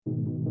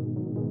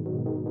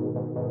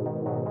Hey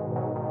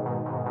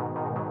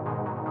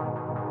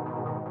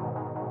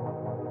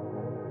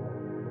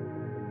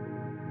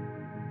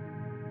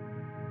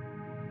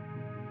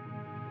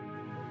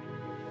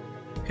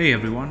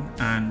everyone,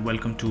 and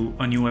welcome to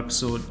a new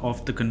episode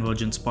of the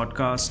Convergence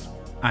podcast.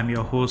 I'm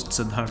your host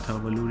Siddhartha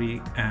Valuri,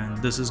 and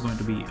this is going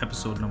to be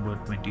episode number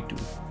 22.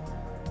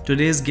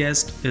 Today's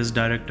guest is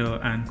director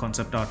and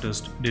concept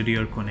artist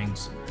Didier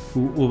Konings,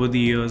 who over the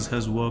years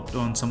has worked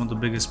on some of the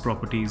biggest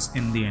properties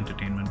in the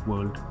entertainment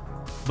world.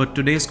 But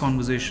today's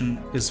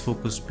conversation is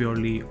focused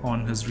purely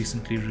on his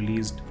recently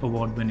released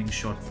award-winning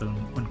short film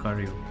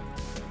Ontario.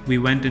 We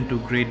went into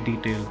great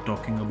detail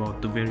talking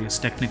about the various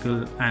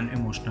technical and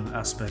emotional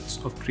aspects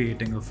of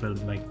creating a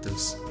film like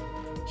this.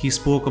 He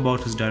spoke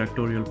about his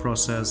directorial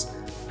process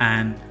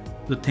and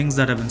the things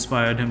that have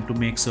inspired him to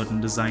make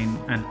certain design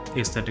and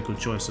aesthetical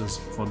choices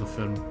for the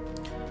film.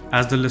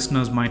 As the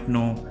listeners might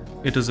know,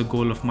 it is a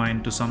goal of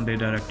mine to someday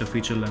direct a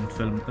feature-length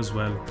film as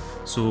well.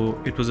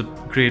 So it was a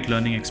great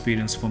learning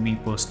experience for me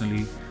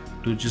personally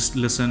to just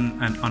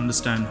listen and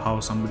understand how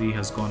somebody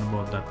has gone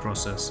about that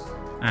process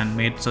and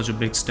made such a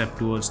big step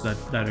towards that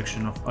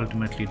direction of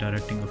ultimately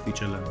directing a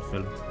feature-length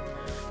film.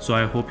 So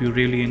I hope you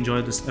really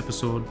enjoy this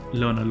episode,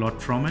 learn a lot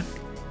from it,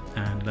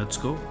 and let's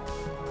go.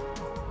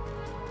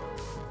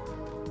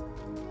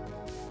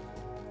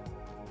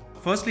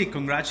 Firstly,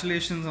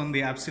 congratulations on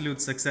the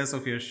absolute success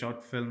of your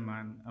short film,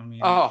 man. I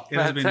mean, it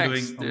has been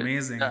thanks, doing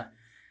amazing. Yeah.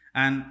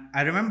 And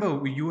I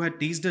remember you had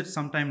teased it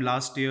sometime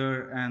last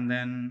year, and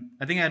then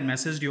I think I had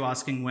messaged you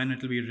asking when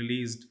it will be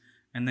released.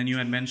 And then you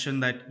had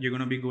mentioned that you're going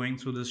to be going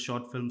through this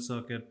short film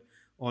circuit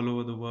all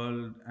over the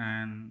world,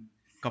 and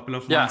a couple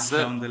of months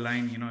down the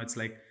line, it's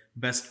like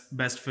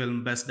best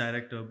film, best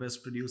director,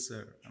 best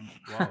producer.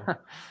 Wow.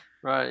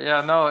 Right.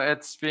 Yeah. No,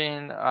 it's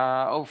been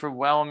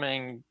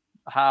overwhelming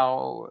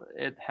how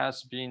it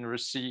has been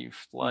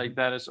received. Like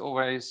that is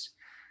always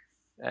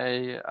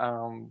a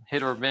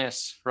hit or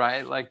miss,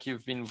 right? Like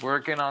you've been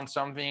working on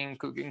something,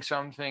 cooking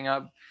something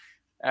up,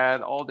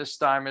 and all this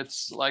time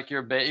it's like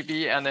your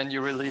baby, and then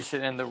you release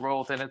it in the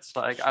world, and it's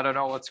like, I don't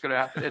know what's gonna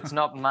happen. It's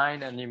not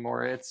mine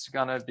anymore. It's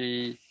gonna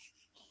be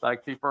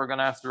like people are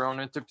gonna have their own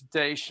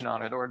interpretation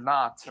on it or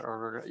not,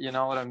 or you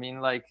know what I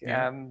mean? Like,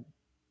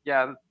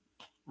 yeah,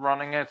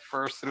 running it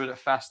first through the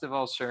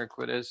festival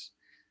circuit is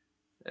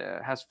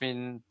has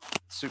been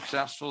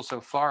successful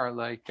so far.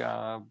 Like,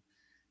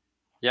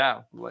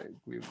 yeah, like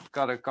we've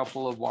got a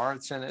couple of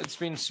awards, and it's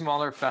been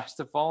smaller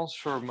festivals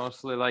for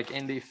mostly like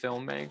indie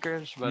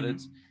filmmakers, but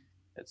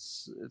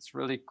it's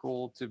really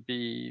cool to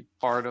be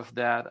part of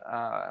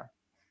that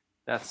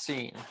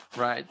scene,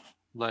 right?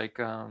 Like,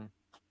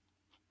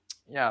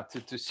 yeah,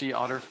 to see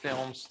other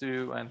films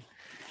too,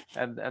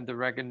 and the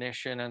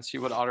recognition, and see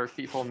what other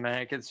people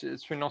make.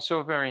 It's been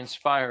also very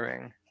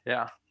inspiring.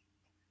 Yeah.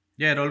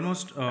 Yeah, it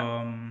almost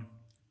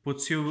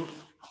puts you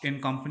in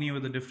company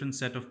with a different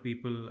set of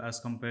people as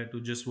compared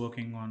to just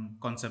working on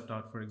concept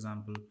art, for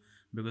example.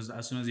 Because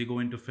as soon as you go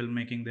into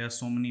filmmaking, there are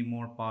so many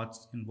more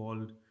parts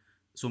involved,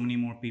 so many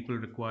more people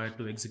required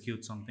to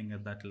execute something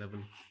at that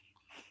level.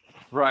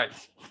 Right.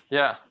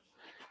 Yeah.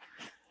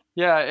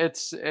 Yeah.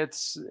 It's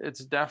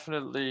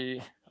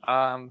definitely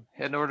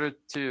in order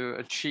to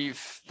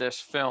achieve this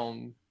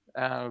film,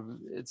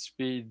 it's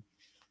been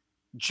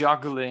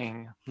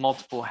juggling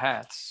multiple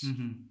hats.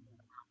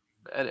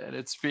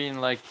 It's been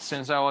like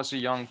since I was a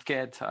young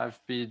kid, I've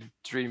been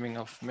dreaming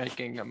of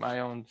making my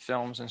own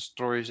films and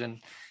stories, and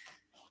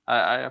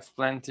I have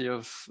plenty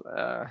of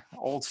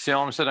old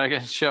films that I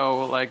can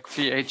show, like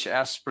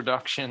VHS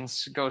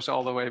productions, goes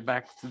all the way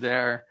back to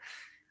there,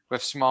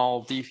 with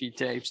small DV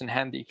tapes and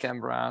handy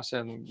cameras,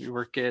 and we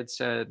were kids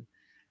and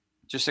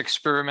just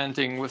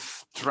experimenting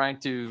with trying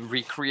to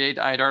recreate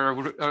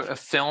either a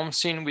film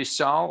scene we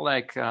saw,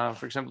 like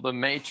for example, The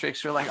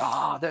Matrix. We're like,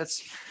 oh,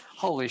 that's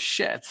holy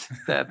shit,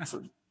 that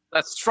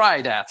let's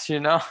try that, you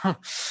know.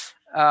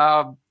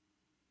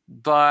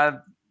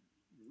 But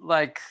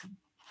like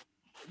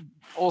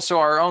also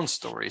our own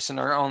stories and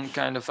our own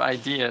kind of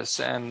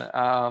ideas, and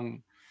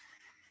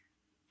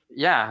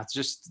yeah,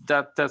 just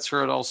that's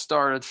where it all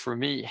started for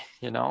me,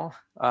 you know.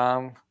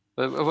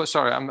 But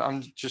sorry,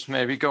 I'm just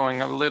maybe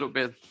going a little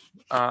bit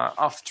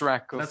off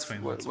track of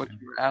what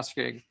you were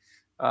asking.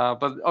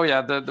 But oh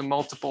yeah, the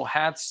multiple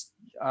hats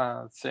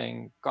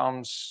thing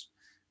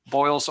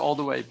boils all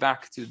the way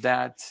back to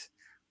that,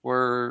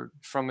 where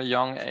from a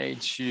young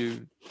age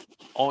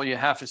all you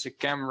have is a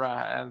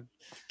camera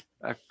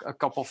and a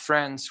couple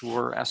friends who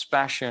are as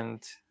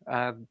passionate.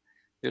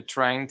 You're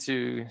trying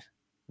to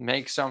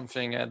make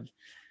something, and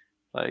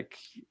like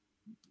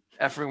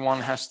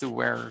everyone has to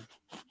wear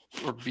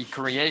or be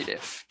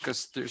creative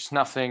because there's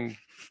no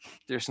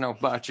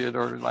budget,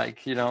 or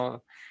like, you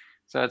know.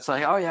 So it's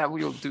like, oh yeah,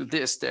 we'll do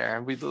this there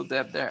and we do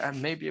that there,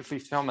 and maybe if we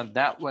film it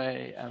that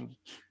way, and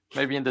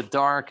maybe in the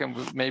dark,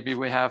 and maybe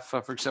we have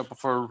for example,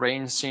 for a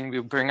rain scene, we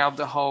bring out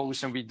the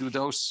hose and we do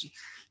those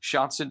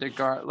shots in the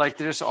garden. Like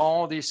there's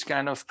all these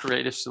kind of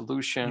creative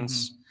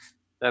solutions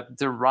that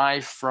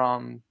derive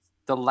from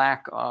the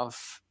lack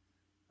of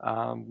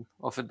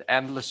of an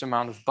endless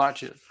amount of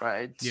budget,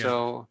 right? Yeah.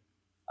 So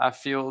I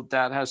feel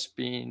that has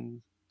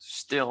been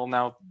still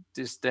now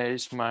these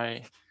days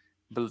my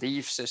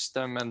belief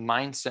system and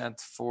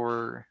mindset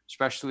for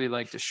especially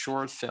like the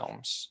short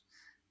films.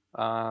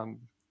 Um,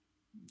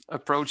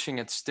 Approaching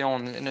it still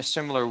in a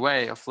similar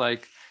way of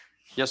like,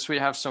 yes, we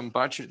have some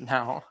budget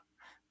now,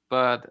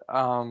 but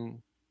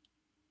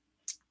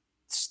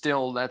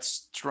still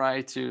let's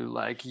try to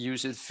like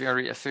use it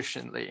very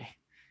efficiently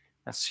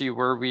and see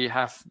where we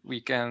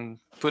can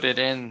put it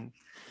in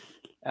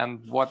and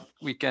what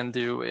we can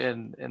do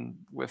in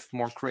with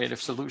more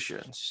creative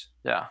solutions.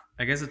 Yeah.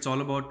 I guess it's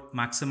all about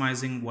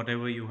maximizing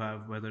whatever you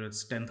have, whether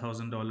it's $10,000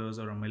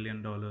 or $1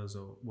 million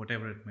or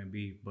whatever it may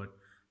be. But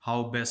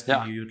how best can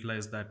Yeah. you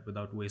utilize that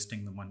without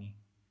wasting the money?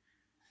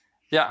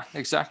 Yeah,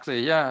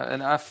 exactly. Yeah,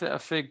 and I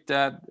think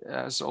that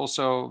has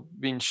also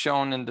been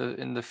shown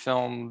in the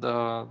film,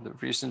 the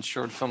recent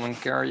short film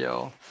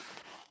Ontario,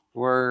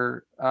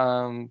 where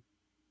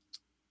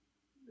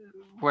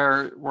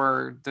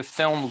where the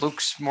film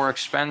looks more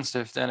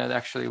expensive than it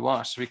actually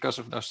was because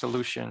of those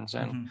solutions,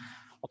 and Hmm.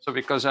 also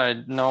because I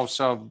know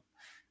some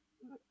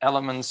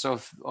elements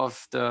of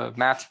the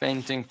matte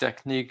painting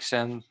techniques,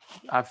 and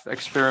I've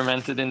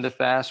experimented in the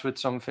past with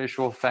some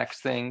visual effects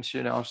things,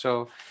 you know.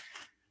 So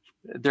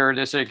there it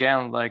is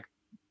again, like,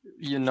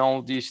 you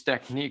know, these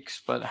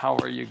techniques, but how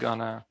are you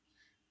gonna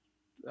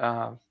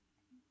uh,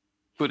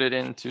 put it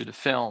into the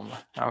film?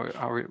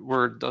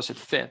 Where does it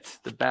fit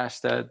the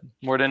best? That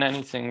more than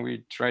anything,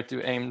 we try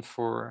to aim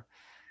for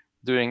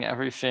doing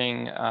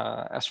everything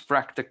as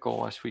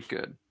practical as we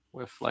could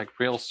with like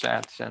real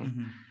sets, and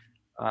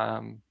Hmm.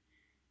 um,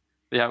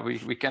 yeah,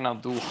 we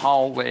cannot do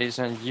hallways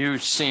and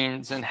huge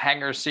scenes and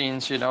hangar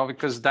scenes, you know,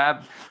 because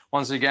that,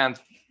 once again,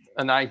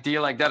 an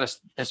idea like that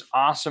is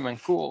awesome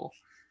and cool,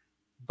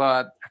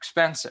 but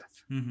expensive.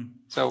 Hmm.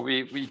 So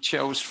we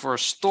chose for a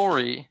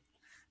story,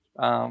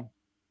 um,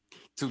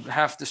 to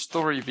have the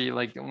story be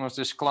like almost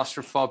this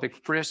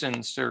claustrophobic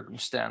prison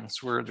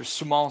circumstance where there's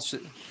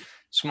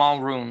small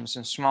rooms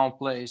and small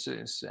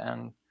places,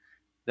 and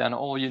then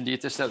all you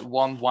need is that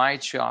one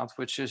wide shot,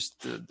 which is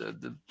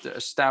the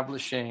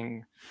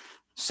establishing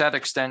set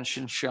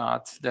extension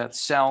shot that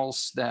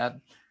sells that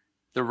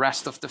the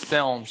rest of the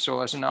film.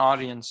 So as an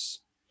audience,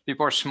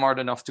 people are smart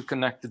enough to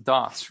connect the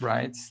dots,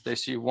 right? Hmm. They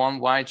see one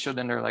wide shot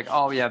and they're like,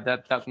 oh yeah,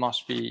 that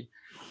must be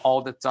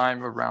all the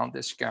time around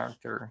this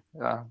character,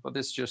 but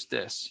it's just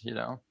this, you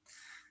know,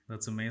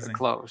 That's amazing.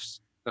 close.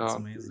 That's So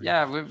amazing.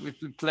 yeah, we've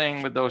been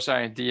playing with those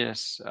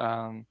ideas.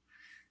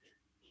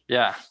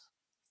 Yeah,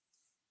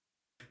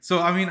 So,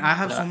 I mean, I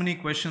have yeah, so many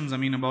questions, I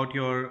mean, about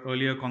your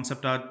earlier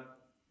concept art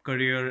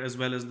career as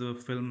well as the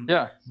film.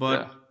 yeah, But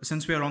yeah.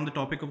 since we are on the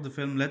topic of the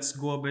film, let's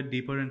go a bit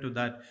deeper into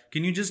that.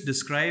 Can you just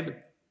describe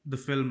the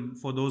film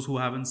for those who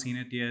haven't seen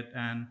it yet?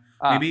 And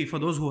Ah, maybe for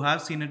those who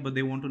have seen it, but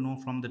they want to know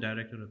from the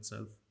director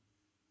itself?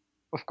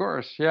 of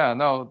course. Yeah,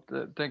 no,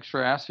 thanks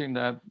for asking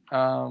that.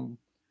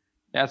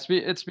 Yeah,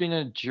 it's been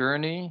a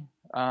journey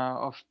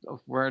of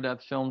where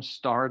that film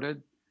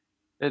started.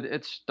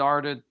 It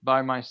started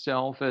by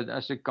myself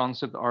as a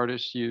concept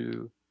artist.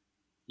 You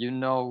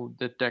know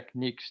the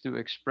techniques to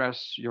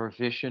express your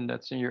vision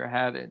that's in your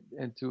head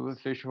into a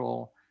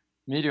visual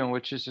medium,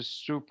 which is a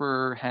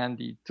super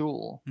handy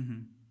tool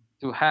Hmm.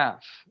 to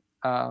have.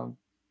 Um,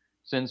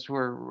 since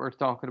we're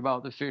talking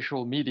about the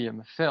visual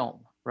medium,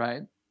 film,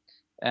 right?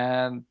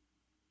 And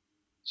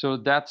so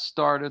that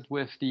started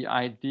with the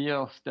idea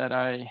of that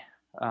I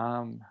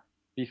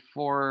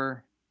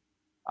before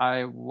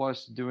I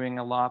was doing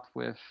a lot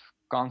with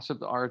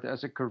concept art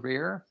as a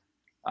career.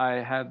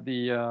 I had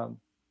the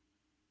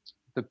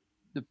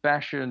the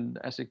passion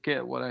as a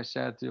kid, what I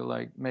said, to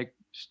like make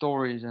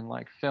stories and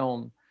like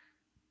film,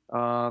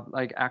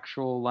 like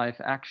actual live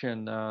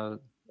action,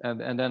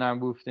 and then I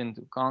moved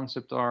into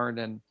concept art,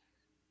 and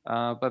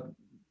but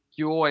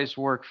you always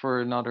work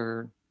for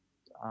another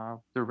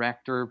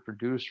director,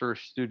 producer,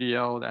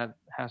 studio that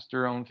has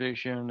their own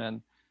vision,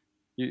 and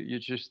you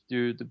just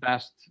do the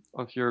best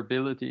of your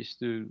abilities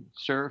to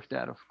serve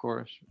that, of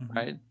course,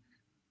 right? Hmm.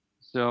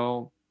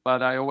 So,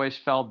 but I always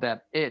felt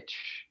that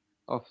itch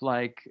of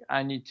like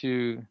I need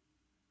to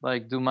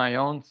like do my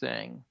own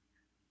thing,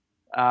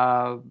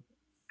 uh,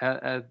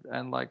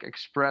 and like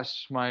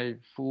express my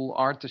full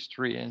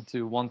artistry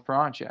into one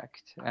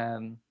project.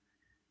 And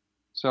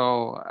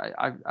so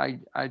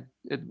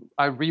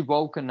I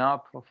rewoken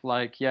up of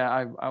like, yeah,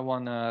 I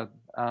want to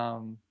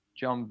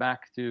jump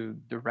back to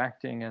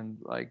directing and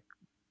like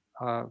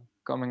uh,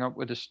 coming up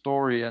with a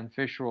story and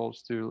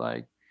visuals to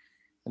like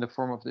in the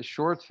form of the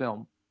short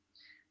film.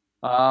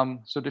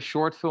 So the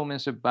short film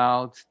is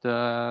about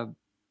the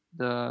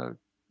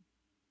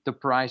the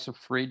price of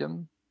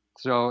freedom.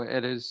 So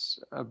it is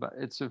about,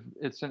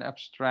 it's an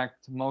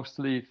abstract,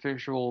 mostly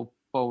visual,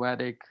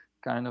 poetic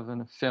kind of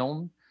a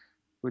film,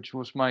 which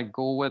was my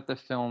goal with the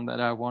film,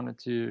 that I wanted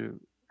to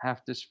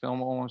have this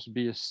film almost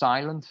be a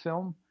silent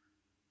film.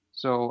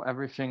 So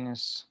everything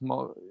is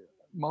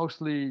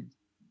mostly,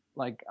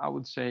 like I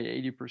would say,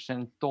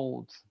 80%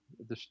 told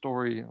the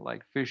story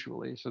like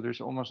visually. So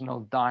there's almost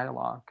no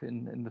dialogue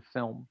in the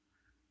film,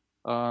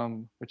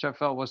 which I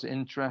felt was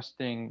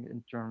interesting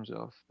in terms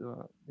of the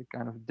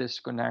kind of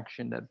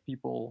disconnection that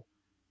people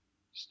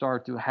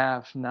start to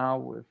have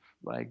now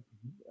like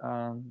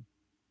um,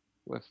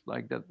 with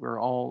like that we're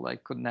all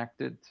like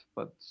connected,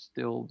 but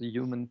still the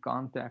human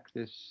contact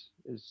is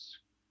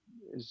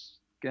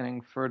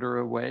getting further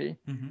away.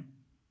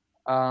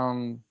 Mm-hmm.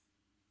 Um,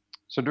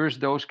 so there's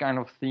those kind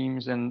of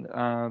themes, and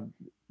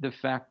the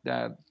fact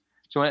that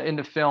so in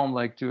the film,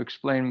 like to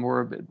explain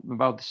more a bit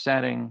about the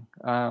setting,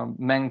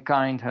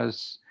 mankind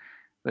has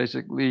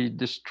basically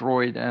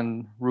destroyed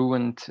and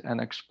ruined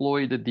and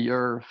exploited the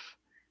earth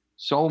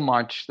so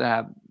much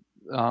that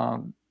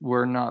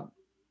we're not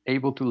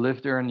able to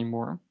live there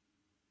anymore.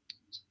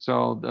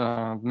 So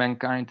the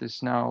mankind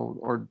is now,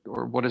 or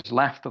what is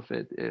left of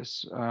it,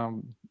 is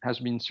has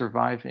been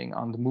surviving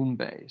on the moon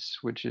base,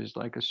 which is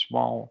like a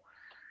small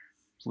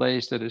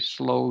place that is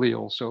slowly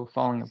also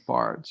falling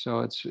apart. So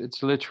it's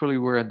literally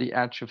we're at the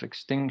edge of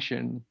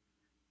extinction.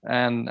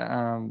 And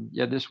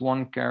yeah, this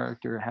one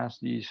character has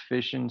these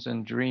visions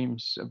and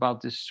dreams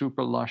about this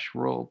super lush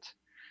world,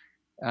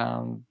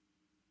 um,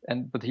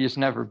 and but he has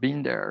never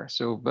been there.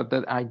 So, but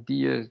that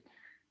idea,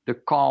 the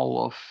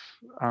call of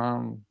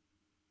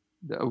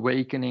the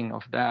awakening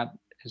of that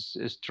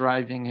is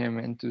driving him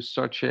into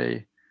such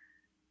a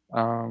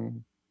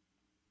um,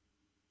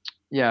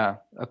 yeah,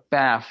 a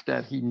path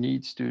that he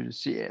needs to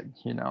see it,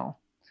 you know.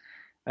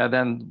 And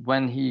then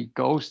when he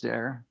goes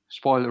there,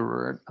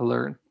 spoiler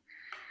alert,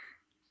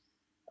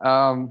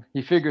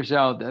 he figures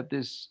out that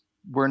this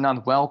we're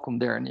not welcome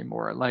there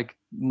anymore. Like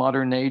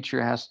Mother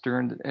Nature has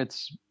turned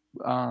its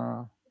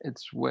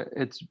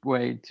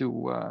way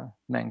to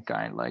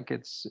mankind. Like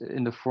it's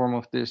in the form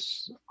of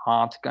this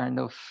odd kind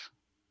of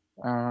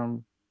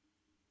um,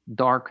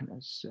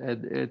 darkness.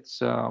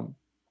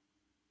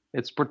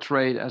 It's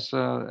portrayed as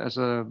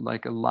a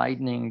like a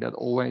lightning that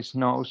always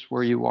knows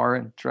where you are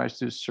and tries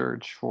to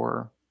search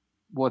for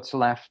what's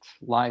left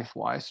life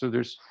wise. So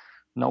there's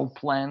no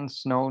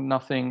plants, no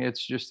nothing.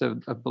 It's just a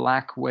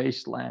black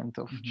wasteland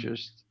of Mm-hmm.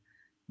 just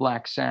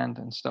black sand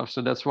and stuff.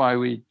 So that's why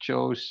we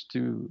chose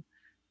to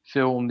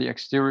film the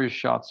exterior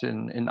shots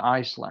in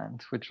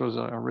Iceland, which was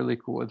a really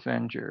cool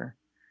adventure.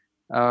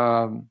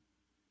 Um,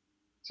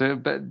 so,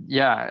 but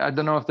yeah, I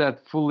don't know if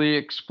that fully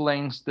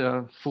explains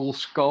the full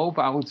scope.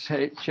 I would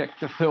say check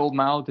the film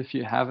out if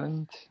you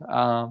haven't.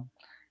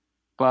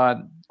 But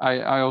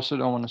I also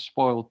don't want to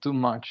spoil too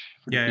much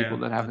for the Yeah, people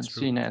yeah, that that's haven't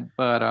true. seen it.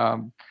 But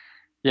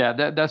yeah,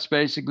 that's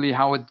basically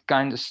how it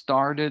kind of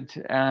started,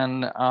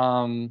 and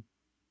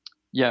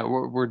yeah,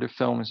 where the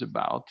film is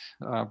about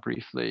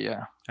briefly.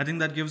 Yeah. I think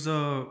that gives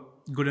a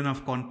good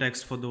enough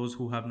context for those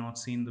who have not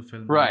seen the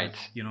film yet, Right.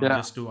 Yeah.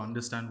 just to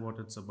understand what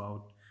it's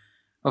about.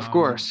 Of Um,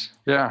 course.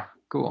 Yeah.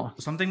 Cool.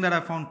 Something that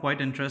I found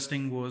quite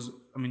interesting was,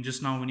 I mean,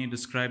 just now when you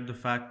described the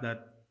fact that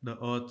the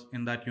Earth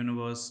in that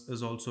universe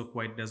is also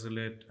quite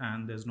desolate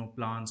and there's no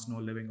plants, no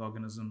living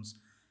organisms,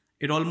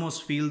 it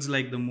almost feels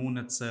like the moon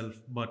itself,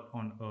 but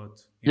on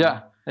Earth.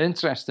 Yeah.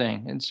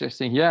 Interesting.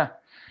 Interesting. Yeah.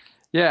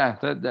 Yeah.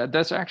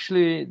 That's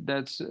actually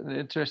that's an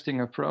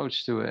interesting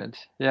approach to it.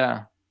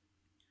 Yeah.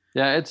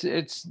 Yeah. It's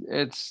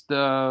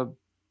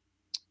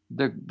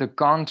the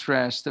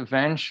contrast.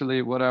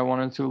 Eventually, what I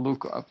wanted to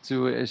look up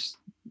to is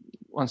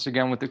once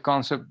again with the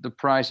concept, the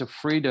price of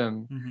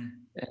freedom, Hmm.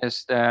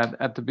 is that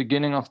at the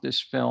beginning of this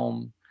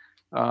film,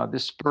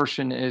 this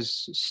person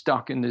is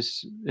stuck in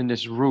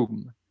this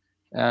room,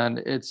 and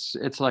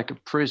it's like a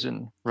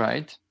prison,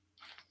 right?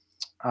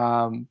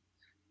 Um,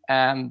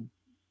 and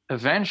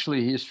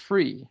eventually he is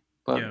free.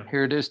 But Yeah.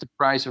 here it is: the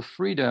price of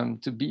freedom.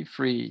 To be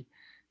free,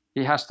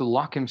 he has to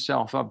lock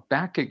himself up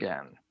back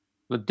again.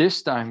 But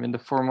this time in the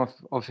form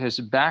of his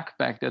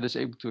backpack that is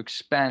able to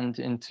expand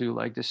into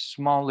like this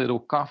small little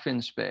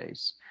coffin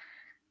space.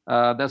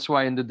 That's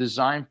why in the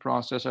design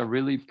process, I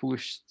really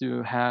pushed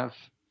to have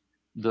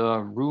the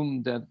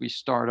room that we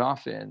start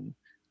off in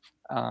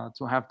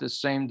to have the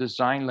same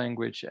design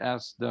language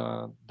as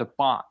the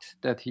pot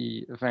that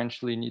he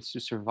eventually needs to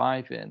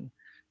survive in.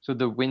 So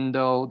the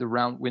window, the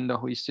round window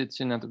he sits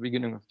in at the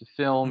beginning of the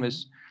film,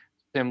 is Hmm.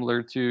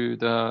 similar to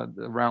the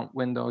round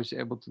window he's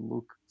able to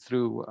look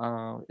through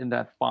in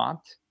that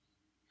pot.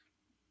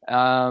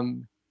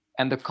 Um,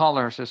 and the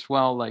colors as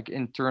well, like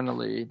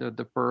internally,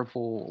 the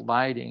purple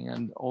lighting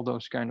and all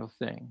those kind of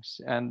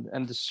things.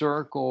 And the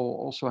circle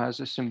also has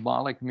a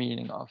symbolic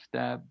meaning of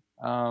that.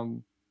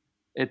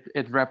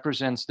 It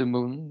represents the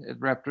moon, it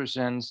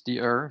represents the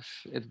earth,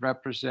 it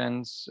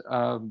represents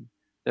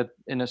that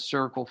in a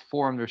circle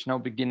form there's no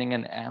beginning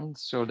and end.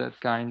 So that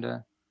kind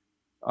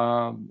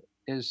of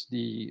is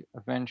the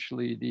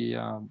eventually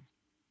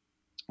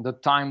the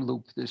time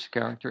loop this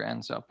character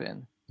ends up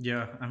in.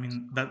 Yeah, I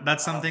mean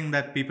that's something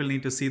that people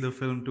need to see the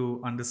film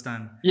to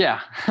understand Yeah,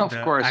 of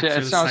the course. Yeah, it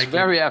actual sounds cyclic.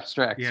 very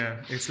abstract.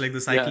 Yeah, it's like the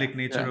Yeah, cyclic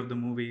nature yeah, of the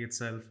movie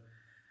itself.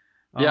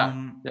 yeah,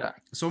 Um, yeah.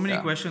 so many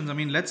Yeah. questions. I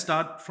mean, let's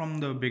start from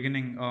the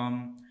beginning.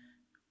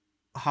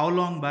 How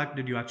long back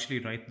did you actually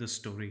write this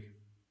story?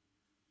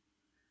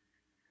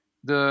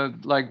 The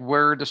like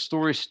where the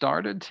story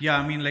started. Yeah,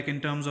 I mean, like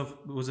in terms of,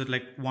 was it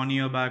like 1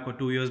 year back or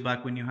 2 years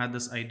back when you had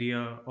this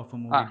idea of a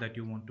movie Ah, that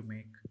you want to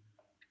make?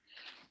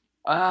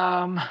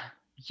 um,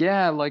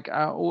 yeah, like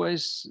I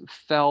always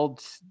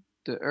felt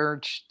the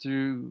urge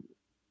to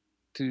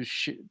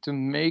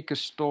make a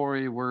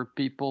story where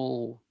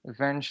people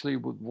eventually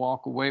would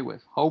walk away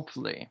with,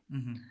 hopefully,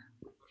 Mm-hmm.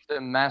 the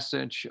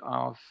message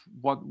of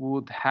what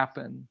would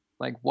happen.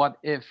 Like, what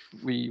if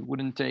we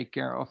wouldn't take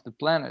care of the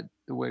planet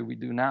the way we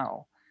do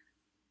now?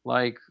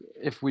 Like,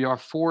 if we are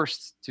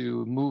forced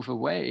to move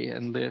away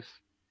and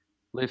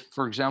live,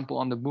 for example,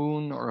 on the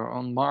moon or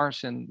on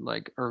Mars, and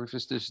like Earth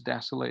is this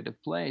desolated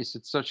place.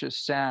 It's such a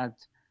sad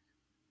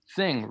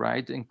thing,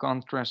 right? In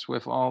contrast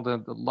with all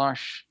the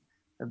lush.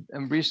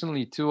 And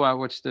recently too, I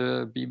watched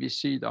the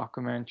BBC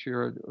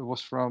documentary. It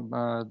was from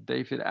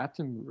David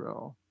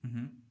Attenborough,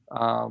 Mm-hmm.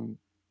 um,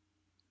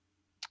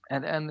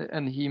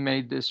 and he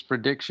made this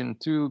prediction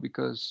too,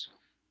 because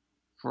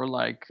for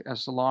like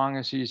as long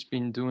as he's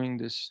been doing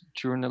this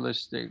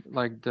journalistic,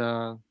 like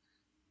the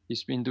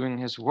he's been doing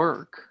his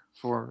work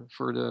for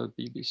the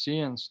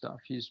BBC and stuff.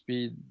 He's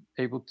been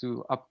able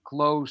to up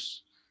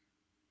close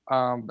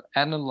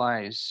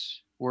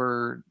analyze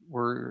where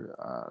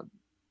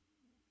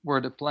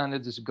the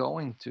planet is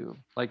going to,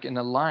 like in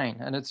a line,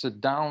 and it's a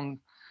downward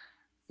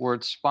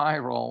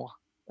spiral.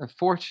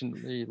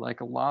 Unfortunately,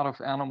 like a lot of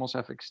animals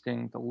have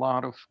extinct, a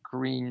lot of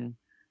green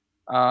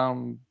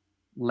um,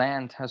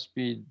 land has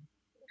been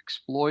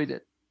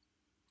exploited,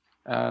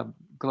 uh,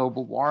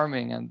 global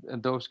warming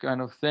and those kind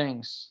of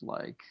things.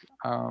 Like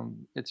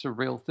it's a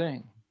real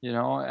thing,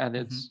 and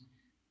it's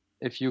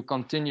Mm-hmm. if you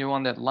continue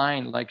on that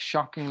line, like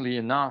shockingly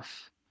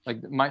enough,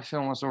 like my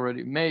film was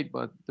already made,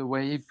 but the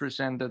way he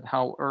presented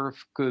how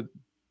Earth could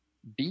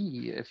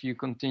be if you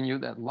continue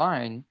that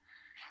line,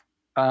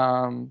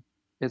 um,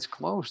 it's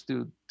close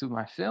to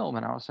my film,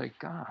 and I was like,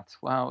 God,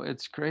 wow,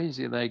 it's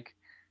crazy, like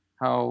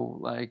how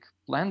like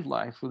plant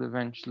life would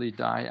eventually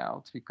die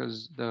out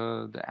because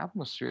the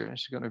atmosphere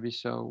is going to be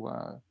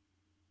so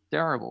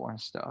terrible and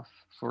stuff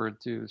for it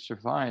to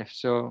survive.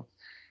 So,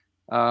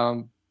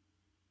 um,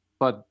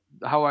 but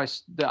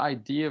the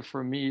idea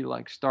for me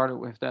like started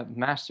with that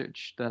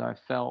message that I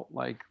felt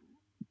like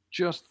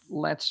just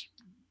let's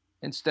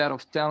instead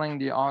of telling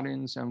the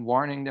audience and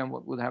warning them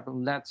what would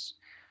happen, let's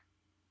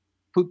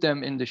put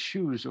them in the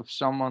shoes of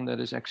someone that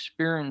is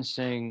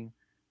experiencing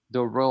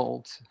the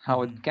world,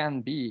 how it Mm-hmm.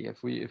 can be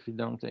if we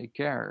don't take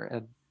care.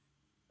 And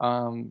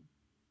um,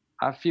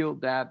 I feel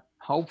that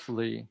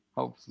hopefully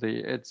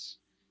it's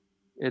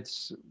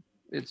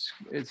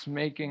it's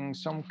making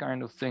some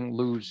kind of thing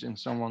loose in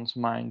someone's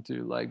mind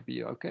to like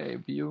be okay,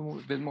 be a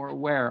bit more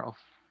aware of.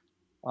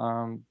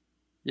 Um,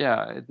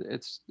 yeah,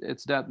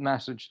 it's that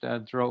message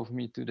that drove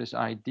me to this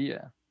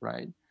idea,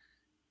 right?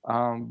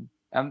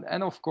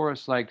 And of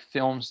course, like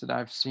films that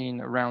I've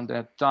seen around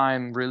that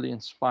time really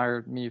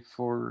inspired me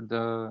for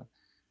the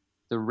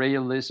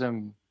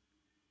realism.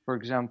 For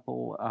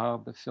example,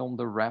 the film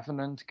The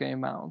Revenant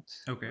came out.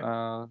 Okay.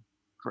 Uh,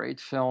 Great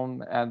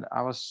film, and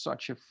I was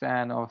such a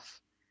fan of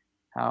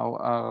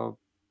how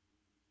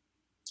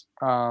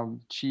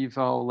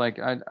Chivo, like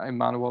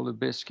Emmanuel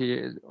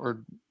Lubisky,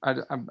 or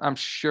I'm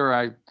sure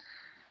I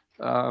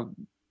uh,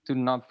 do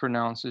not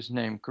pronounce his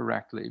name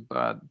correctly,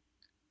 but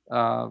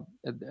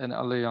and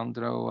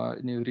Alejandro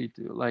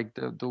Inarritu, like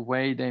the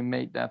way they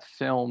made that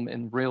film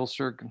in real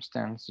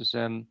circumstances,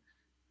 and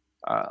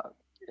uh,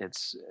 it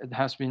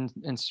has been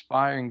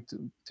inspiring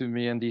to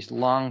me, and these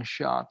long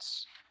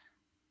shots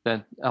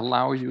that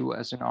allow you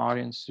as an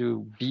audience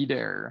to be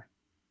there,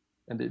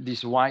 and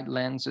these wide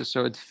lenses,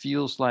 so it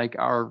feels like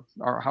our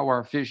how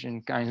our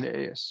vision kind of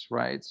is,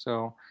 right?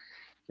 So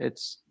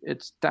it's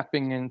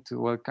tapping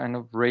into a kind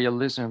of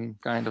realism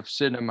kind of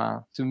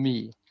cinema to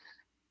me,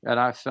 and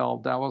I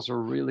felt that was a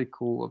really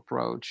cool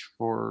approach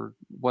for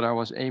what I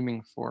was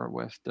aiming for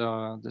with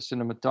the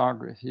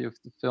cinematography of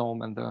the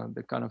film and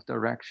the kind of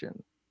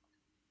direction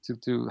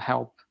to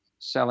help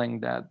selling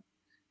that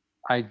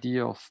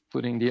idea of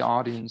putting the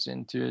audience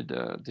into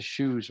the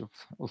shoes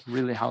of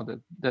really how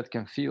that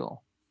can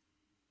feel.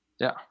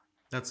 Yeah.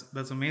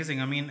 That's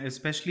amazing. I mean,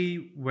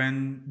 especially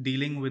when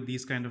dealing with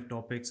these kind of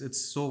topics, it's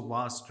so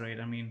vast, right?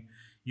 I mean,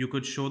 you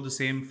could show the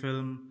same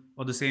film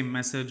or the same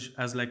message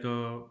as like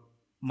a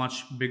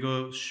much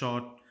bigger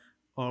shot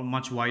or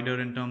much wider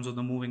in terms of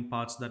the moving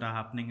parts that are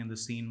happening in the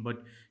scene, but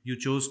you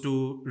chose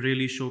to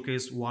really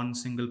showcase one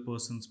single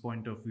person's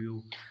point of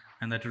view,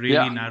 and that really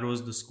Yeah.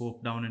 narrows the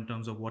scope down in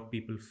terms of what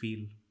people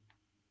feel.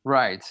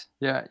 Right.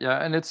 Yeah,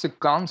 yeah, and it's the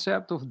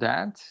concept of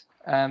that,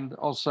 and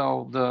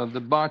also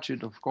the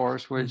budget, of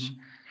course, which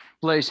Hmm.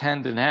 plays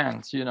hand in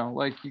hand.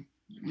 Like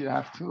you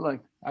have to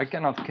like I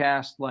cannot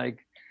cast like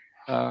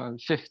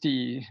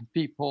 50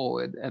 people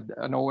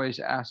and always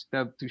ask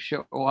them to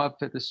show up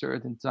at a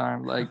certain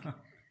time. Like,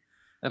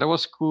 and it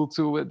was cool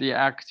too with the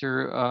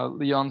actor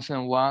Leon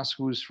Van Was,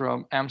 who's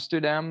from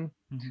Amsterdam,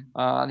 Hmm.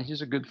 and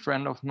he's a good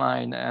friend of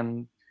mine,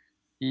 and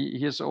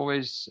he has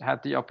always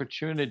had the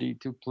opportunity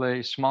to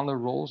play smaller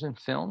roles in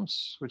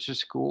films, which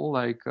is cool.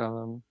 Like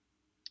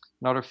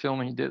Another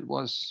film he did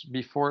was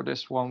before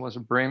this one was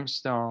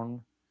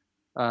Brimstone,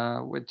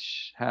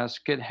 which has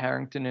Kit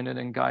Harington in it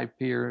and Guy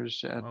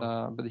Pearce. And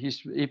Wow. but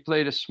he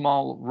played a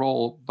small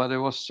role, but it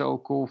was so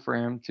cool for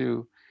him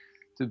to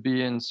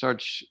be in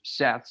such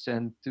sets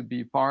and to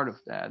be part of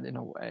that in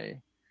a way.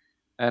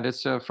 And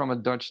it's from a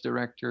Dutch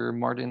director,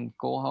 Martin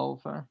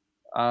Koolhoven.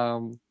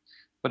 Um,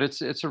 but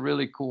it's a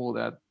really cool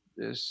that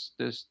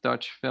this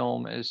Dutch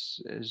film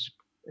is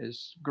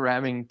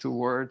grabbing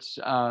towards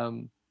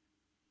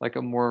like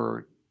a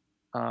more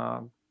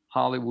uh,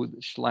 Hollywood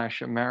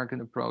slash American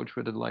approach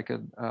with it, like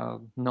a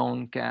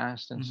known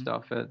cast and Hmm.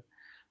 stuff at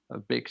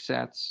big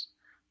sets,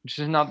 which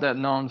is not that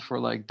known for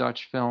like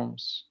Dutch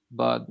films.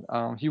 But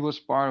he was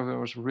part of it. It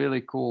was really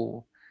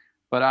cool.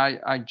 But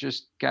I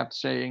just kept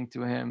saying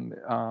to him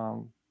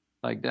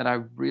like that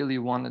I really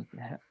wanted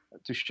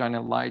to shine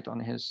a light on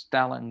his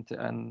talent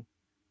and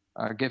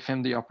give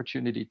him the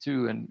opportunity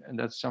too. And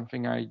that's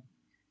something I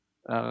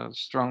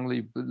strongly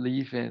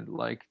believe in,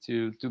 like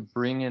to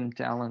bring in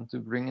talent, to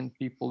bring in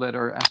people that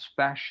are as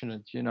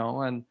passionate,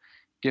 and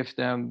give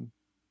them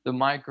the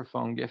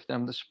microphone, give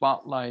them the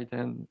spotlight,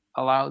 and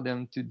allow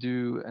them to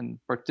do and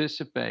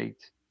participate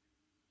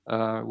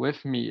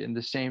with me in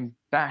the same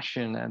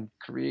passion and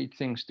create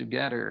things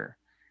together.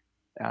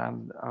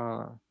 And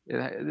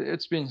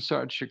it's been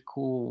such a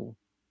cool,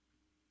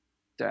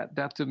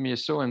 that to me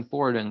is so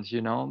important,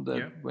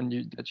 that Yeah.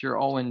 that you're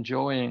all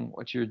enjoying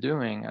what you're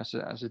doing as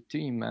a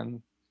team,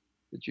 and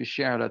that you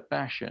share that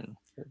passion.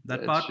 That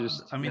It's part,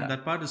 just, I mean, yeah.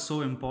 that part is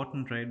so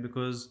important, right?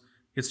 Because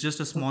it's just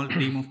a small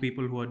team of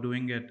people who are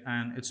doing it,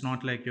 and it's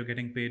not like you're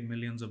getting paid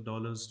millions of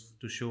dollars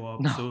to show up.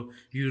 No, So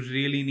you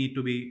really need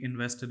to be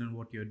invested in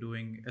what you're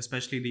doing,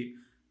 especially the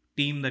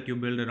team that you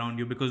build around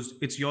you, because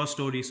it's your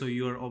story. So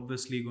you're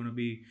obviously going to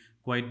be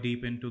quite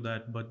deep into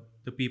that. But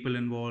the people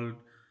involved,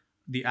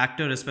 the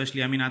actor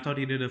especially, I mean, I thought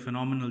he did a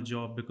phenomenal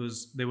job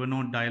because there were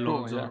no cool,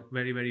 dialogues yeah, or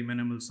very, very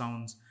minimal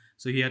sounds.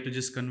 So he had to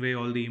just convey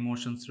all the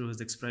emotions through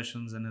his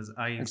expressions and his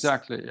eyes,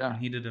 exactly, and yeah,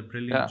 he did a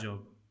brilliant yeah. job.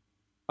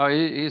 Oh,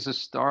 he's a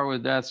star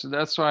with that, so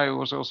that's why it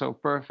was also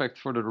perfect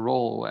for the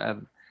role.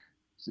 And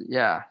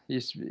yeah,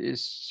 he's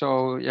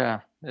so,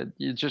 yeah,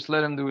 you just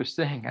let him do his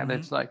thing, and Hmm.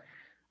 it's like,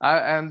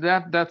 and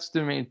that's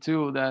to me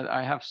too, that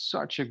I have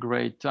such a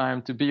great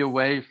time to be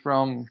away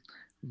from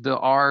the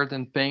art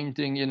and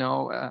painting,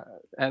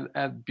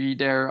 and be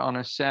there on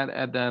a set,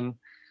 and then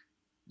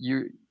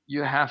you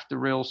you have the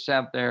real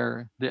set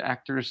there, the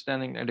actors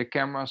standing there, the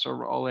cameras are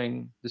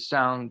rolling, the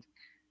sound,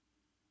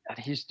 and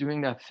he's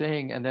doing that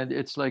thing, and then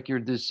it's like your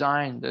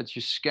design that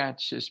you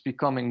sketch is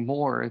becoming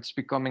more, it's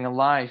becoming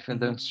alive, and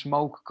then Hmm.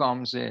 smoke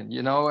comes in,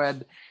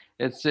 and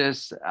it's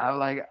just, I'm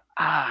like,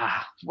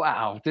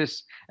 wow,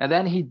 this. And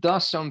then he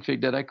does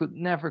something that I could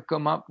never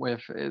come up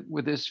with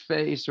his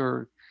face,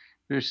 or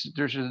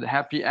there's a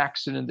happy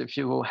accident, if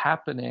you will,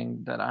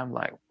 happening, that I'm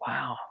like,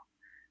 wow,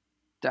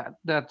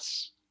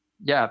 that's,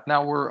 yeah,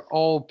 now we're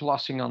all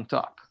plussing on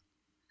top,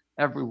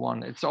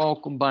 everyone, it's all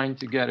combined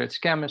together, it's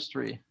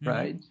chemistry,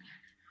 right? Hmm.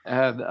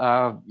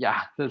 And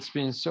yeah, that's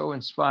been so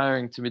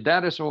inspiring to me.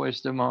 That is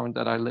always the moment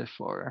that I live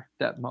for,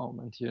 that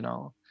moment,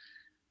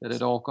 that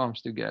it all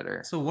comes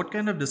together. So what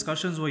kind of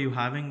discussions were you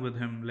having with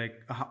him?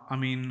 Like, I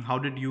mean, how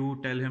did you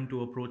tell him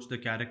to approach the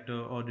character,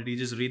 or did he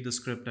just read the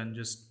script and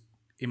just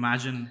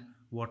imagine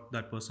what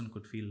that person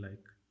could feel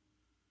like?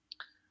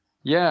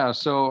 Yeah,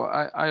 so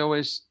I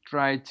always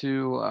try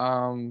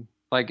to,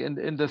 like,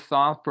 in the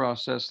thought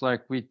process,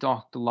 like, we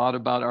talked a lot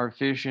about our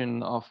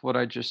vision of what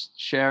I just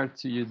shared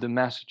to you, the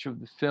message of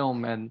the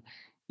film, and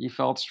he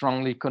felt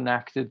strongly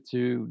connected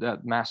to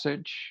that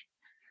message.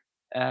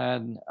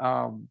 And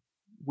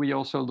we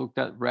also looked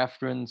at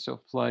reference of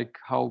like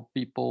how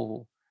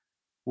people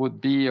would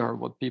be, or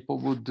what people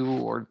would do,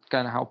 or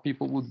kind of how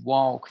people would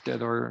walk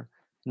that are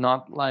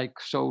not like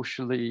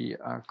socially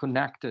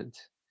connected.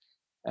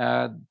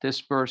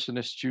 This person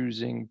is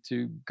choosing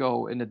to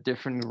go in a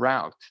different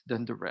route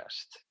than the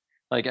rest.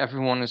 Like,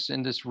 everyone is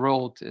in this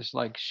world is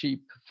like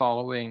sheep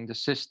following the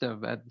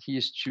system, and he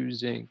is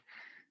choosing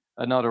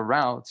another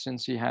route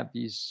since he had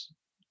these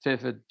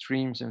vivid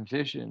dreams and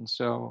visions.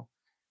 So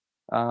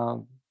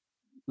um,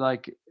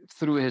 like,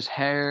 through his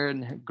hair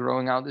and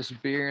growing out his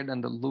beard,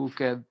 and the look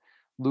at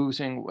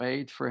losing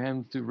weight for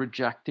him, to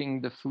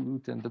rejecting the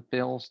food and the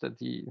pills that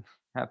he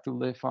had to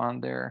live on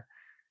there.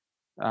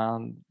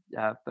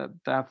 Yeah,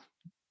 that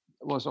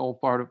was all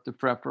part of the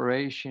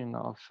preparation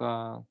of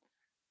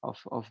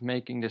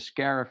making this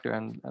character,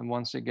 and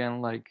once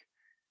again,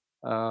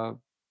 uh,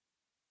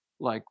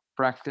 like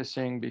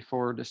practicing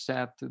before the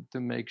set to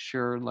make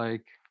sure,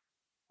 like,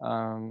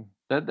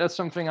 that's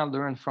something I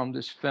learned from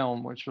this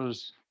film, which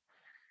was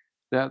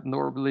that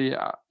normally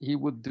he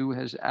would do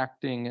his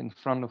acting in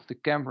front of the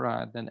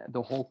camera, then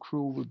the whole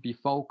crew would be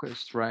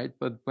focused, right?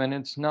 But when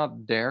it's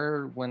not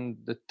there, when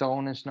the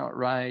tone is not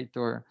right,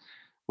 or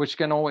which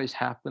can always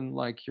happen,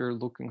 like, you're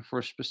looking for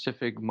a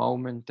specific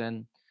moment,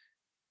 and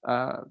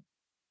uh,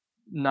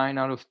 9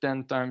 out of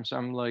 10 times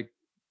I'm like,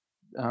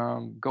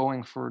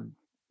 going for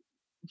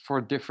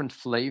different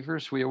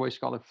flavors. We always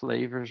call it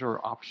flavors,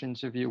 or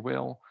options, if you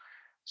will.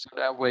 so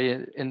that way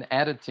in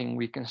editing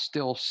we can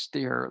still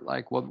steer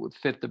like what would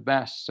fit the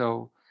best.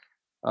 So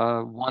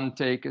one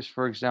take is,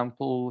 for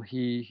example,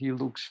 he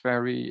looks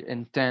very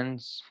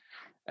intense,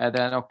 and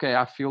then okay,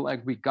 I feel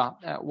like we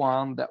got that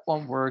one. That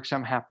one works.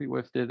 I'm happy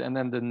with it. And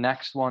then the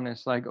next one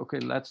is like, okay,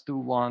 let's do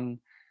one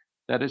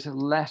that is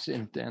less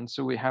intense,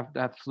 so we have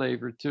that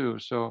flavor too.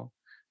 So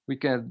we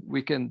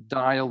can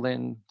dial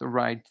in the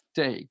right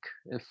take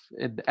if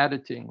in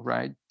editing,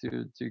 right,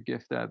 to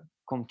give that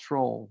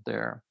control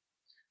there.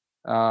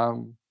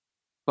 Um,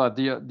 but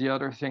the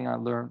other thing I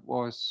learned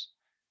was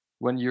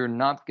when you're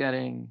not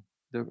getting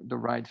the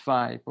right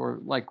vibe, or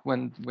like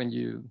when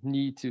you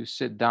need to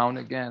sit down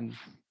again,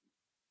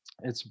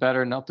 it's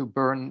better not to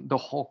burn the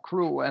whole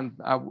crew. And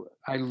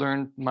I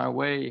learned my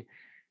way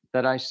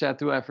that I said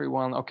to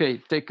everyone, okay,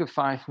 take a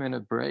 5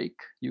 minute break,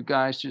 you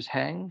guys just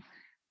hang,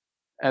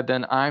 and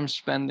then I'm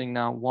spending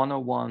now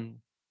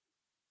one-on-one,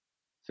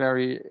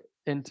 very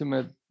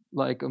intimate,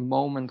 like a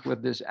moment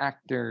with this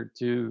actor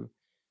to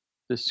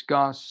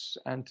discuss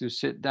and to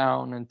sit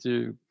down and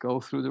to go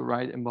through the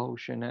right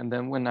emotion. And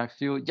then when I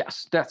feel,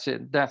 yes, that's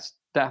it, that's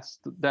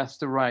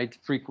the right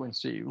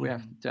frequency we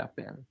have to Hmm. tap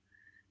in,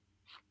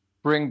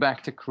 bring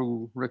back the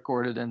crew,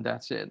 record it, and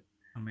that's it.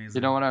 You know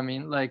Amazing. what I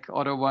mean? Like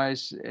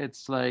otherwise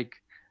it's like,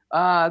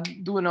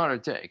 do another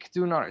take,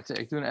 do another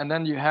take, and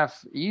then you have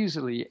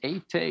easily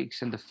 8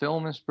 takes and the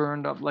film is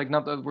burned up. Like,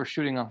 not that we're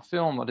shooting on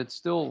film, but it's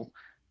still,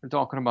 we're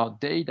talking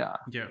about data.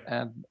 Yeah.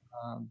 And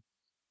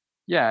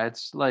yeah,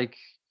 it's like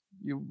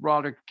you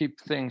rather keep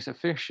things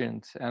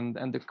efficient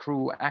and the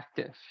crew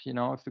active. You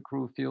know, if the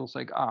crew feels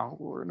like,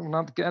 we're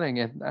not getting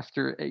it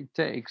after 8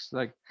 takes,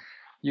 like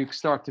you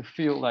start to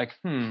feel like,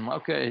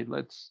 okay,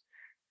 let's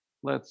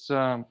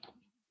um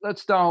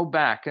let's dial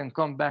back and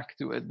come back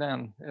to it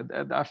then.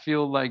 And I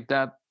feel like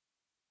I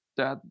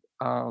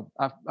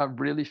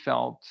really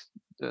felt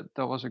that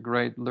that was a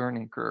great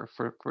learning curve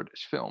for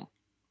this film.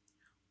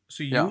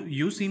 So Yeah.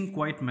 you seem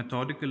quite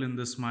methodical in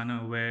this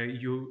manner, where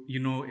you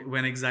know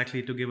when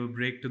exactly to give a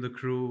break to the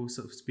crew,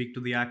 so speak to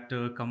the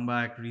actor, come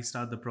back,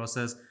 restart the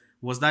process.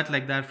 Was that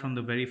like that from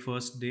the very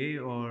first day,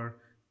 or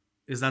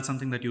is that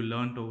something that you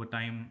learned over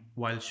time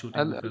while I,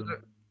 shooting the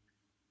film?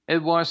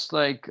 it was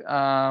like,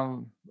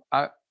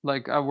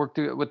 I worked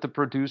with the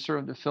producer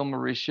of the film,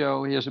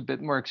 Mauricio. He has a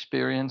bit more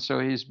experience, so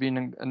he's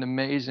been an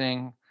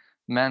amazing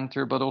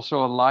mentor, but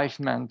also a life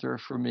mentor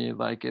for me,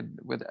 like it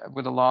with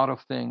a lot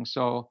of things.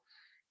 So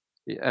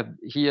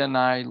he and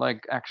I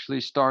like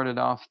actually started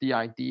off the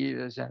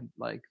ideas and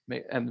like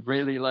and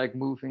really like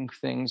moving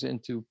things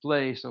into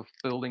place, of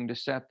building the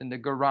set in the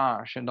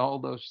garage and all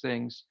those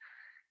things.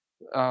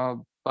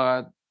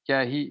 But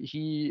yeah,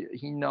 he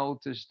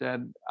noticed that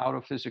out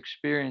of his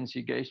experience,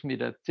 he gave me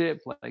that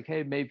tip, like,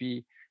 hey,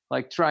 maybe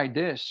like try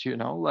this,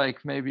 like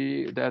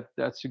maybe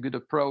that's a good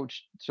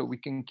approach, so we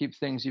can keep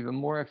things even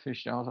more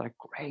efficient. I was like,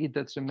 great,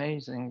 that's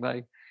amazing.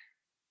 Like,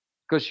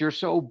 because you're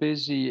so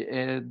busy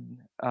in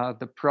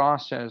the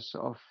process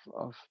of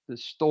the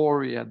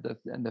story and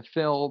the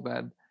film,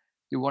 and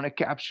you want to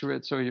capture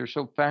it, so you're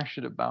so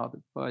passionate about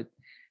it. But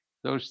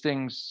those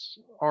things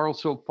are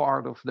also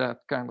part of that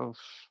kind of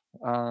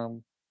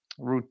um,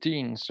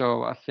 routine.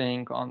 So I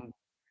think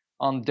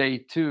on day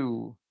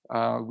two,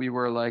 we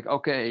were like,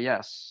 okay,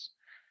 yes,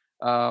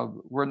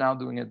 we're now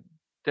doing it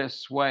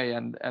this way,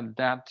 and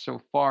that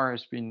so far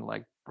has been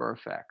like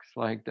perfect.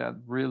 Like that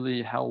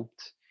really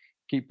helped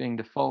keeping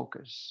the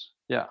focus.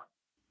 Yeah,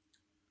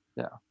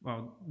 yeah.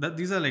 Wow,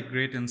 these are like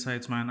great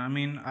insights, man. I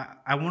mean,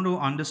 I want to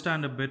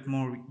understand a bit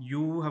more.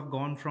 You have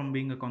gone from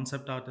being a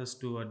concept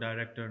artist to a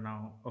director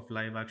now of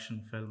live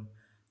action film.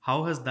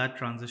 How has that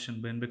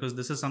transition been? Because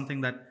this is something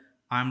that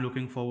I'm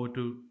looking forward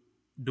to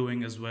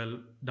doing as well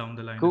down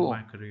the line in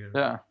my Cool. career.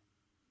 Yeah.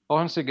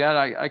 Once again,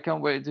 I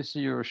can't wait to see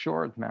your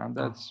short, man.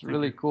 Oh, That's thank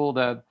really you. cool.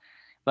 That,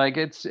 like,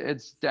 it's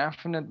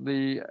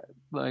definitely,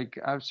 like,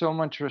 I have so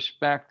much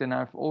respect, and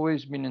I've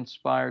always been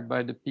inspired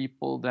by the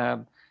people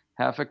that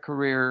have a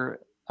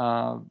career.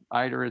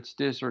 Either it's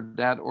this or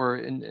that, or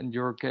in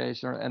your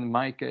case, or in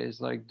my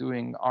case, like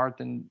doing art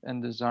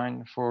and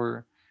design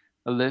for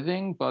a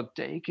living, but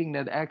taking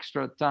that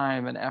extra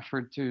time and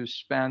effort to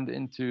spend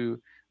into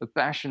a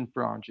passion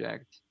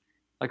project.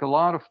 Like a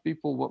lot of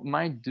people what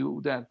might do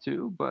that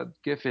too, but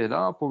give it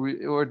up, or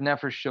it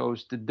never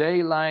shows the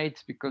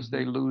daylight because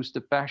they Hmm. lose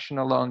the passion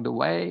along the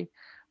way.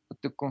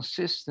 But the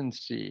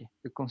consistency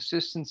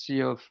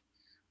of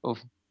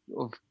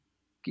of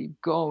keep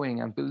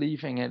going and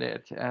believing in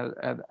it,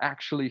 and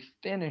actually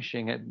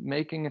finishing it,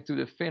 making it to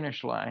the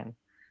finish line.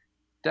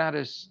 That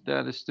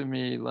is to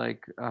me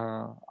like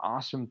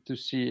awesome to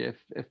see if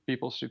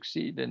people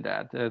succeed in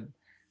that.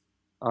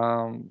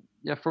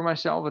 Yeah, for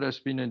myself it has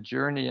been a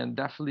journey and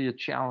definitely a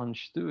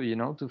challenge too,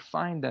 to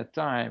find that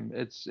time.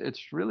 It's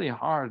really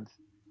hard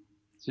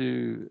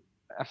to,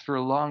 after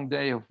a long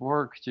day of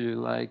work,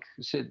 to like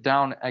sit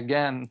down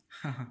again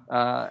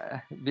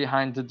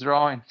behind the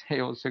drawing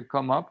table to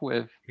come up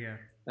with Yeah.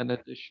 an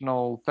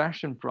additional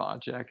passion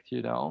project.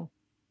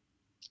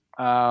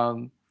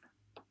 um,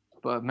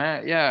 But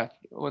man, yeah.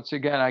 Once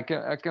again, I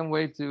can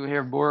wait to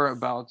hear more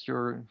about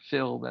your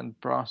field and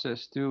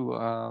process too.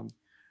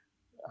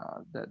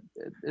 That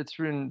it's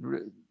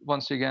been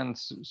once again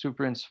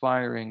super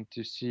inspiring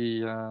to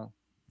see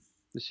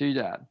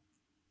that.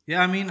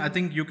 Yeah, I mean, I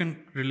think you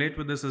can relate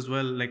with this as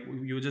well. Like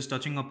you were just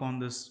touching upon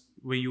this,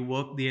 where you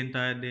work the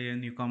entire day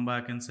and you come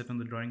back and sit on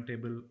the drawing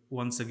table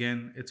once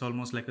again. It's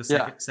almost like a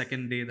Yeah,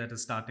 second day that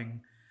is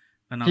starting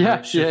another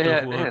yeah, yeah, shift yeah.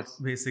 of It work,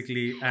 is.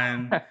 basically.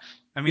 And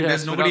I mean,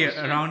 there's Yes, nobody without a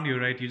shadow. around you,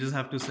 right? You just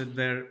have to sit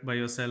there by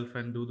yourself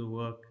and do the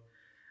work.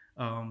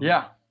 Um,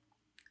 Yeah,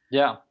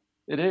 yeah,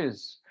 it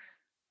is.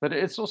 But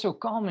it's also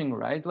calming,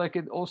 right? Like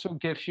it also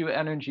gives you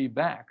energy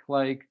back.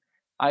 Like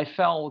I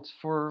felt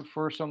for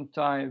some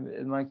time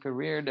in my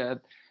career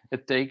that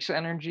it takes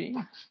energy,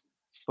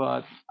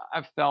 but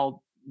I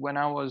felt when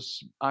I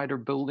was either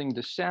building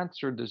the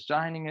sets or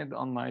designing it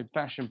on my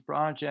passion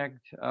project,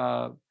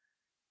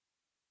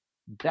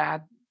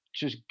 that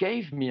just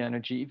gave me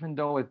energy, even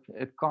though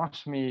it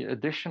cost me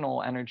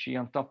additional energy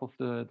on top of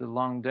the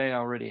long day I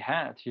already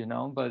had, you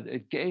know. But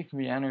it gave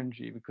me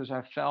energy because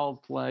I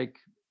felt like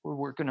we're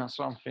working on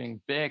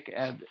something big,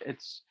 and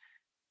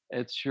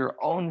it's your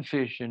own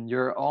vision,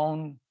 your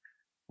own,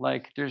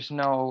 like there's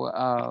no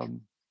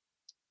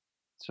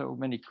so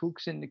many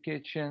cooks in the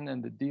kitchen,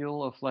 and the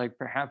deal of like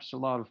perhaps a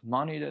lot of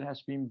money that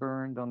has been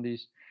burned on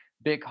these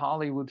big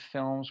Hollywood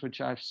films which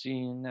I've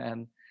seen.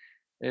 And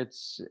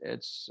it's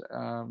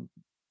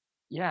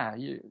yeah,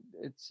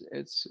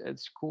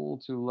 it's cool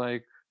to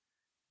like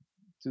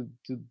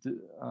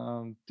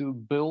to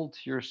build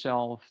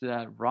yourself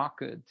that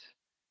rocket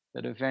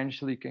that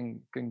eventually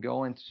can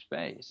go into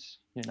space,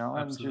 you know.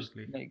 And just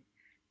Absolutely. make,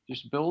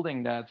 just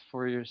building that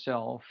for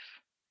yourself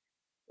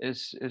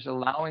is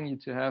allowing you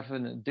to have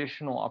an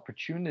additional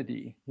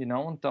opportunity, you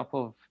know, on top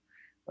of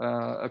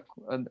a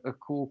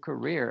cool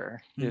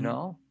career, you Hmm.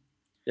 know.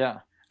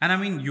 Yeah, And I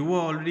mean, you were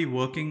already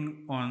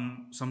working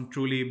on some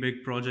truly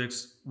big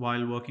projects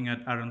while working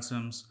at Aaron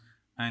Sims,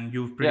 and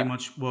you've pretty yeah.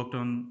 much worked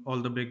on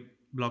all the big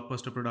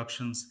blockbuster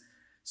productions.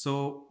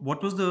 So,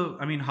 what was the,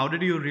 I mean, how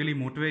did you really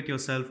motivate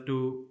yourself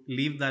to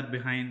leave that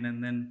behind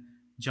and then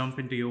jump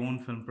into your own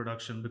film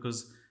production?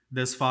 Because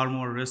there's far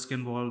more risk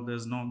involved,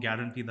 there's no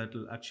guarantee that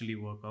will actually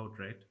work out,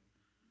 right?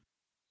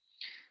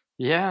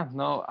 Yeah,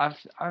 no,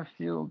 I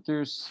feel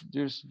there's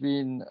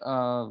been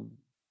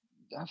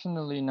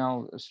definitely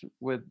now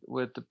with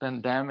the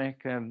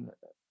pandemic, and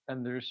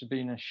there's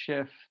been a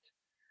shift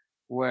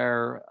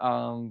where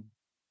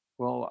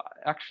well,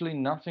 actually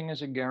nothing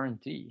is a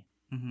guarantee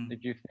if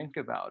Hmm. you think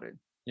about it,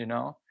 you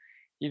know.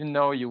 Even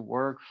though you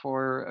work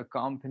for a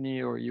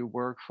company or you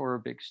work for a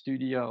big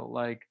studio,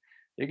 like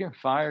they can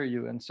fire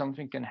you and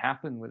something can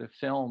happen with a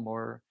film.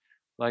 Or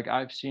like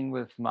I've seen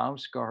with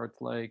Mouse Guard,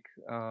 like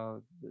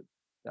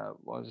that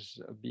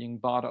was being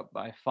bought up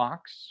by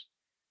Fox.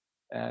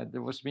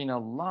 There was been a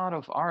lot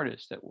of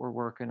artists that were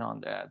working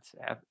on that.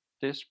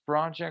 This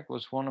project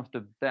was one of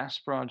the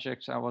best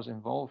projects I was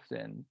involved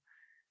in.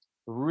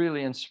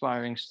 Really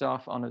inspiring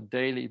stuff on a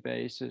daily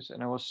basis,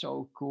 and it was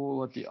so cool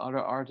what the other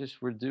artists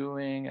were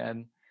doing,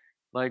 and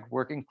like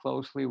working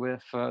closely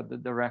with the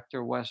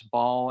director Wes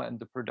Ball and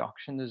the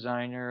production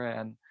designer.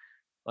 And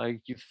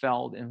like you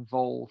felt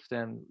involved,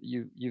 and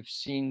you've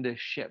seen the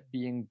ship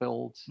being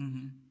built,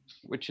 Hmm.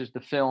 which is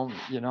the film,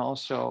 you know.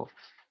 So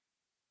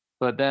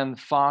but then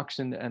Fox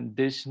and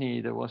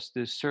Disney, there was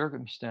this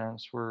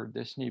circumstance where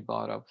Disney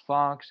bought up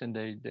Fox, and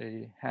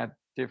they had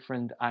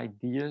different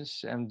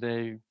ideas, and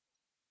they,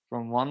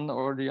 from one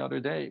or the other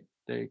day,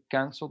 they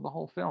canceled the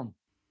whole film,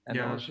 and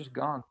it Yeah. was just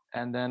gone.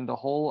 And then the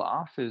whole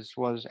office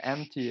was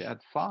empty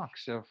at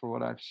Fox, for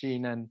what I've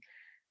seen. And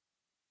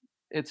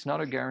it's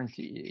not a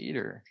guarantee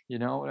either, you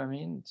know what I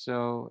mean?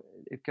 So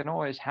it can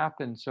always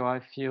happen. So I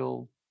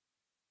feel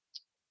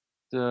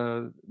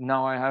the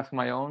now I have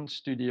my own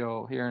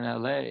studio here in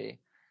LA.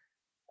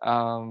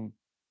 Um,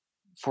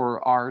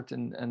 for art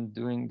and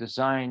doing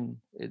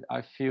design,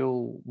 I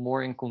feel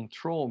more in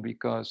control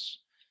because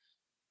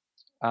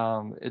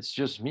it's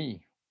just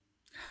me.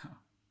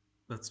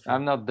 That's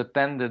I'm true. not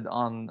dependent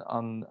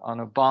on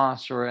a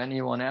boss or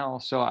anyone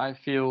else. So I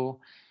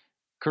feel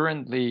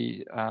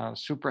currently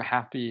super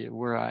happy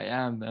where I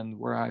am and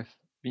where I've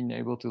been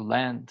able to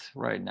land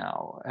right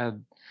now.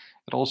 And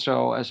it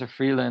also, as a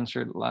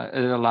freelancer,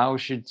 it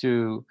allows you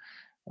to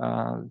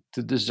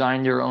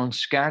design your own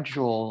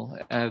schedule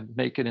and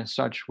make it in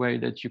such way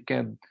that you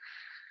can,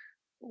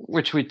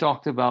 which we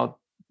talked about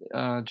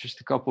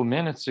just a couple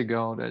minutes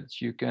ago,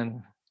 that you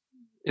can,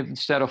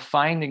 instead of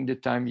finding the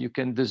time, you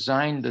can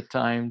design the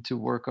time to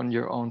work on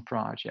your own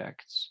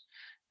projects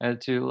and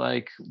to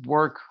like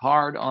work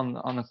hard on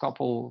a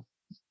couple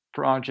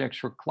projects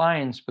for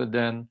clients, but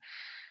then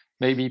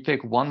maybe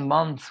pick 1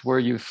 month where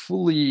you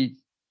fully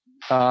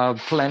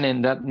plan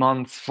in that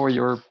month for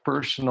your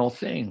personal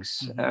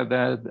things. Hmm.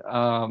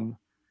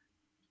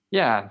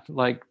 Yeah,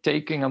 like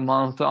taking a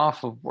month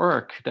off of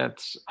work,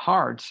 that's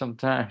hard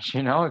sometimes,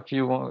 you know, if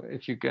you want,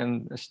 if you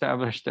can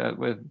establish that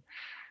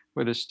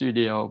with a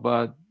studio.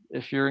 But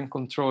if you're in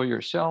control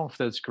yourself,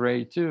 that's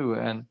great too.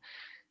 And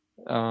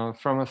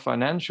from a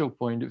financial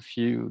point of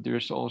view,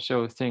 there's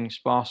also things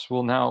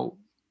possible now,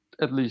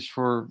 at least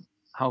for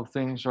how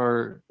things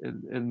are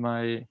in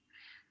my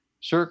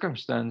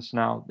circumstance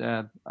now,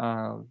 that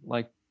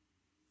like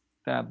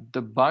that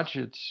the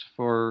budgets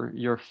for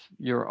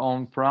your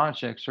own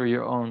projects or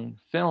your own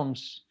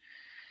films,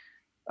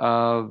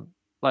 uh,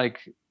 like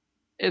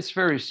it's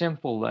very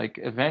simple. Like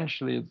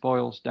eventually it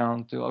boils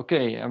down to,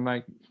 okay, am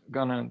I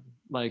gonna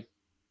like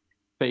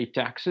pay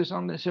taxes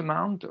on this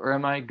amount, or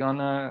am I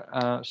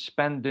gonna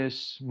spend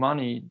this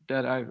money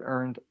that I've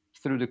earned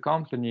through the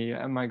company?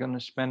 Am I gonna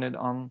spend it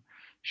on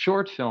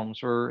short films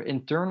or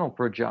internal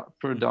Hmm.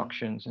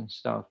 productions and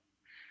stuff?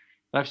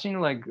 I've seen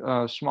like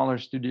smaller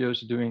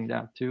studios doing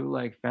that too,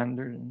 like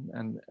Fender,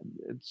 and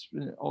it's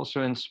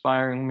also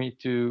inspiring me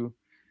to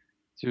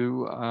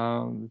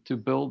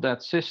build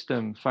that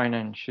system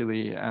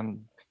financially,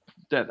 and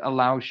that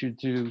allows you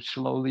to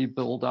slowly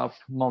build up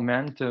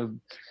momentum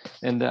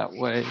in that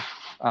way.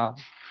 Uh,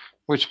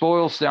 which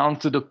boils down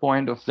to the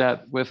point of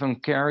that with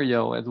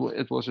Ontario,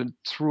 it was a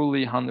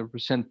truly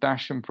 100%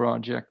 passion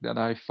project that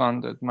I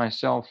funded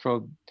myself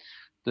from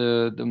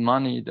the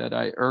money that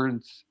I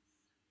earned.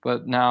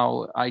 But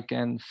now I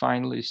can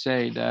finally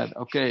say that,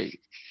 okay,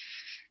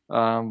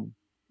 um,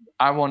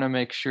 I want to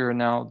make sure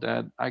now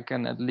that I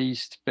can at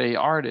least pay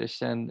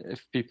artists, and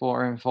if people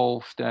are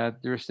involved,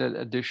 that there's that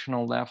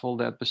additional level,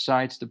 that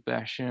besides the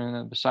passion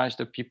and besides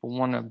that people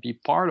want to be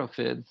part of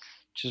it,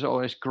 which is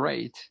always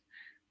great.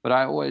 But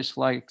I always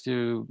like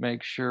to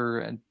make sure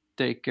and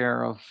take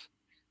care of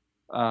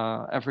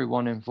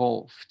everyone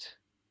involved,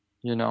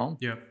 you know?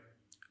 Yeah.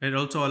 It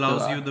also So,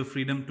 allows you the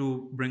freedom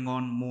to bring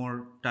on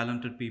more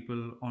talented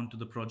people onto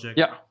the project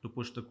yeah, to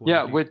push the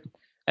yeah, quality. with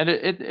and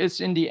it's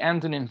in the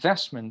end an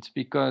investment,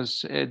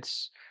 because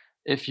it's,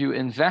 if you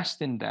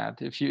invest in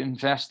that, if you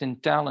invest in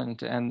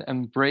talent and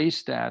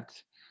embrace that,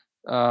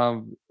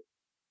 um,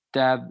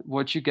 that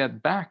what you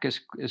get back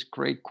is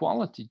great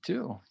quality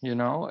too. You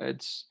know,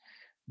 it's,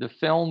 the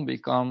film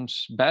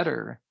becomes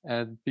better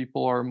and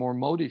people are more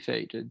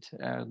motivated,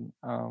 and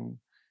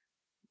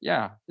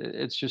yeah,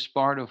 it's just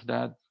part of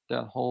that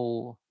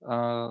whole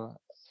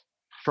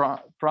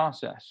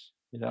process.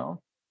 You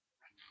know,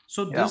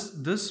 So yeah.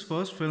 this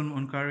first film,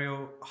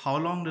 Ontario, how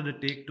long did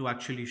it take to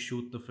actually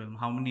shoot the film?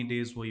 How many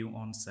days were you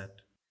on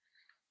set?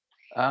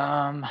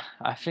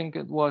 I think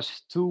it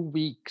was 2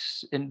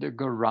 weeks in the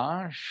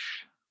garage,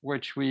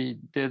 which we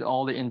did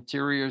all the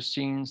interior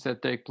scenes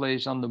that take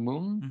place on the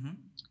moon.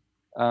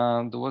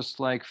 Hmm. There was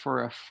like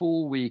for a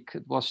full week,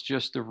 it was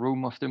just the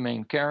room of the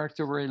main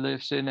character where he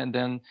lives in, and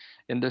then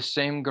in the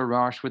same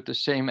garage with the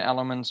same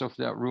elements of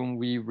that room,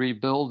 we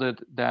rebuilded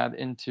that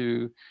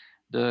into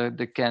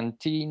the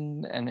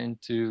canteen and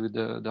into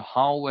the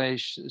hallway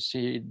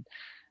scene,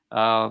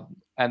 uh,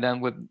 and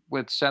then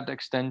with set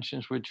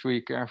extensions which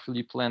we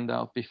carefully planned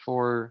out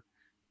before.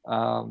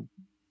 um,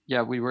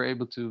 yeah, we were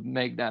able to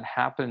make that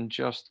happen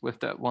just with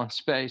that one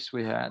space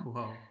we had.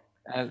 Wow.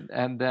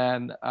 And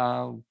then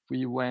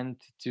we went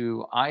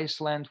to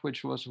Iceland,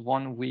 which was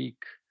 1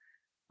 week,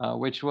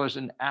 which was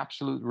an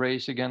absolute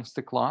race against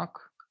the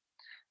clock.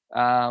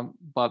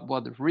 But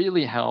what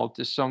really helped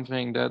is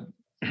something that,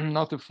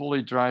 not to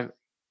fully drive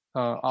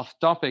off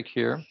topic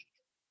here,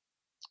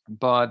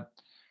 but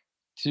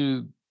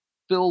to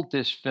build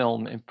this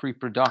film in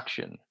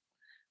pre-production.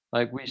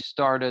 Like we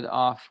started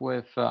off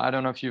with, I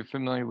don't know if you're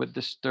familiar with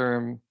this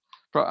term.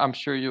 I'm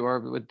sure you are,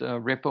 with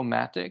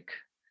Ripomatic.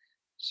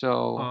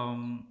 So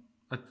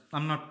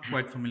I'm not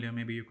quite familiar.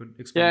 Maybe you could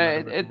explain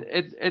yeah, that a bit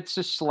more. it's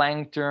a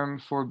slang term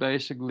for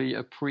basically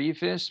a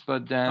previs,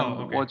 but then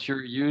Oh, okay. what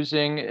you're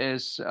using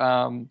is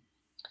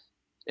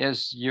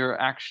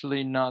you're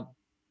actually not.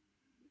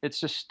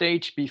 It's a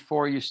stage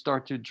before you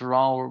start to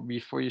draw or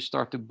before you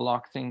start to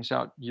block things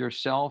out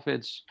yourself.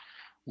 It's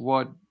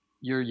what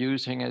you're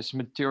using as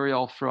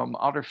material from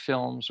other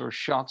films or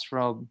shots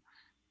from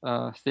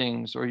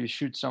things, or you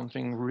shoot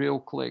something real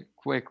quick,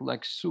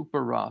 like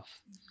super rough.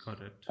 Got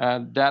it.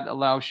 That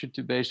allows you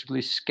to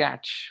basically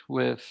sketch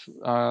with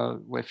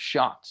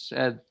shots.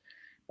 And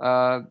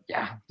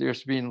yeah,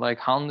 there's been like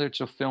hundreds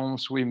of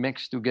films we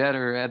mixed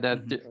together, and that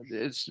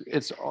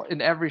Hmm.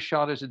 in every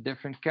shot is a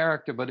different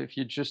character. But if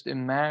you just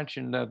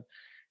imagine that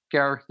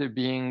character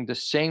being the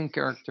same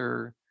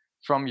character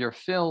from your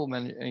film,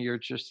 and you're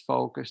just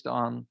focused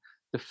on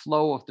the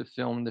flow of the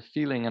film, the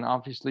feeling, and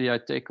obviously I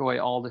take away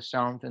all the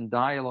sound and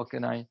dialogue,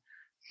 and I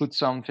put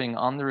something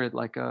under it,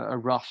 like a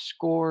rough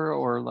score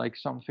or like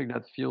something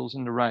that feels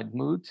in the right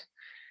mood.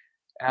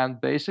 And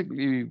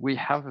basically we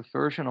have a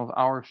version of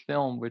our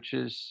film which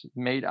is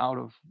made out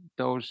of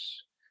those,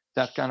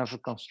 that kind of a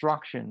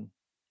construction,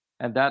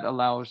 and that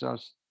allows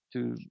us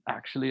to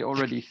actually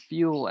already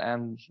feel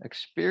and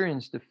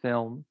experience the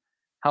film,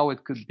 how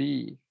it could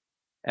be.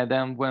 And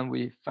then when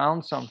we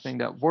found something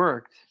that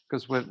worked,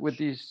 because with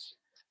these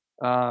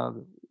uh,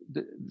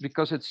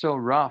 because it's so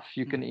rough,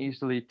 you can Hmm.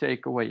 easily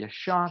take away a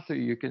shot, or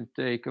you can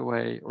take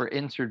away or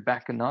insert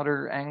back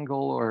another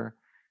angle, or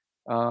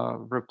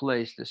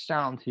replace the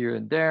sound here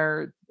and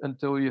there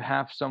until you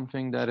have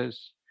something that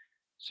is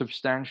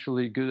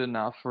substantially good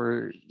enough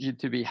for you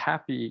to be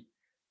happy.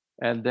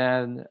 And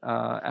then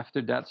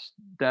after that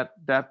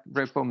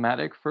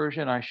Repomatic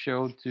version, I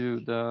showed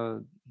to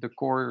the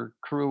core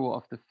crew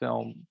of the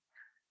film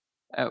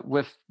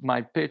with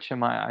my pitch and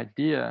my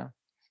idea,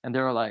 and they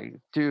were like,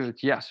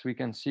 "Dude, yes, we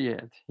can see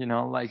it. You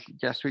know, like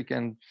yes, we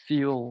can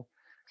feel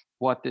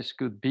what this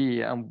could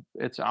be, and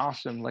it's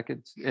awesome." Like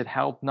it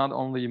helped not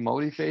only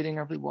motivating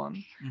everyone,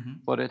 Mm-hmm.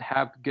 but it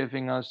helped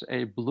giving us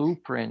a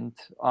blueprint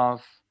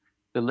of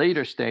the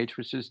later stage,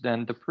 which is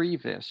then the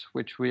previs,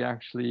 which we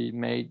actually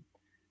made.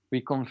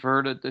 We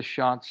converted the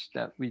shots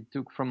that we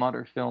took from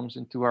other films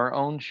into our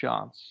own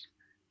shots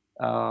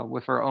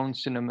with our own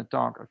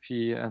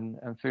cinematography and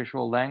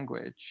visual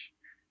language.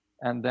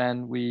 And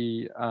then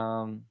we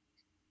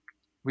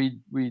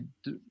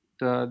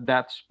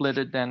that split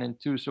it then in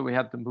two. So we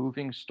had the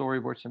moving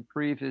storyboards and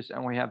previs,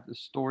 and we had the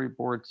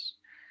storyboards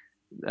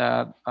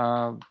that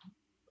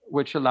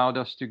which allowed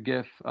us to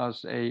give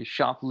us a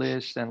shot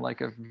list and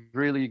like a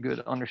really good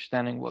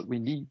understanding what we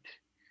need.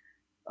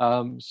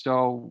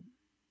 So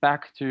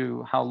back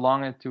to how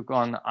long it took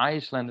on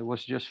Iceland, it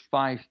was just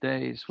 5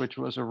 days, which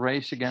was a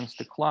race against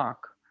the clock.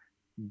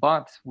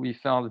 But we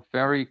felt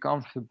very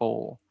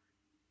comfortable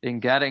in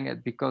getting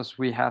it because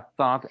we had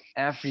thought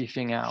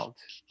everything out.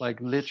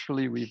 Like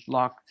literally, we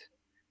blocked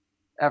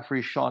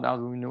every shot out.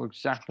 We knew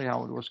exactly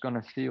how it was going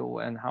to feel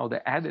and how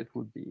the edit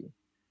would be.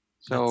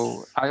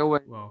 So That's I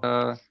always,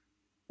 wow.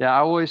 yeah, I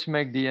always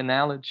make the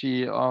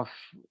analogy of,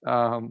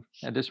 and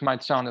this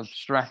might sound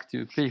abstract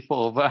to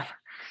people, but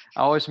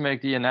I always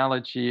make the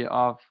analogy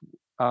of,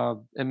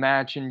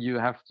 imagine you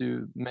have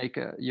to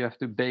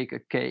bake a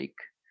cake,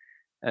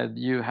 and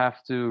you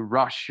have to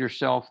rush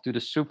yourself to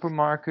the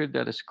supermarket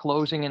that is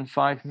closing in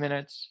 5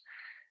 minutes.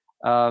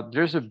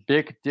 There's a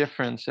big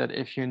difference that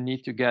if you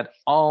need to get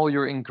all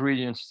your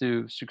ingredients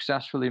to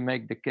successfully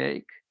make the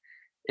cake,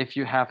 if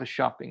you have a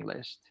shopping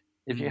list.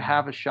 If you Mm.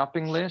 have a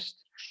shopping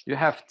list, you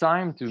have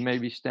time to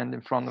maybe stand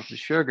in front of the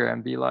sugar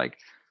and be like,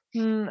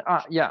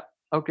 yeah,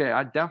 okay,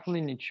 I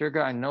definitely need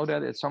sugar. I know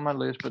that it's on my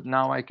list, but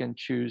now I can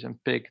choose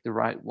and pick the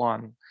right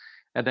one.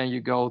 And then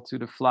you go to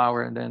the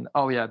flour and then,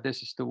 oh yeah,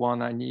 this is the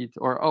one I need.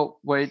 Or, oh,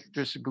 wait,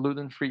 there's a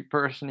gluten-free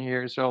person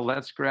here. So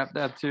let's grab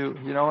that too.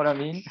 You know what I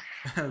mean?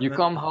 You That,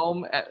 come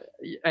home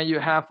and you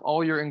have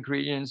all your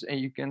ingredients and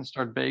you can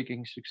start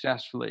baking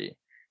successfully.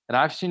 And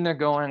I've seen that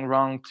going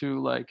wrong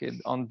too, like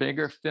on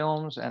bigger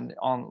films and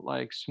on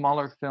like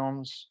smaller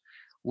films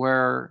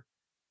where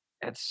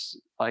it's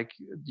like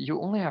you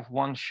only have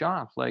one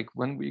shot. Like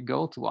when we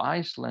go to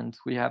Iceland,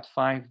 we had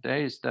 5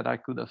 days that I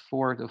could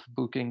afford of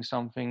booking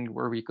something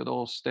where we could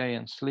all stay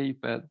and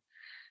sleep at,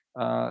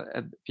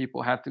 and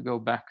people had to go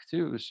back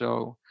too.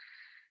 So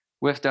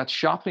with that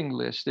shopping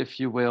list, if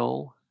you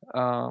will,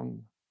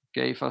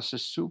 gave us a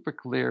super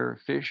clear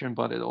vision,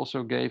 but it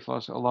also gave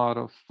us a lot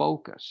of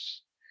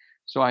focus.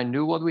 So I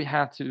knew what we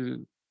had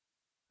to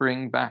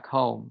bring back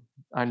home.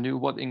 I knew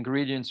what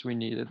ingredients we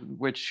needed,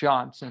 which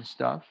shots and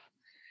stuff.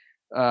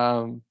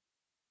 Um,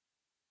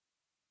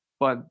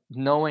 but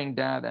knowing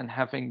that and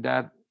having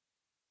that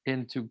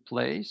into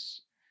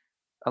place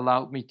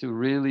allowed me to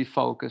really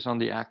focus on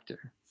the actor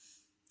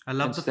I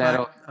love the instead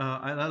of, fact.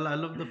 I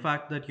love the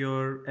fact that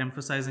you're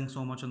emphasizing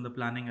so much on the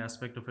planning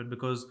aspect of it,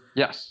 because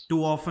yes,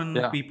 too often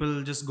yeah,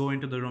 people just go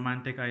into the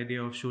romantic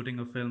idea of shooting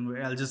a film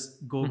where I'll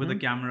just go with a hmm,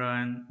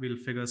 camera and we'll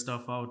figure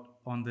stuff out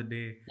on the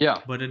day. yeah.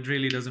 But it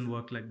really doesn't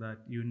work like that.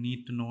 You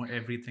need to know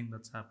everything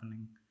that's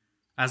happening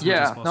as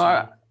much as Yeah, no,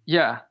 possible.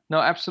 yeah, no,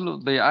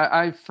 absolutely.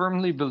 I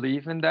firmly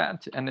believe in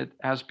that, and it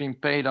has been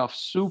paid off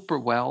super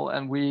well.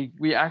 And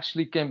we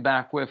actually came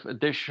back with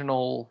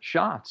additional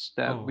shots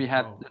that we Oh,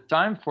 had wow. the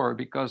time for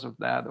because of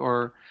that.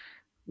 Or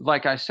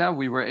like I said,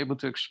 we were able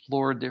to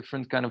explore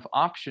different kind of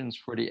options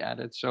for the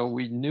edit. So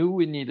we knew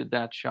we needed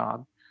that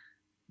shot.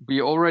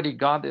 We already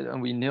got it,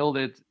 and we nailed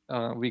it.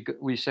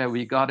 We said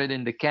we got it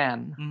in the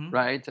can, Mm-hmm.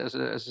 right? As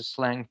a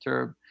slang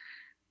term.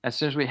 And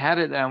since we had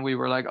it and we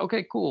were like,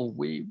 okay, cool,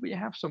 we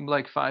have some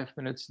like 5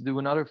 minutes to do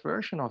another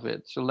version of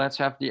it. So let's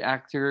have the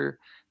actor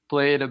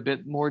play it a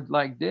bit more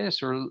like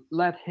this, or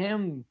let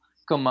him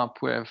come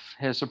up with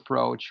his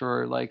approach,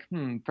 or like,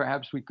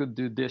 perhaps we could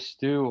do this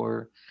too,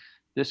 or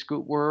this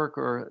could work,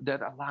 or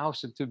that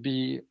allows it to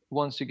be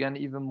once again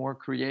even more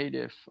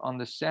creative on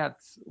the set,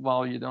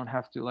 while you don't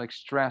have to like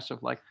stress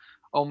of like,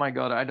 oh my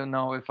god, I don't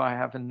know if I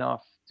have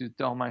enough to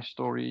tell my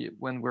story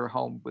when we're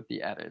home with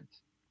the edit.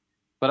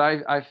 But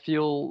I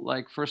feel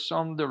like for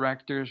some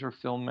directors or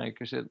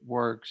filmmakers it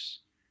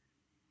works.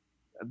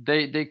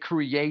 They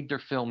create their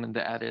film in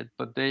the edit,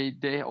 but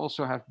they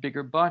also have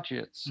bigger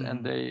budgets and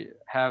Mm-hmm. they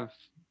have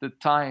the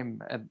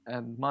time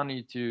and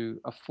money to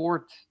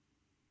afford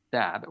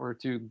that, or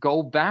to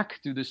go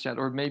back to the set,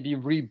 or maybe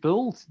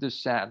rebuild the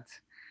set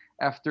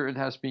after it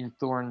has been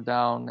torn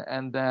down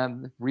and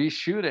then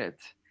reshoot it.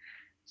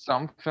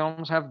 Some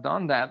films have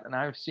done that, and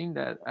I've seen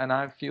that, and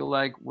I feel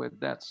like with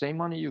that same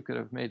money you could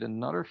have made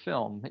another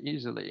film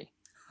easily.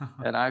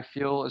 And I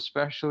feel,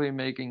 especially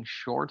making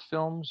short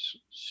films,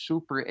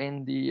 super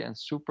indie and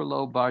super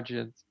low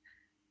budget,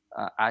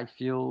 I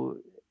feel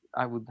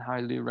I would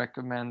highly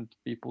recommend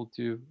people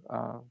to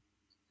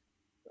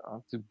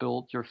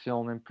build your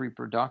film in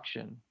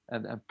pre-production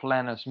and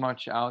plan as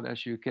much out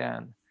as you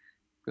can,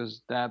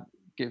 because that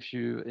gives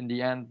you in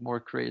the end more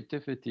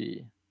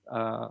creativity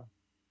uh,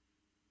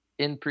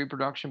 in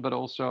pre-production, but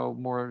also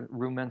more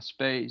room and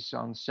space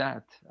on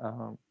set.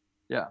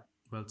 Yeah.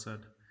 Well said.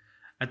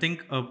 I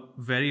think a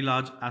very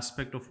large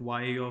aspect of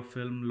why your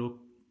film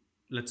looked,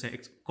 let's say,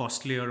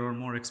 costlier or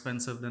more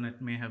expensive than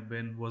it may have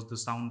been was the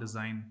sound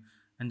design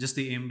and just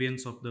the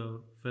ambience of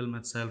the film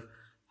itself.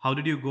 How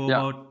did you go Yeah.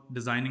 about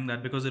designing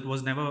that? Because it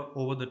was never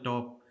over the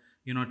top,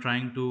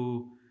 trying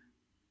to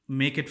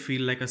make it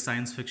feel like a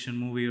science fiction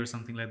movie or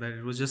something like that.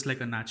 It was just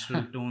like a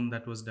natural tone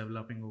that was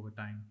developing over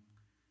time.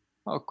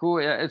 Oh,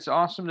 cool. Yeah, it's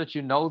awesome that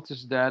you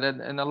noticed that.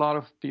 And a lot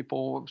of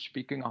people,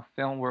 speaking of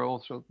film, we're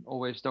also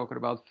always talking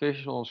about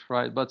visuals,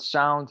 right? But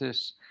sound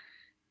is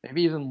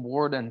maybe even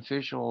more than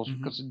visuals,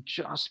 because Hmm. it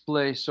just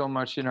plays so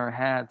much in our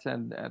head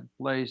and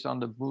plays on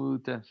the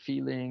mood and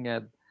feeling.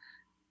 And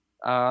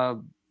uh,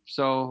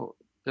 so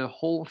the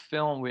whole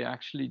film, we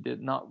actually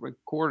did not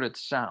record it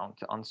sound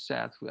on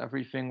set.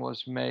 Everything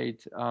was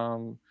made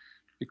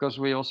because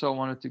we also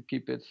wanted to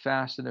keep it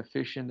fast and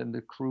efficient and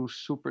the crew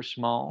super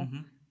small.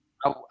 Hmm.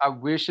 I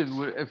wish it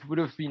would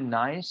have been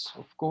nice,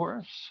 of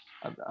course.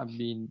 I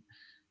mean,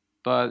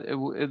 but it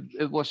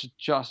was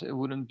just it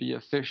wouldn't be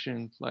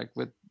efficient like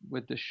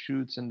with the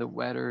shoots and the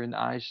weather in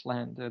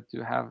Iceland,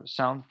 to have a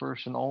sound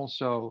person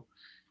also.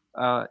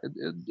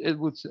 It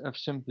would have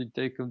simply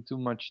taken too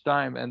much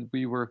time, and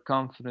we were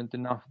confident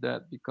enough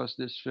that because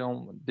this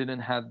film didn't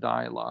have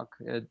dialogue,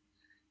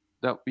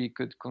 that we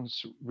could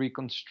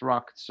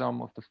reconstruct some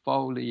of the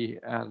foley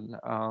and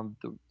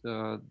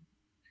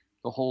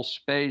the whole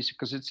space,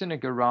 because it's in a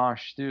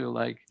garage too.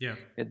 Like, Yeah.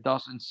 it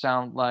doesn't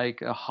sound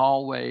like a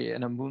hallway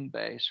in a moon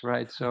base,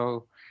 right?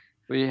 So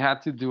we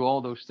had to do all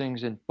those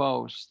things in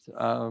post.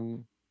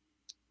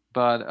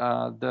 But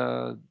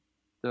the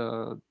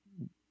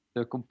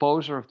the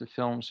composer of the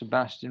film,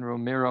 Sebastian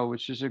Romero,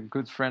 which is a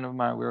good friend of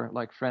mine, we're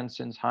like friends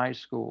since high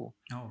school,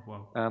 Oh,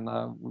 wow. and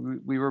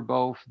we were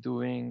both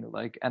doing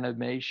like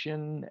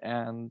animation,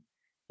 and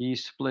he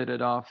split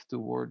it off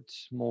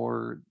towards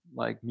more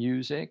like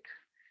music,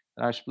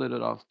 and I split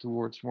it off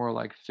towards more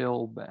like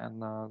film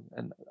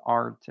and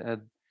art.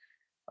 And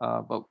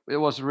but it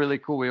was really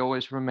cool. We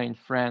always remained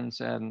friends,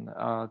 and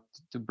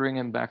to bring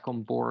him back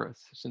on board,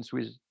 since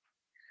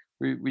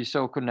we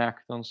so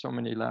connect on so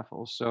many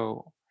levels.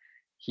 So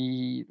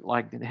he,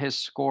 like, his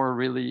score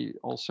really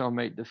also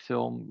made the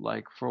film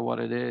like for what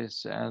it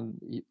is,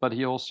 but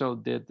he also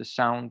did the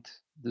sound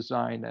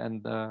design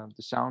and the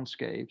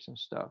soundscapes and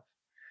stuff.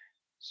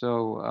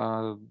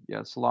 So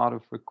yeah, it's a lot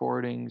of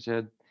recordings,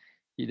 and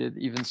he did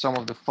even some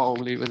of the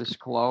foley with his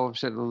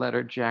clothes and the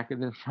leather jacket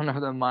in front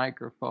of the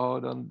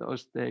microphone and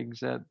those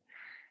things. And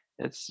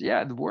it's,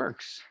 yeah, it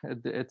works.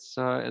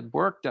 It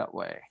worked that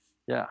way.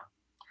 Yeah.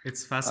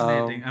 It's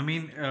fascinating. Um, I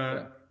mean,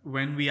 yeah.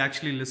 when we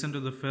actually listen to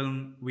the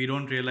film, we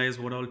don't realize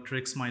what all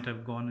tricks might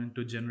have gone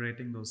into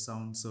generating those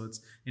sounds. So it's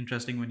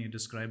interesting when you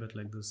describe it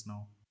like this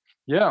now.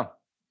 Yeah.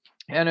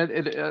 And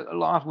a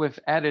lot with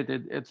edit,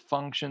 it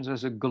functions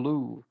as a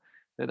glue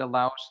that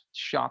allows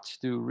shots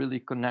to really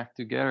connect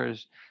together.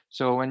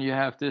 So when you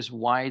have this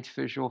wide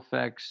visual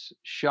effects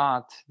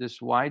shot,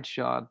 this wide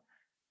shot,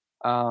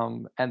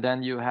 and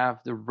then you have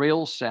the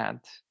rail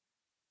set,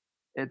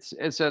 it's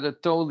at a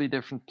totally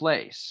different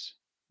place.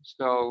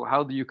 So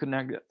how do you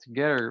connect that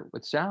together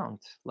with sound?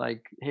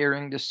 Like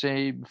hearing the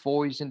same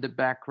voice in the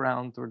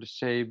background or the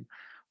same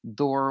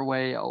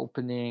doorway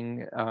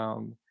opening,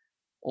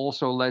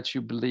 also lets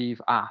you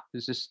believe,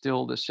 this is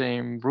still the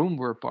same room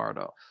we're part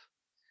of.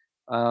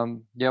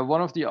 Yeah,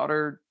 one of the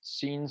other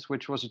scenes,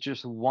 which was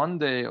just one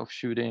day of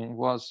shooting,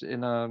 was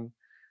in a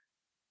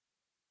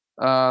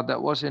that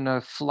was in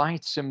a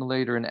flight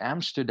simulator in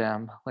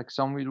Amsterdam. Like,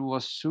 somebody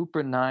was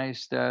super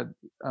nice that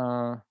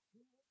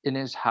in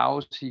his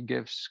house he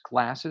gives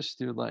classes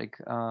to like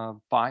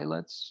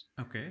pilots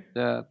Okay.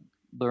 that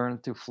learn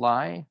to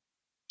fly,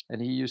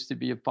 and he used to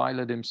be a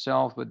pilot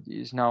himself, but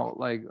he's now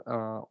like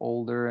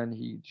older, and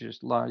he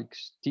just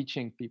likes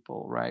teaching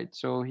people, right?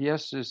 So he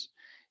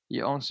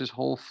owns this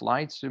whole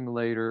flight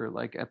simulator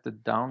like at the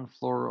down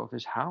floor of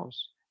his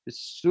house. It's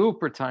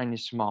super tiny,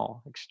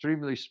 small,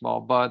 extremely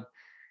small, but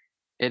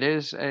it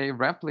is a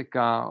replica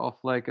of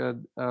like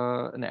an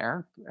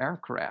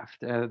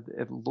aircraft, and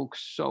it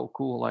looks so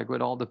cool, like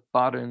with all the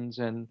buttons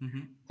and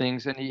Hmm.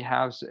 things. And he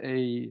has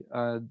a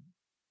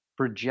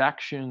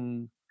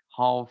projection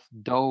half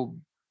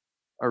dome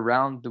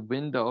around the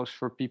windows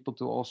for people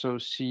to also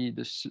see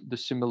the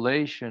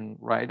simulation,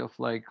 right, of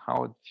like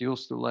how it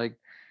feels to like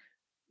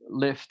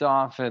lift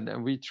off.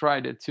 And we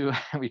tried it too.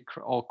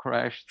 All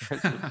crashed,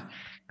 which was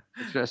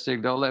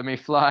interesting. Don't let me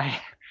fly.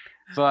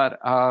 But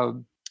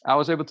I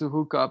was able to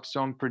hook up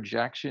some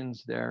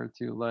projections there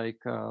to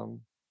like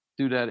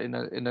do that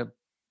in a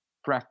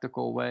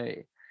practical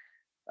way.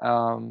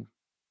 um,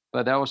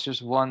 but that was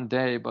just one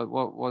day. But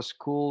what was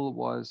cool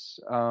was,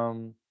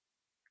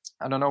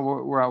 I don't know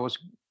where I was,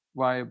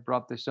 why I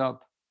brought this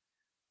up,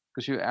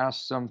 because you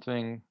asked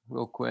something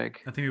real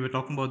quick. I think we were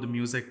talking about the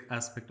music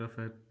aspect of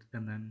it,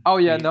 and then Oh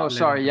yeah, we no, led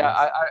sorry. into Yeah,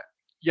 this.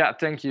 yeah,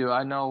 thank you.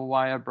 I know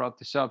why I brought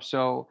this up.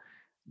 So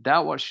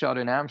that was shot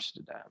in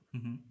Amsterdam.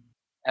 Hmm.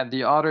 And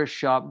the other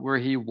shot where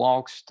he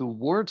walks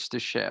towards the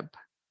ship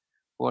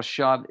was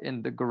shot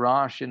in the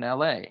garage in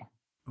LA.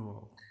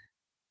 Oh.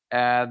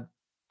 And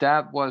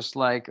that was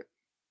like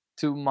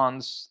 2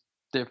 months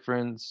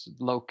difference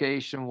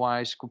location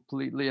wise,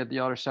 completely at the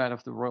other side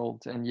of the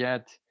world. And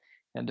yet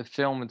in the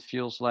film it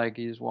feels like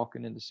he's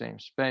walking in the same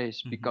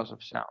space Hmm. because of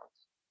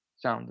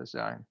sound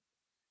design.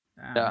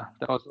 Yeah, Damn.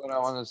 that was what I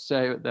That's, want to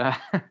say with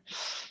that.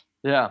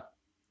 Yeah,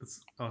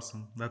 that's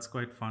awesome. That's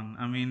quite fun.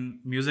 I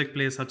mean, music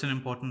plays such an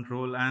important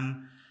role.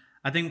 And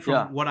I think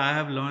yeah, from what I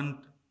have learned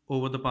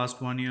over the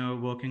past 1 year,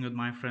 working with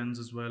my friends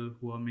as well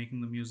who are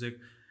making the music,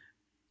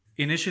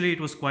 initially it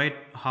was quite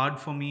hard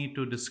for me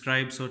to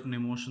describe certain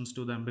emotions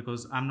to them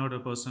because I'm not a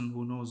person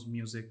who knows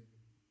music,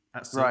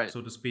 right.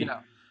 so to speak.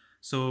 Yeah,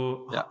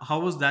 So yeah. how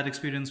was that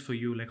experience for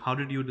you? Like, how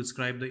did you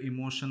describe the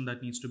emotion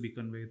that needs to be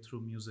conveyed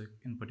through music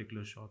in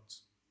particular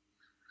shots?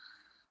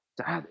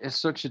 That is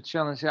such a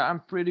challenge. Yeah,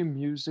 I'm pretty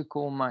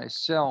musical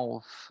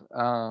myself.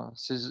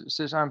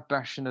 Since I'm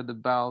passionate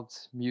about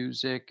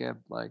music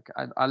and like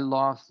I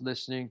love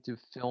listening to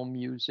film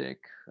music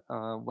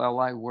while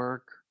I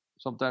work.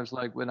 Sometimes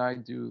like when I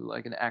do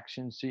like an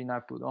action scene, I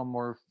put on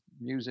more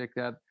music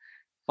that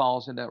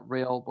falls in that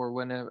realm, or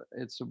when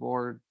it's a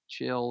more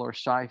chill or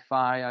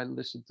sci-fi, I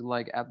listen to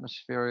like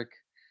atmospheric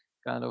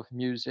kind of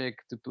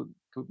music to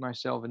put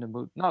myself in the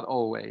mood. Not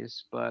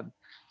always, but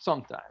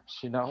sometimes,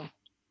 you know.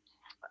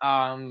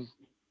 Um,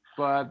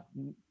 but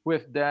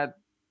with that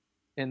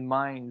in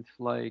mind,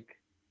 like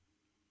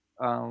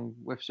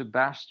with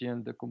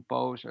Sebastian, the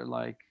composer,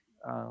 like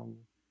um,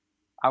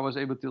 I was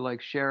able to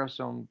like share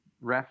some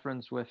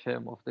reference with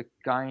him of the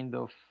kind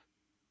of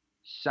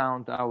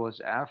sound I was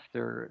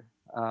after.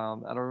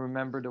 And I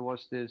remember there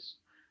was this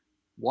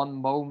one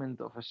moment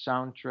of a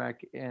soundtrack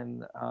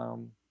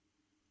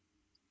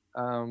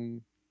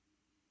um,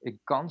 in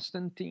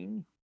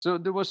Constantine. So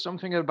there was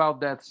something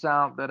about that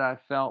sound that I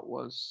felt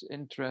was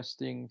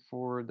interesting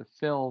for the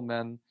film,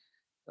 and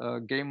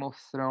Game of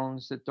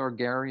Thrones, the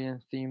Targaryen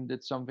theme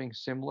did something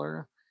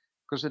similar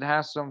because it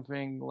has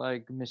something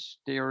like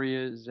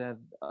mysterious and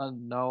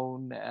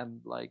unknown,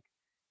 and like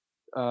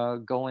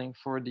going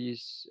for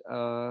these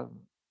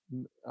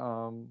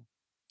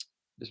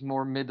this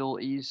more Middle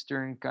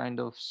Eastern kind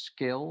of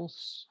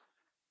skills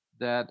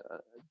that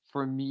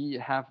for me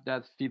have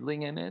that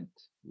feeling in it,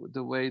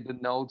 the way the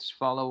notes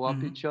follow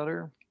up each Hmm.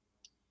 other.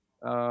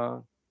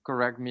 uh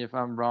Correct me if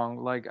I'm wrong,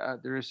 like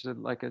there is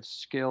like a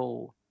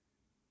skill,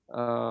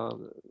 uh,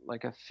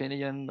 like a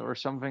Finian or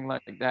something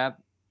like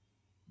that,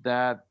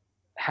 that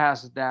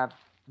has that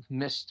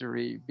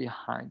mystery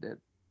behind it.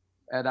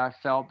 And I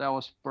felt that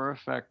was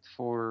perfect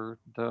for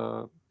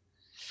the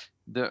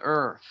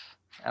Earth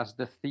as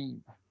the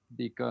theme,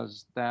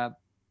 because that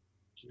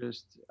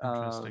just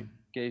Interesting.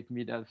 gave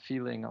me that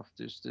feeling of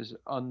just this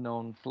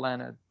unknown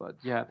planet, but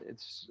yet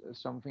it's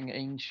something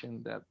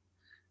ancient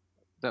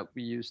that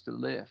we used to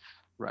live,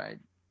 right?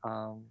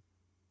 Um,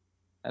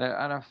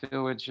 and I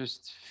feel it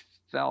just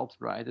felt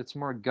right. It's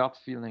more gut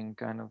feeling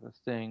kind of a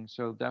thing.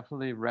 So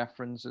definitely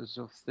references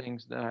of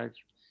things that I've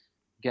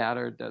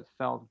gathered that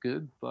felt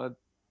good, but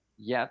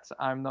yet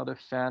I'm not a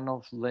fan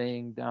of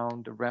laying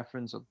down the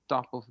reference on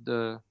top of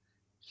the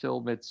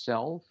film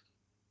itself.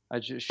 I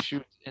just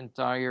shoot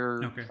entire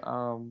Okay.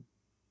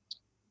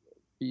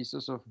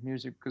 pieces of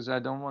music because I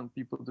don't want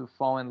people to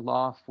fall in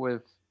love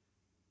with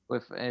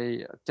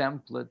a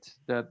template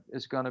that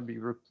is going to be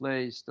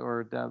replaced,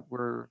 or that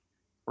we're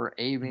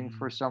aiming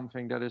for Mm.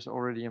 something that is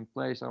already in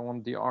place. I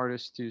want the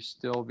artist to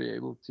still be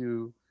able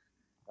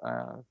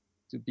uh,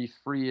 to be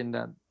free in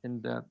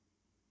that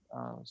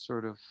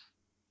sort of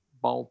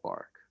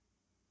ballpark.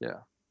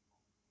 Yeah,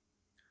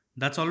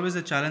 That's always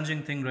a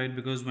challenging thing, right?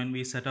 Because when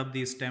we set up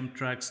these temp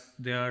tracks,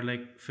 they are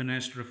like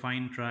finished,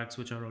 refined tracks,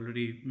 which are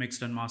already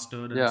mixed and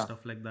mastered and yeah,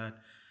 stuff like that.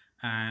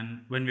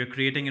 And when we're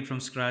creating it from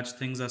scratch,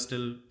 things are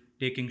still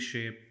taking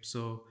shape.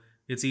 So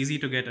it's easy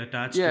to get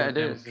attached to yeah. a It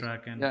temp is.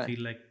 track and Yeah,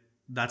 feel like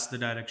that's the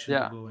direction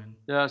to yeah, go in.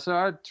 yeah. So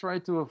I try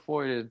to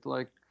avoid it,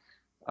 like.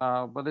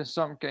 But in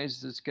some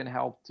cases, it can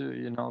help to,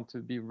 to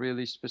be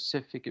really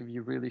specific if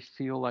you really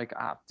feel like,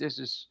 this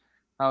is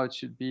how it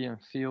should be and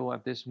feel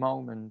at this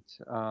moment.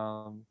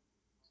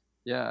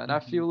 Yeah, and I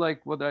feel Hmm.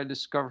 like what I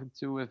discovered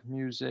too with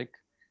music,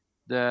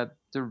 that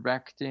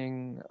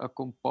directing a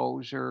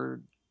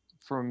composer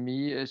for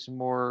me is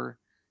more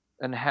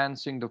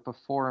enhancing the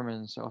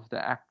performance of the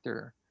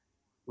actor.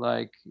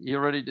 Like he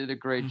already did a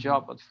great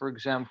job, Hmm. but for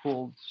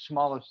example,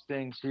 smallest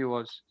things,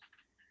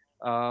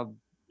 uh,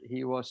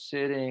 he was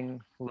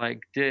sitting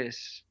like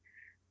this,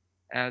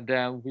 and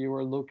then we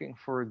were looking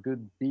for a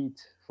good beat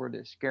for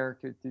this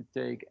character to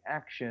take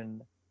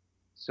action.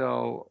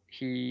 So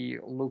he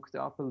looked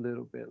up a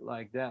little bit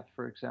like that,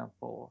 for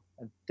example,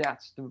 and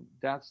that's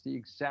the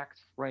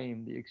exact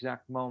frame, the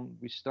exact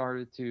moment we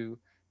started to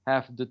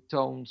have the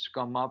tones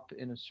come up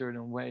in a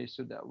certain way,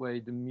 so that way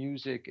the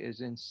music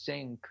is in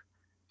sync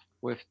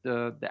with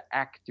the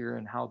actor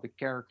and how the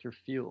character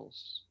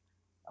feels.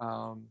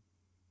 Um,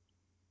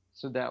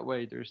 so that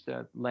way, there's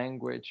that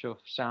language of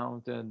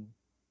sound and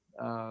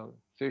uh,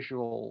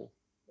 visual,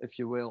 if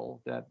you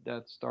will,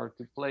 that start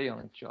to play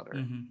on each other.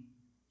 Hmm.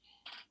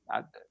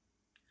 I,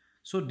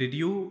 So, did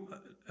you,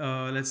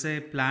 let's say,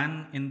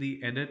 plan in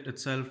the edit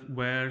itself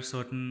where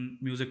certain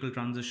musical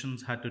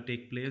transitions had to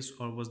take place,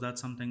 or was that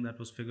something that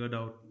was figured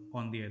out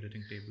on the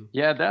editing table?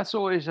 Yeah, that's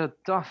always a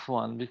tough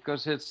one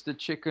because it's the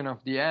chicken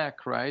of the egg,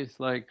 right?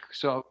 Like,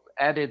 so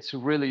edits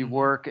really Hmm.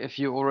 work if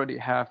you already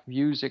have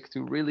music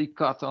to really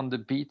cut on the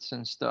beats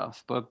and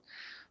stuff. But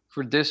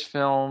for this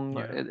film,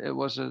 Yeah. it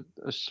was a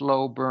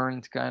slow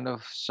burned kind of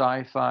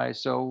sci fi,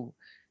 so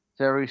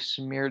very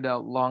smeared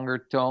out longer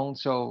tone.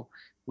 So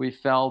we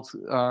felt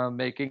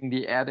making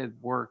the edit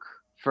work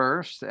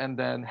first and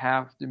then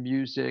have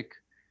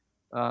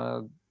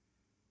uh,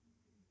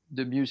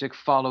 the music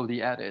follow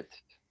the edit.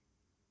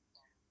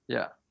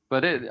 Yeah.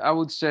 But Okay. I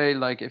would say,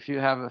 like, if you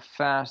have a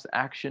fast,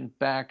 action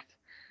packed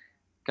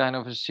kind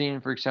of a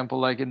scene, for example,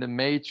 like in The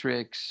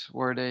Matrix,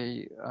 where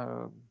they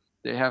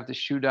have the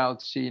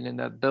shootout scene in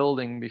that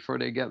building before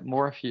they get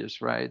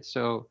Morpheus, right?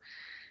 So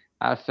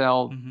I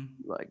felt Hmm.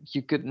 like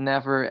you could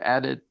never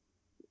edit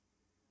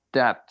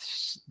that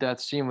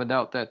scene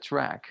without that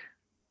track.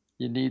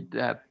 You need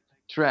that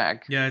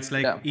track. Yeah, it's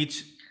like Yeah.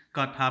 each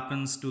cut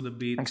happens to the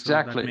beat, so that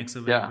Exactly. makes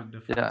a very Yeah. big Yeah.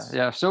 difference.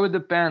 Yeah. So it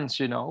depends,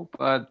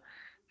 but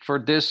for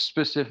this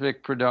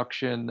specific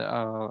production,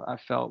 I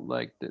felt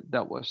like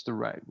that was the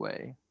right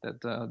way,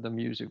 that the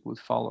music would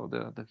follow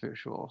the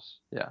visuals.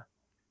 Yeah.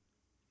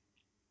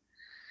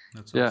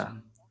 That's Yeah.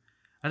 awesome.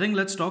 I think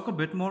let's talk a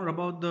bit more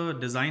about the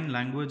design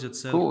language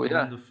itself Cool. within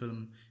Yeah. the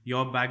film.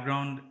 Your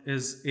background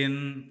is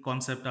in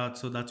concept art,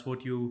 so that's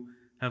what you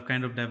have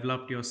kind of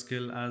developed your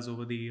skill as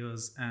over the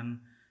years. And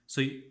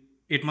so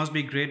it must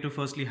be great to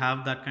firstly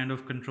have that kind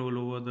of control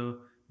over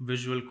the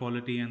visual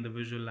quality and the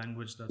visual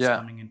language that's Yeah.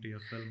 coming into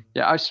your film.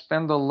 Yeah. I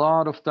spent a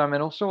lot of time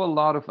and also a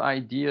lot of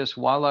ideas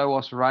while I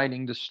was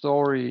writing the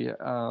story.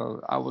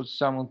 I was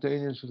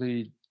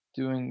simultaneously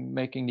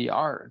making the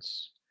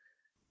arts,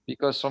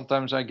 because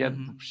sometimes I get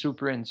Hmm.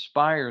 super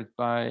inspired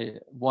by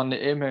one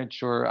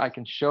image, or I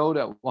can show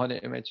that one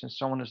image, and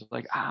someone is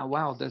like, "Ah,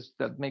 wow,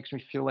 that makes me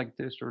feel like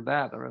this or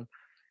that." Or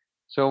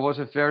so it was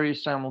a very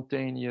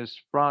simultaneous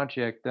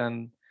project,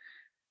 and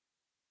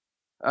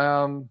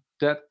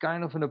that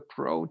kind of an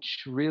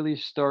approach really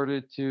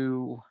started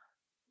to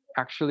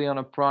actually on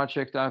a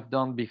project I've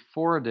done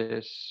before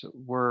this,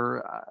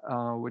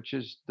 which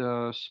is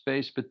The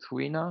Space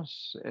Between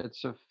Us.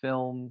 It's a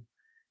film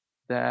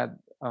that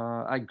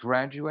I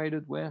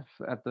graduated with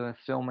at the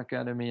Film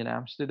Academy in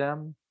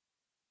Amsterdam.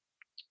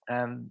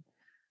 And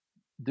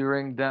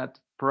during that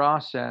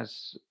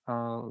process,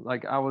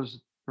 like I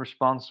was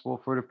responsible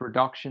for the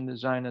production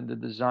design and the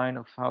design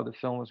of how the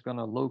film was going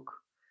to look.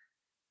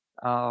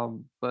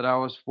 But I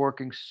was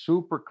working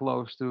super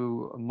close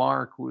to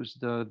Mark, who's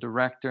the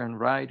director and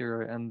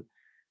writer, and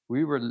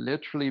we were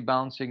literally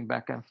bouncing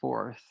back and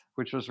forth,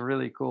 which was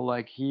really cool.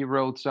 Like he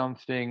wrote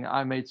something,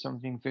 I made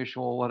something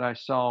visual, what I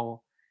saw,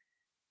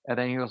 and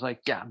then he was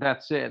like, yeah,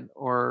 that's it.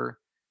 Or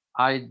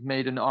I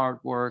made an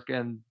artwork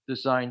and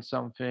designed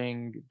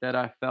something that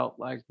I felt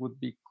like would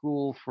be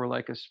cool for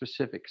like a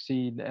specific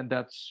scene, and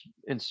that's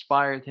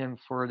inspired him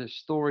for the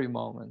story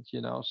moment.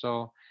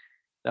 So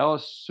that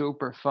was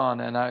super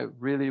fun, and I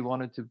really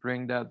wanted to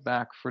bring that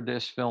back for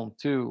this film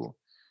too,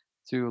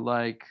 to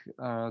like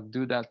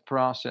do that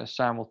process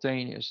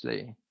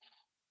simultaneously.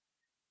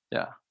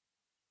 Yeah.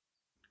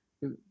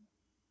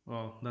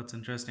 Wow, that's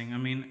interesting. I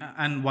mean,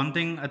 and one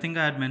thing I think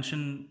I had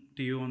mentioned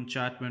to you on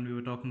chat when we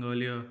were talking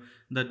earlier,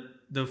 that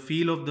the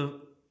feel of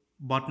the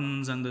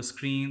buttons and the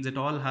screens, it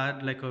all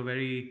had like a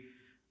very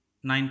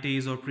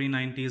 90s or pre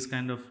 90s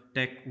kind of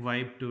tech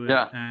vibe to it.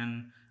 Yeah.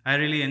 And I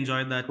really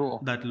enjoyed Cool.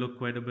 that look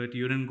quite a bit.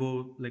 You didn't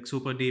go like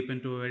super deep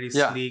into a very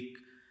Yeah. sleek,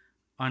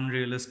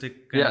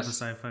 unrealistic kind of a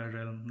Yes. sci-fi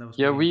realm. That was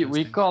Yeah, pretty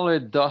we interesting. call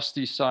it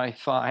dusty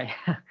sci-fi.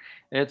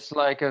 It's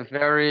like a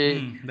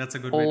very That's a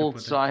good way to old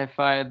put it.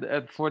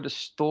 sci-fi. For the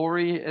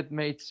story, it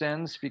made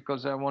sense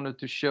because I wanted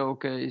to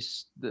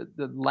showcase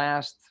the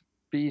last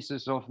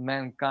pieces of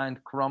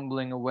mankind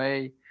crumbling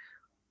away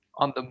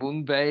on the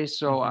moon base.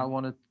 So I Hmm.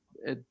 wanted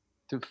it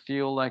to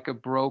feel like a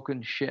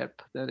broken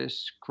ship that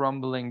is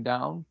crumbling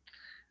down.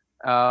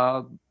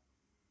 Uh,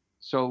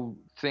 so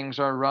things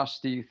are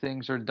rusty,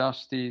 things are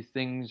dusty,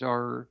 things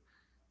are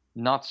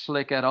not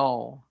slick at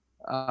all,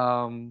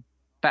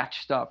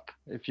 patched up,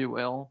 if you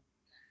will.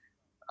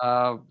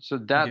 So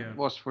that Yeah.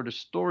 was for the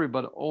story,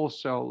 but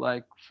also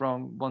like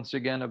from once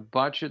again a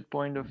budget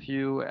point of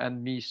view,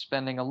 and me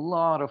spending a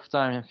lot of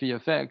time in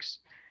VFX.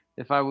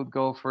 If I would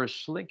go for a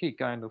slicky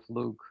kind of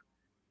look,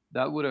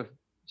 that would have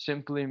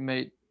simply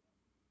made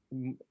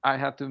I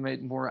had to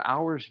make more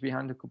hours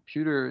behind the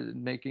computer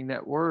making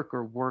that work,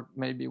 or work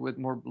maybe with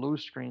more blue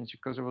screens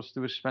because it was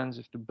too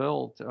expensive to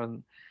build.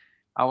 And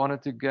I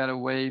wanted to get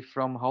away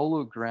from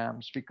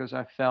holograms because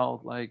I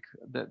felt like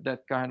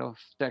that kind of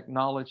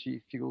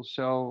technology feels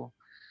so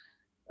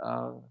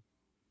uh,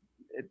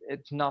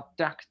 it's not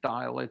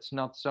tactile. It's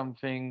not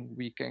something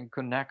we can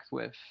connect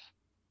with.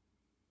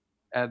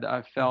 And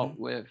I felt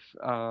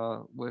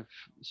Mm-hmm. with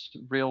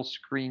real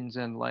screens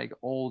and like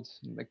old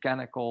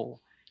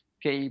mechanical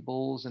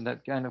cables and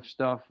that kind of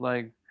stuff,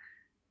 like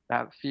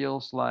that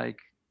feels like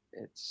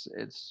it's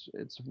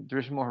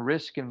there's more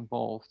risk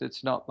involved.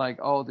 It's not like,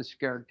 oh, this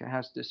character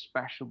has this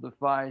special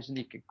device and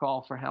he can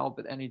call for help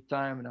at any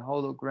time in a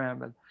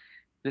hologram. And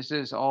this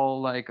is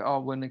all like, oh,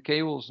 when the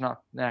cable's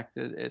not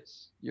connected,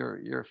 it's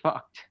you're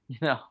fucked, you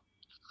know.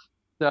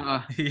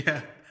 So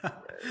Yeah.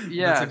 That's a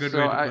yeah, good so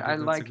way to put I it.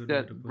 That's a like good way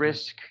that to put it.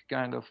 risk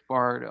kind of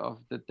part of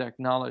the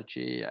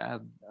technology,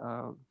 and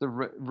the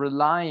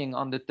relying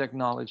on the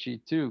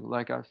technology too.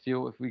 Like I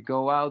feel if we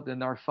go out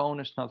and our phone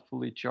is not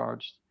fully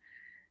charged,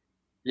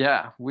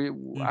 yeah,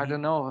 I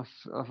don't Mm-hmm. know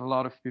if a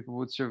lot of people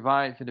would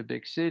survive in a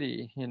big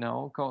city,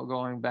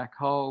 going back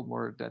home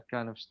or that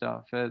kind of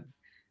stuff.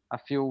 I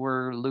feel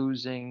we're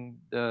losing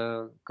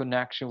the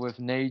connection with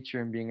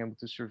nature and being able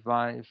to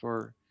survive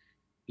or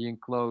being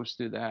close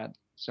to that.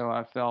 So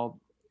I felt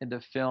in the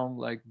film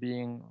like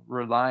being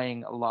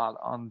relying a lot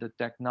on the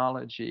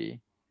technology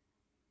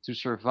to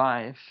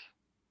survive,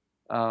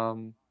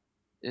 um,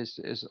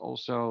 is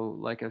also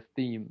like a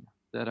theme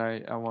that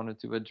I wanted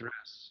to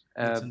address.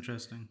 That's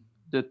interesting.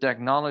 The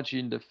technology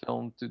in the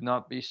film to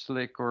not be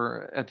slick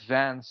or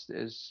advanced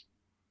is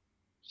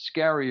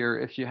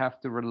scarier if you have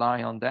to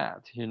rely on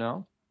that, you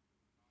know?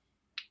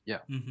 Yeah.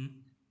 Mm-hmm.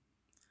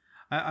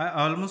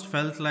 I almost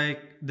felt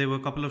like there were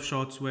a couple of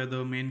shots where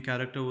the main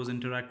character was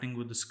interacting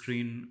with the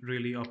screen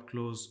really up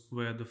close,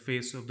 where the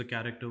face of the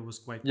character was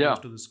quite close Yeah.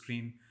 to the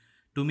screen.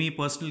 To me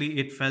personally,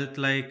 it felt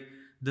like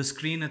the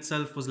screen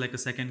itself was like a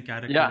second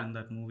character Yeah. in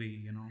that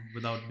movie,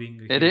 without being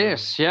a It human.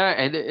 is. Yeah,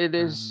 it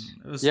is.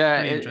 And it was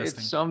Yeah, pretty it's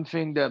interesting.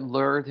 something that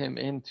lured him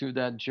into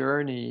that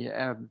journey,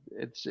 and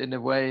it's in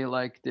a way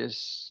like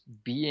this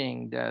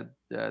being that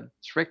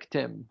tricked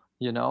him,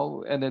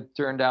 and it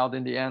turned out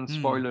in the end, Hmm.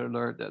 spoiler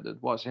alert, that it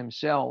was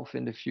himself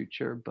in the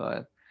future.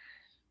 But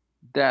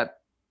that,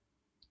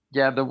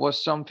 yeah, there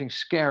was something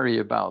scary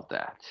about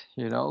that,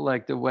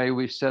 like the way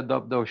we set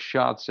up those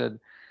shots. And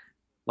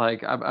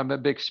like I'm a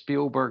big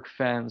Spielberg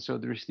fan, so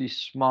there's these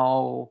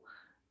small,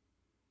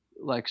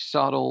 like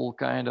subtle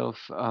kind of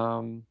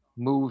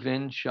move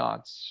in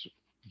shots,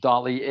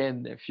 dolly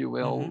in, if you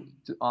will,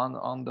 Mm-hmm.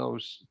 on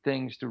those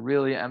things to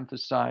really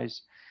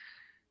emphasize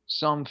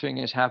something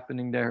is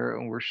happening there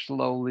and we're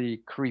slowly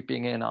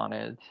creeping in on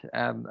it.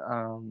 And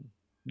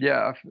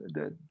yeah,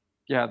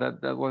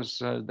 that was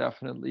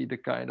definitely the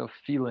kind of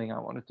feeling I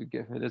wanted to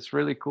give it. It's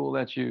really cool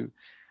that you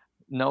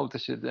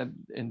notice it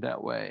in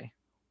that way.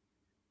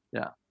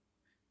 Yeah.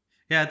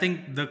 Yeah, I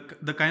think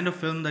the kind of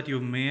film that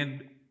you've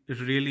made, it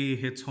really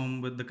hits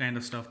home with the kind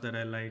of stuff that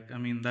I like. I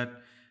mean, that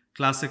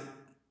classic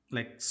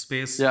like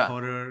space Yeah. Yeah.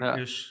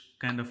 horror-ish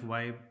kind of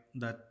vibe,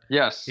 that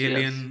Yes. Yes.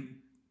 alien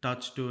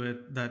touch to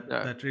it, that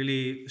Yeah. that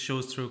really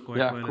shows through quite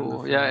Yeah, well in the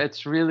cool. Yeah, film.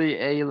 it's really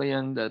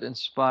Alien that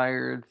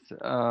inspired,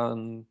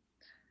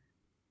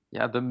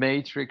 yeah, the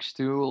Matrix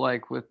too,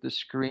 like with the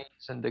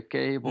screens and the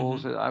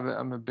cables. Mm-hmm.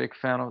 I'm a big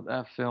fan of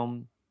that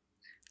film,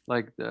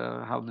 like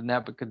the how the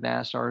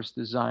Nebuchadnezzar is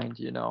designed.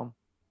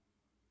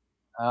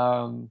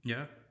 Um,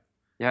 Yeah.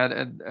 yeah,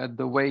 and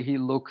the way he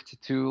looked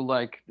too,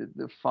 like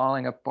the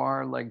falling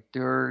apart, like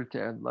dirt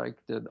and like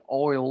the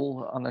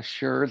oil on a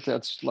shirt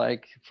that's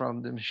like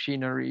from the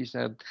machineries.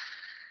 And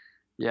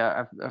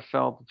yeah, I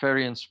felt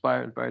very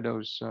inspired by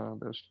those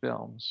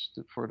films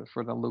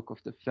for the look of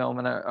the film.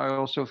 And I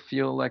also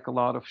feel like a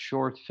lot of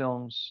short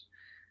films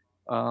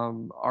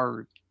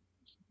are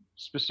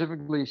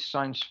specifically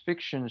science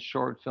fiction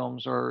short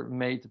films are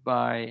made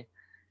by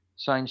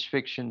science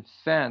fiction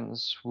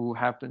fans who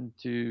happen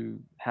to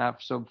have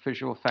some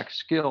visual effects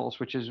skills,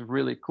 which is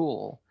really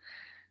cool.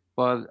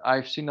 But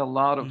I've seen a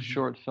lot of Mm-hmm.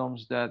 short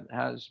films that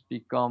has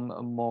become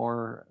a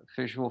more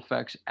visual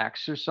effects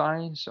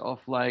exercise of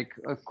like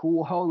a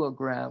cool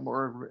hologram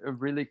or a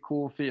really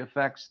cool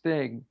VFX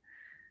thing.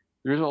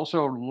 There's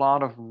also a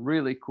lot of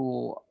really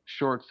cool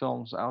short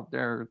films out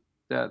there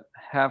that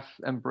have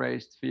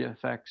embraced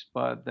VFX,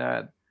 but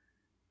that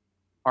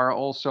are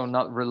also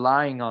not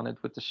relying on it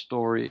with the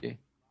story.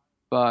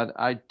 But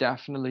I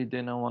definitely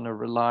didn't want to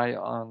rely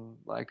on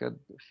like a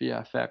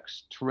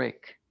VFX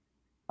trick.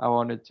 I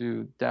wanted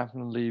to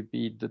definitely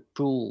be the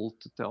tool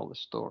to tell the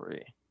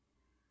story.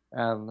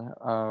 And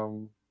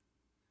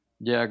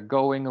yeah,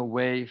 going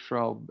away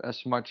from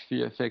as much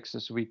VFX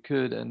as we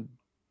could and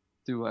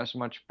do as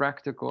much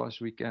practical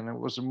as we can. It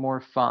was more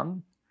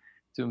fun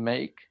to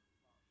make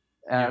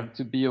Yeah. and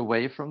to be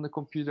away from the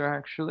computer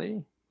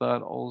actually.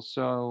 But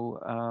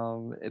also,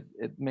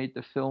 it made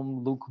the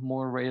film look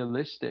more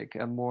realistic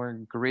and more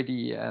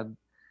gritty and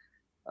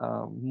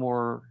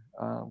more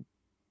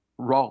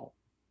raw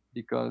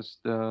because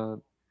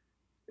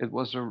it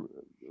was a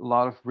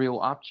lot of real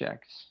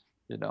objects,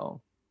 a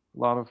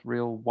lot of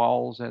real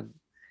walls, and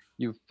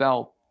you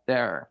felt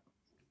there.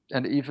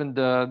 And even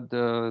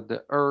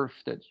the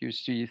earth that you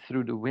see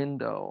through the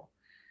window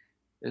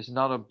is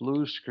not a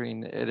blue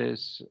screen. It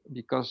is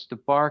because the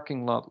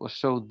parking lot was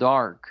so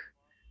dark.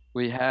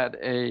 We had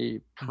a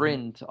Mm-hmm.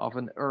 print of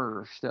an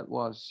earth that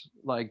was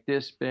like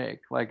this big.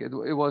 Like it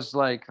was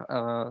like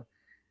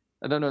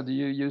I don't know. Do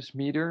you use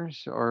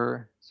meters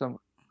or some?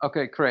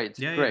 Okay, great,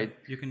 Yeah, yeah, great.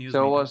 you can use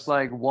So it was meters.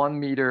 like 1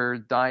 meter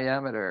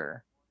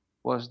diameter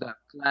was that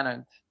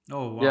planet.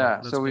 Oh wow,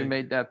 Yeah. that's So we big.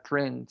 made that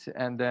print,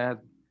 and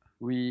that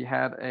we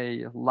had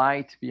a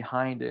light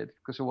behind it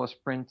because it was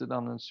printed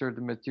on a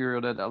certain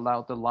material that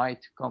allowed the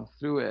light to come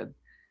through it.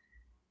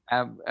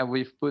 And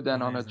we've put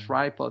that on a Amazing.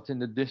 tripod in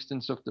the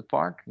distance of the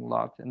parking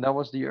lot, and that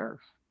was the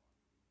Earth.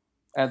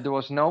 And there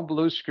was no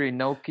blue screen,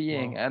 no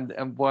keying. Wow. And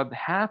what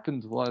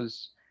happened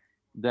was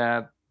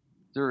that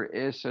there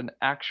is an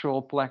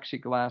actual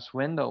plexiglass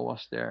window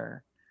was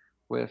there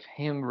with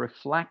him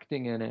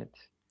reflecting in it,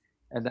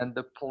 and then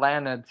the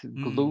planet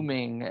Mm.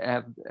 glooming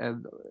and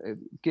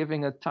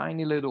giving a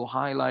tiny little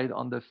highlight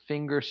on the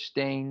finger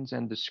stains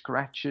and the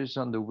scratches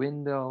on the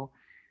window.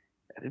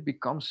 And it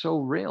becomes so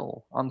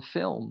real on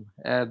film.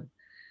 And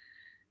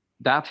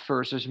that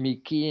versus me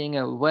keying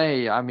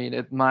away, I mean,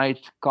 it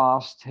might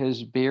cost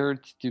his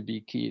beard to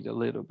be keyed a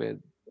little bit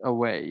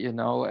away, and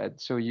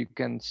so you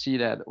can see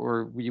that,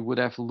 or we would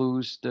have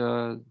lose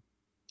the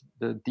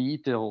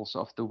details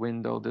of the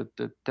window,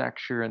 the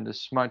texture and the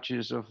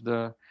smudges of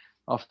the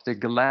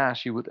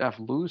glass. You would have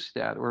lose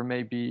that, or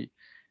maybe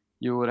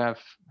you would have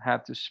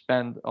had to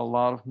spend a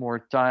lot of more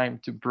time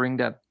to bring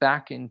that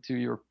back into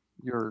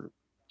your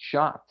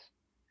shot.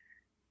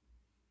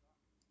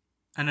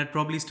 And it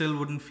probably still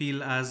wouldn't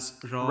feel as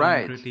raw and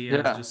Right. gritty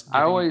as Yeah. just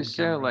I getting it in always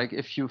say, camera. like,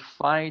 if you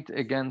fight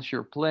against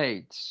your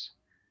plates,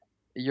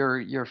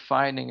 you're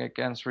fighting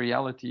against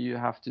reality. You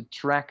have to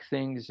track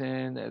things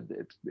in.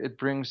 It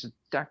brings a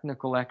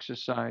technical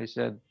exercise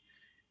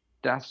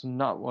that's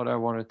not what I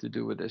wanted to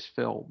do with this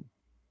film.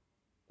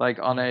 Like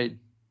on a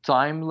Mm-hmm.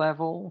 time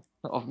level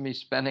of me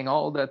spending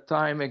all that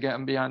time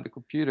again behind the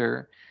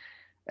computer,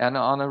 and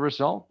on a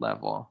result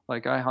level,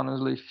 like I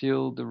honestly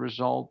feel the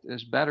result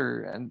is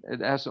better, and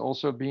it has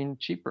also been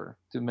cheaper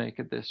to make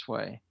it this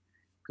way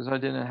because I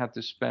didn't have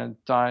to spend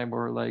time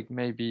or like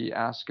maybe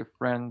ask a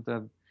friend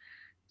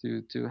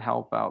to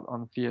help out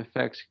on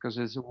VFX because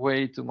it's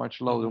way too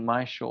much load on Mm-hmm.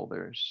 my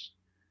shoulders.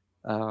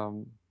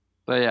 Um,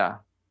 but yeah,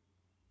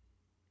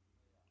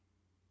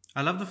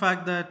 I love the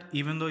fact that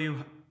even though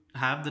you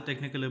have the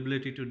technical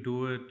ability to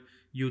do it,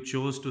 you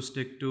chose to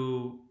stick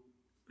to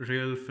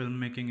real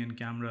filmmaking in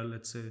camera,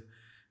 let's say,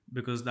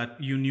 because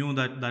that you knew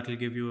that that will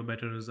give you a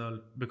better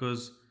result.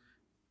 Because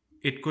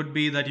it could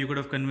be that you could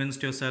have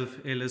convinced yourself,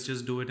 hey, let's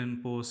just do it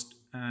in post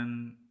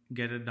and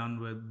get it done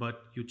with,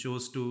 but you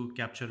chose to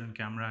capture in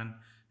camera and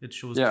it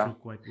shows yeah, through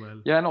quite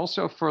well. yeah, and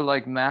also for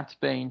like matte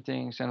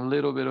paintings and a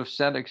little bit of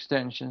set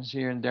extensions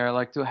here and there,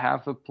 like to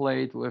have a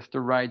plate with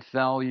the right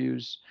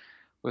values,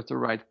 with the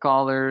right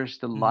colors,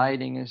 the Hmm.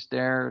 lighting is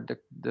there,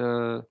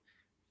 the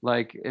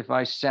like if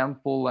I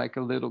sample like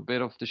a little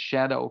bit of the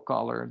shadow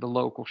color, the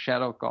local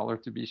shadow color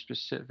to be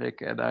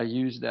specific, and I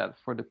use that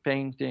for the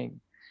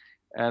painting,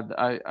 and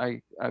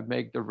I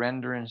make the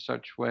render in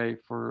such way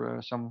for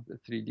some of the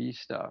 3D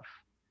stuff.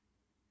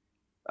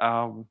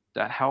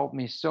 That helped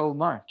me so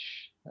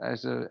much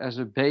as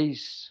a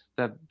base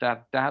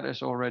that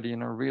is already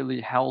in a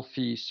really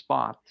healthy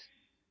spot,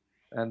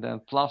 and then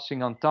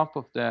plussing on top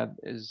of that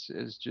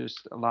is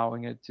just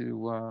allowing it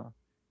to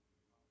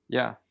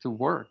yeah, to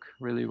work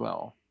really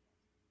well.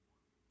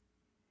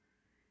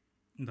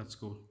 That's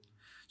cool.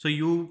 So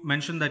you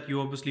mentioned that you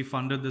obviously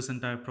funded this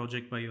entire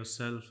project by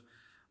yourself.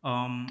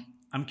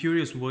 I'm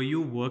curious, were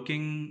you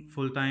working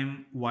full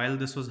time while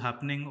this was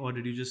happening, or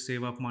did you just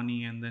save up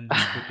money and then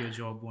just quit your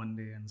job one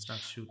day and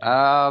start shooting?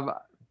 um,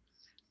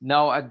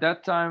 No, at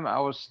that time I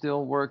was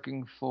still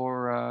working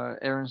for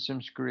Aaron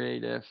Sims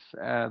Creative,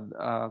 and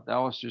that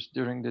was just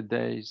during the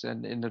days,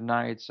 and in the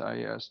nights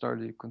I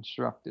started to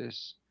construct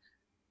this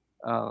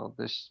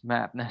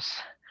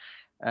madness,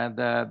 and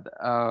that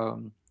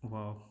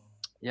Wow.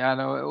 yeah,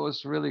 no, it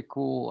was really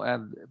cool,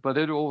 and but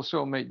it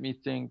also made me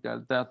think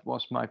that that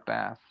was my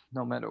path,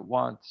 no matter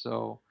what.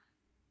 So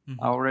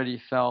I Hmm. already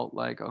felt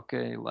like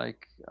okay,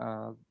 like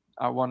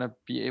I want to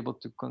be able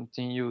to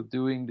continue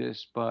doing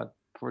this, but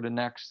for the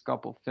next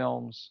couple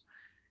films,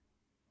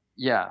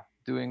 yeah,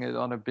 doing it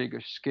on a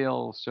bigger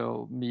scale.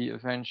 So me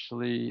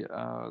eventually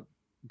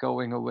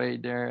going away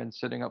there and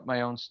setting up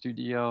my own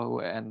studio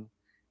and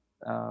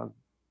uh,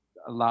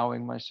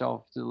 allowing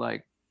myself to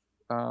like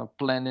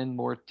plan in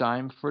more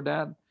time for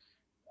that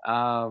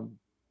um,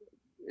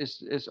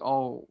 is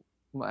all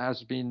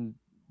has been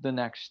the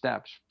next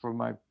steps for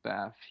my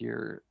path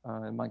here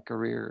in my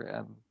career,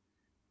 and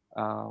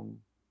um,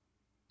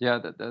 yeah,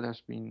 that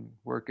has been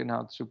working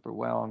out super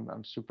well.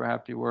 I'm super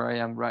happy where I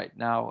am right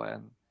now,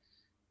 and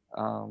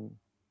um,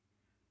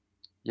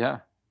 yeah.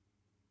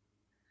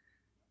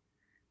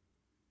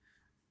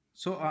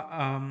 So,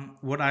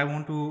 what I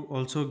want to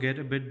also get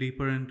a bit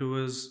deeper into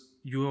is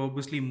you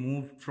obviously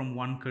moved from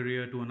one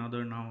career to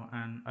another now,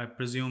 and I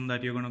presume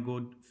that you're going to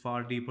go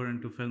far deeper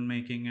into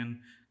filmmaking and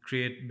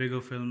create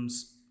bigger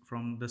films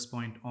from this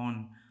point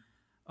on.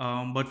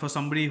 But for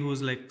somebody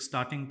who's like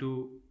starting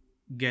to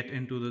get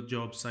into the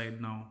job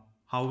side now,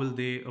 how will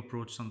they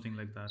approach something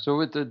like that? So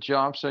with the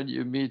jobs that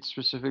you meet,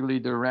 specifically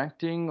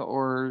directing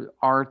or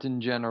art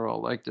in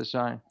general, like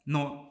design?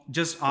 No,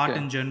 just art Okay,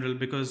 in general,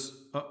 because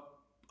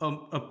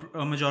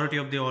a majority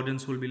of the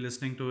audience who will be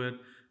listening to it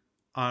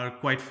are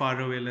quite far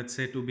away, let's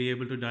say, to be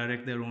able to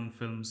direct their own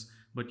films.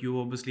 But you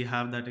obviously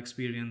have that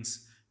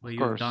experience where of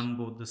you've course. done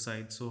both the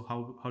sides. So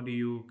how do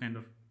you kind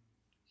of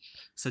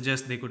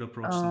suggest they could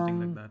approach something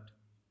like Um, that?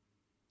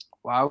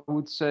 well, I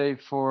would say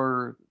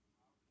for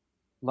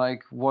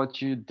like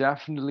what you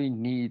definitely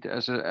need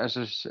as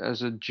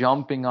a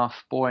jumping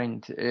off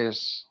point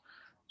is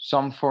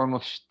some form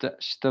of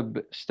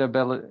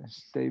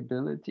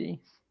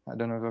stability. I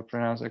don't know if I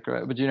pronounced that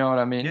correct, but you know what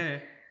I mean. Yeah,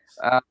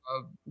 uh,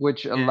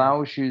 which yeah, yeah.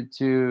 allows you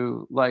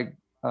to like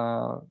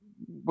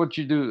what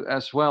you do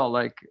as well.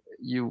 Like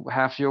you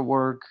have your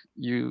work,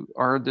 you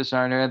are a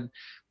designer, and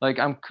like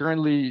I'm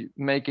currently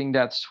making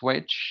that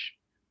switch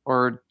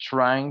or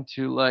trying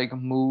to like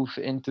move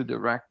into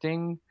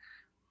directing,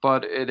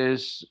 but it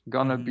is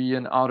gonna Mm-hmm. be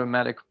an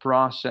automatic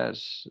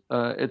process.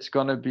 It's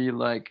gonna be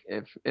like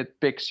if it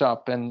picks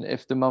up and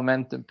if the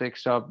momentum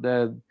picks up,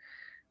 then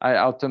I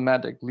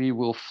automatically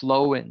will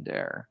flow in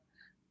there.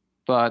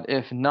 But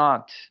if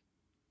not,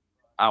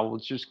 I will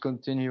just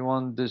continue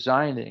on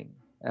designing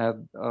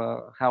and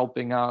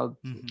helping out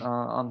Mm-hmm.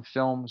 on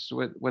films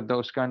with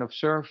those kind of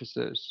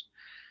services.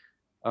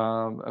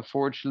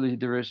 Unfortunately,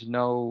 there is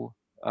no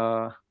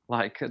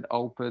like an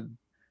open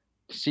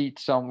seat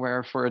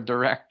somewhere for a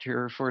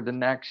director for the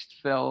next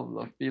film.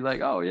 Of be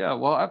like, oh yeah,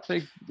 well I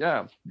think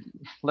yeah,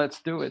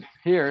 let's do it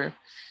here.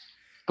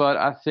 But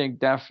I think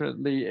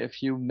definitely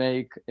if you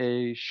make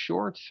a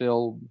short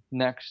film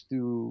next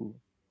to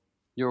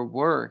your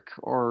work,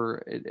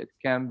 or it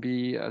can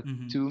be a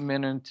Mm-hmm. 2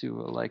 minute to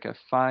like a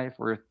 5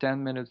 or a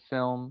 10 minute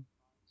film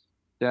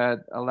that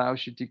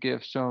allows you to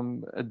give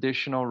some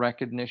additional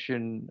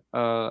recognition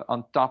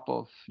on top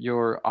of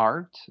your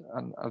art,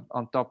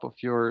 on top of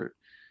your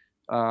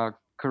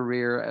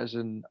career as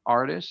an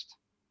artist.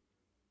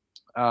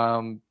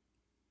 um,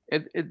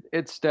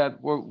 it's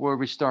that where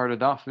we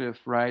started off with,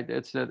 right?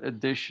 It's that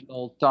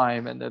additional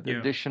time and that Yeah.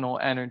 additional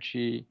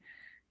energy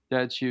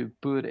that you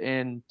put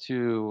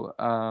into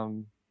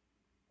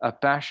a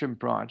passion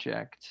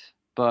project.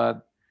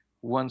 But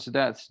once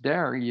that's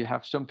there, you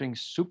have something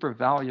super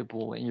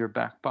valuable in your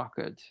back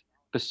pocket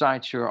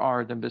besides your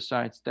art and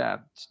besides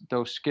that,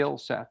 those skill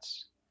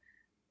sets.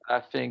 I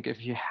think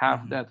if you have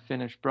Mm-hmm. that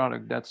finished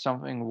product, that's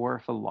something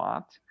worth a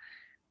lot.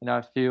 And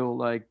I feel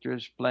like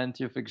there's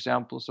plenty of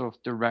examples of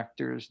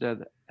directors that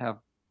have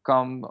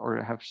come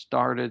or have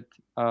started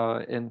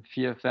in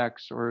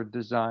VFX or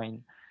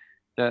design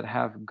that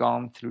have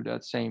gone through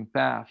that same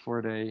path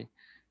where they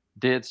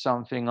did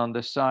something on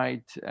the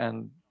site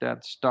and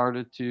that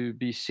started to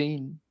be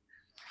seen,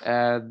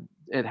 and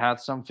it had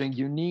something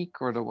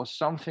unique or there was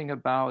something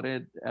about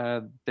it.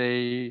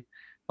 They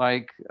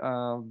like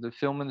the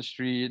film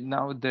industry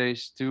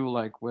nowadays too,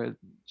 like with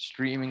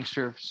streaming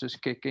services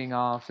kicking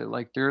off,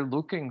 like they're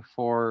looking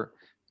for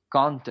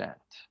content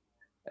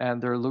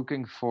and they're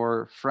looking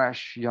for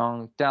fresh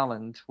young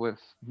talent with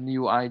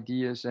new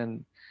ideas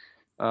and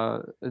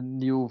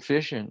new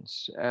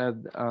visions.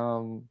 And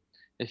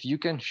if you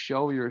can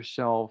show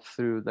yourself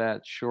through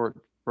that short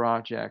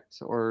project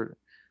or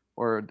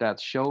that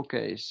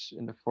showcase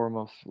in the form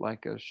of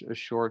like a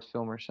short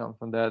film or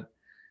something,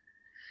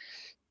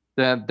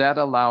 that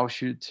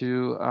allows you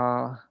to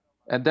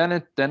and then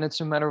it's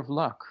a matter of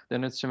luck.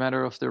 Then it's a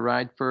matter of the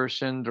right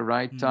person, the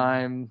right Mm-hmm.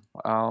 time,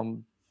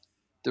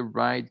 the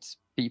right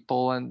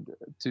people, and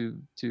to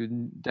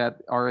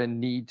that are in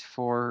need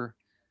for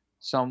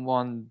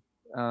someone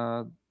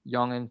uh,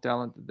 young and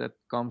talented that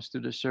comes to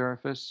the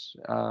surface.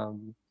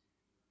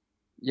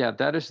 Yeah,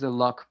 that is the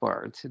luck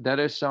part. That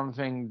is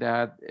something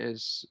that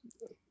is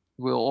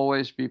will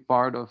always be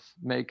part of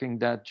making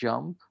that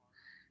jump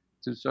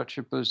to such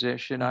a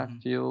position. I Mm-hmm.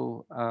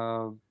 feel,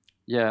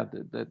 yeah,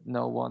 that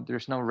no one,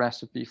 there's no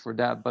recipe for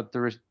that, but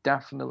there is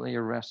definitely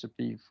a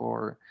recipe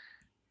for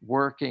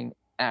working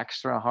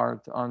extra hard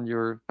on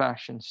your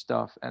passion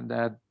stuff and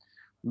then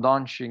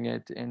launching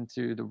it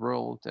into the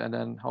world, and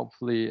then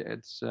hopefully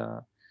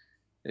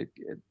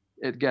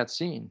it gets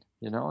seen,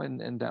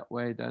 in that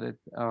way that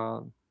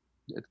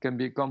it can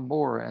become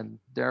more, and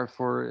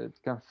therefore it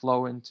can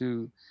flow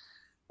into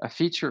a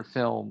feature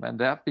film, and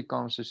that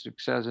becomes a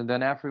success. And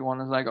then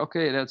everyone is like,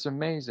 okay, that's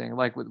amazing.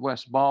 Like with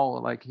Wes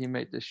Ball, like he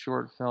made this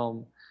short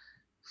film,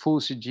 full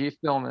CG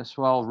film as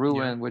well, Yeah.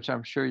 Ruin, which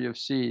I'm sure you've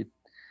seen.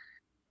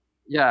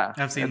 Yeah,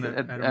 I've seen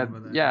that. I remember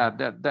that. yeah,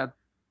 Yeah. that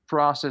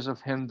process of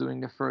him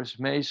doing the first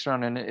Maze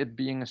Run and it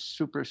being a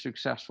super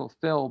successful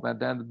film, and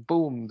then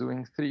boom,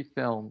 doing 3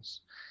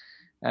 films,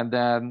 and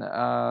then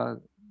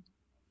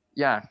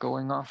yeah,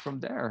 going on from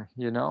there,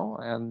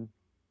 and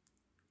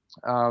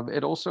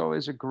it also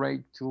is a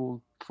great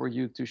tool for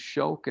you to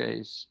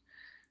showcase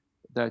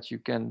that you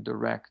can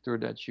direct or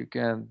that you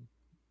can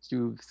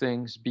do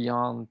things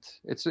beyond.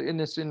 It's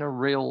in a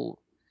reel.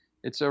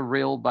 It's a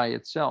reel by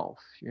itself,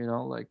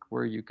 like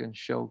where you can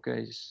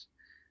showcase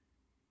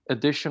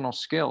additional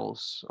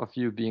skills of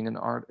you being an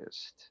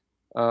artist.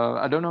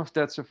 I don't know if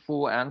that's a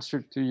full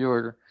answer to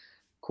your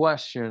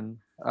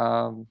question.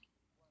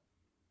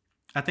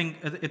 I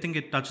think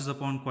it touches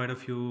upon quite a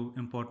few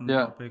important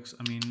Yeah, topics.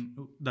 I mean,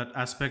 that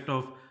aspect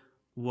of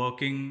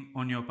working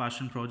on your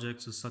passion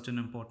projects is such an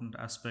important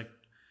aspect,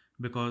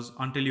 because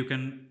until you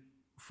can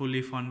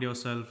fully fund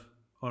yourself,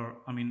 or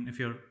I mean, if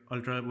you're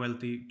ultra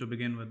wealthy to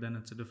begin with, then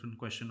it's a different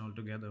question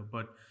altogether.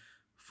 But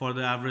for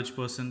the average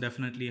person,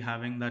 definitely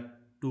having that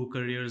two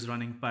careers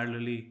running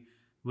parallelly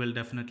will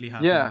definitely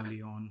happen yeah,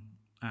 early on.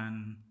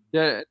 And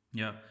yeah,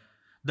 yeah,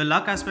 the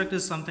luck aspect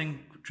is something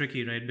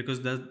tricky, right? Because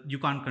you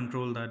can't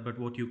control that, but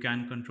what you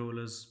can control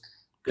is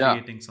yeah,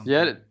 creating yeah.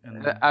 something and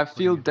then I putting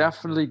feel it out there.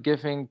 definitely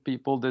giving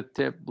people the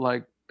tip,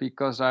 like,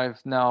 because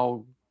I've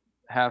now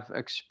have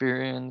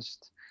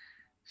experienced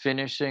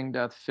finishing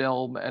that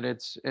film, and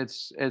it's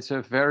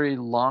a very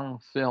long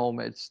film.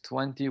 It's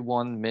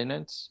 21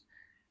 minutes.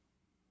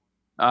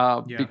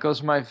 Yeah.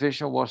 Because my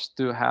vision was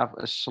to have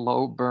a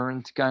slow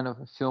burned kind of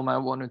a film, I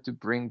wanted to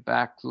bring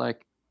back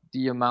like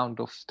the amount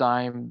of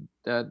time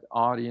that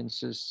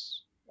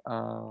audiences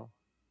uh,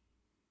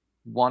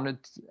 wanted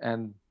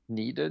and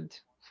needed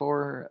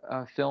for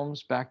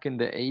films back in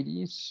the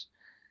 80s.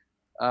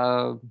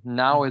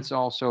 Now Hmm. it's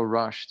also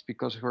rushed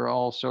because we're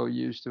also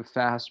used to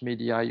fast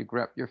media. You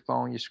grab your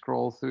phone, you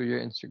scroll through your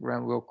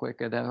Instagram real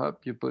quick, and then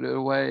up, you put it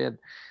away. And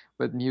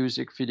with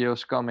music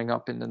videos coming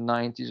up in the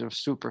 90s of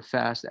super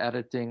fast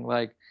editing,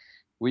 like,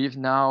 we've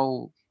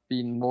now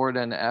been more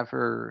than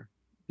ever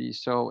be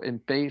so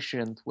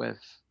impatient with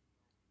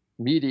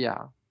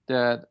media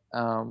that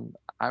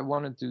I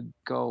wanted to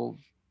go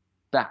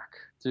back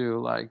to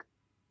like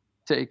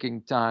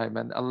taking time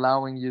and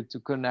allowing you to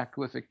connect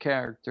with a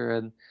character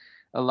and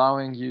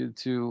allowing you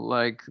to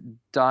like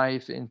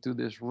dive into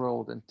this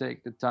world and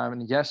take the time.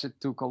 And yes, it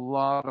took a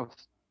lot of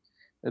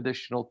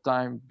additional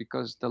time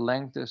because the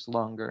length is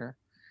longer,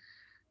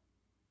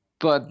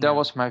 but that Yeah.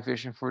 was my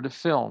vision for the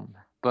film.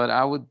 But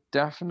I would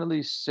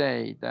definitely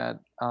say that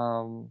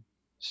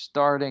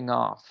starting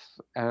off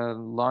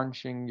and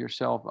launching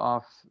yourself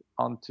off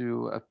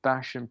onto a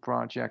passion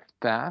project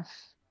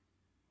path,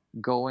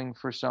 going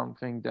for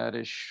something that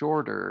is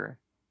shorter,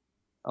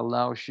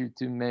 allows you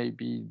to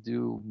maybe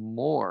do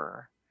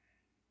more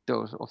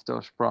those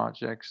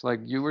projects. Like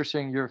you were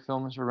saying, your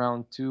film is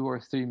around 2 or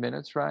 3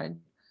 minutes, right?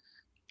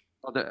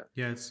 Oh,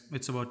 Yeah,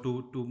 it's about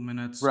two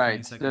minutes, 20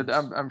 right. That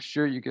seconds. I'm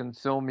sure you can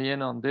fill me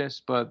in on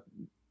this, but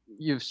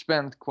you've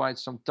spent quite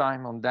some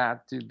time on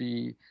that to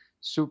be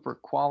super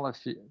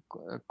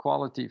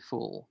quality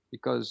full,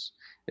 because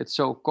it's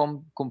so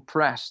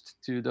compressed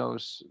to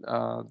those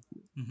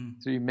Hmm.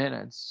 3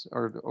 minutes,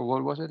 or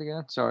what was it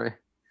again? Sorry,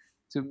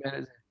 2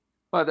 minutes,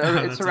 but it's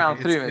That's okay. around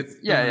It's 3 minutes.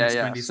 it's two Yeah, yeah, minutes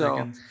yeah. 20 So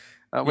seconds.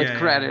 with Yeah, yeah, yeah.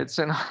 credits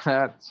and all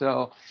that.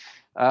 So,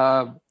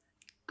 uh,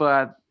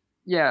 but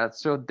yeah,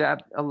 so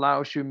that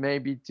allows you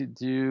maybe to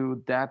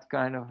do that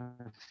kind of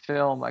a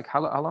film. Like,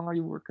 how long are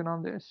you working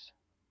on this?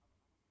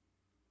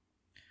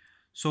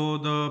 So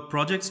the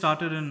project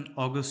started in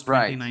August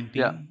Right.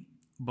 Yeah. 2019,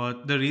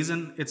 but the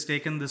reason it's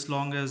taken this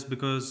long is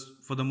because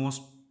for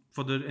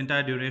the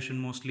entire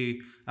duration,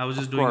 mostly I was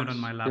Of just doing it on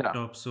course. my Yeah.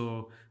 laptop,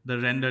 so the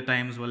render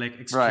times were like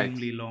Right.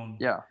 extremely long.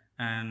 Yeah.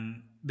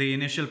 And the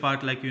initial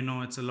part, like,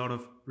 it's a lot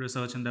of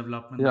research and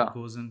development that Yeah.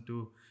 goes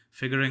into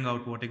figuring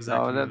out what No,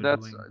 exactly that you're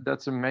that's doing.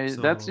 that's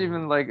amazing. That's So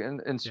even like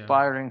an yeah.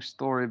 inspiring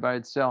story by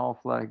itself.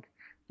 Like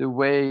the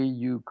way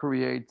you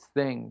create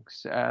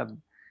things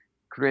and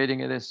creating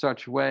it in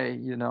such way,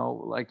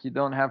 like you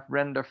don't have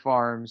render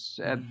farms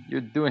and Mhm.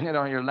 you're doing it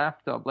on your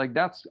laptop. Like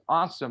that's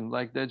awesome.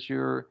 Like that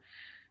you're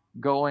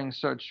going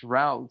such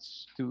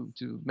routes to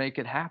make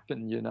it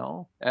happen.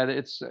 And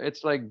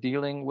it's like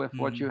dealing with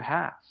what you Mhm.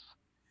 have.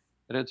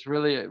 And it's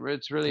really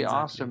Exactly.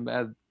 awesome.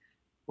 And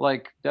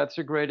like that's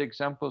a great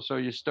example. So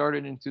you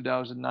started in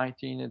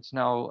 2019. It's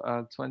now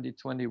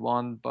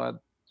 2021, but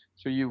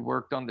so you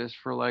worked on this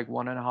for like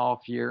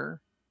 1.5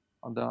 year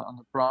on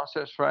the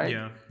process, right?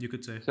 Yeah, you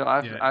could say. So I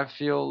Yeah. I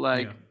feel Yeah.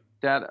 like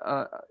that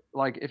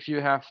like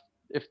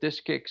if this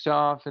kicks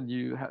off and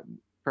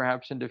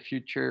perhaps in the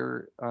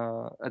future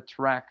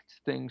attract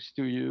things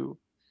to you,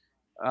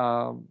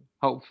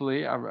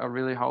 hopefully I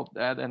really hope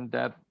that, and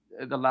that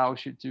it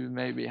allows you to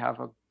maybe have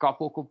a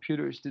couple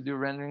computers to do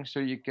rendering so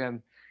you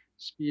can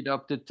speed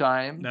up the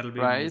time, That'll be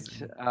right?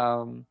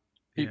 amazing.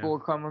 People Yeah. will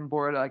come on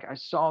board like, I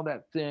saw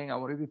that thing, I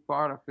want to be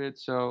part of it.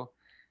 So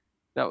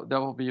that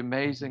will be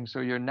amazing. Mhm. So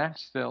your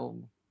next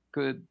film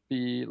could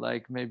be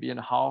like maybe in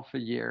half a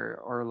year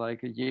or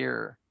like a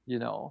year,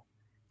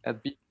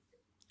 at be,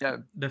 yeah.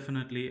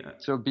 Definitely.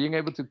 So being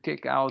able to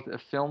kick out a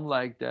film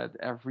like that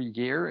every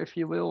year, if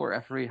you will, or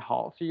every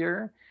half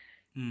year,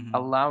 Mhm.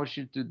 allows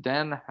you to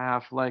then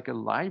have like a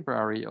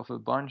library of a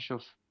bunch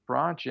of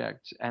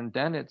projects. And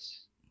then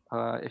it's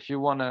if you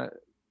want to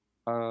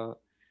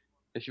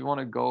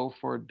uh, go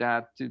for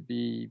that to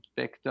be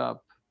picked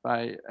up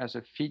by as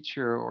a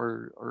feature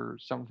or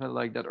something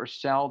like that, or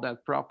sell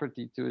that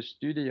property to a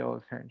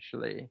studio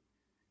eventually,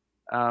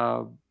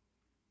 uh,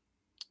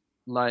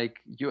 like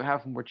you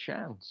have more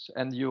chance,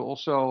 and you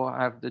also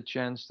have the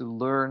chance to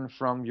learn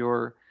from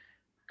your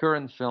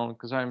current film,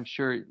 because I'm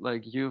sure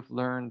like you've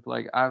learned,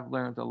 like I've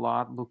learned a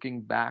lot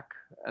looking back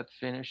at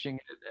finishing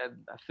it, and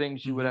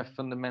things you would have Mm-hmm.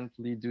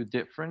 fundamentally do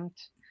different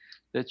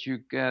that you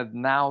can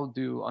now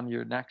do on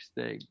your next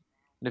thing.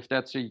 And if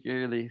that's a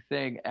yearly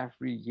thing,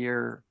 every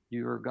year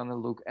you're gonna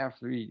look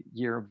every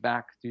year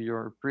back to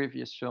your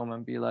previous film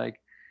and be like,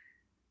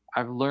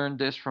 I've learned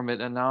this from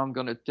it, and now I'm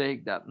gonna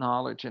take that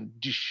knowledge and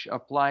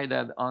apply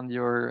that on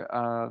your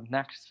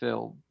next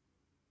film,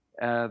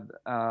 and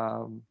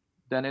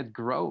then it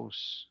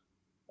grows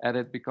and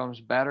it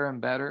becomes better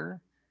and better,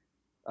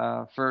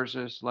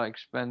 versus like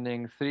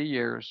spending 3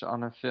 years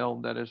on a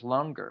film that is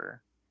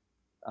longer.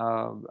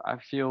 I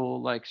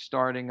feel like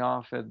starting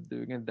off and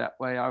doing it that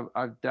way,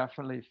 I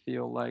definitely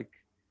feel like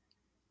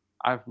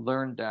I've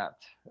learned that,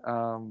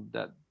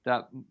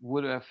 that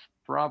would have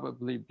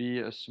probably be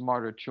a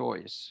smarter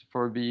choice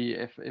for me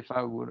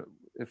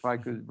if I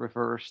could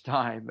reverse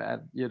time,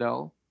 and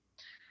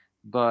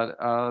but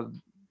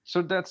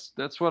so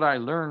that's what I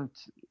learned.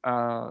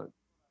 Uh,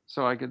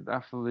 so I could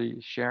definitely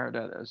share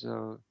that as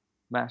a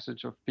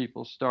message of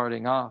people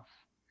starting off.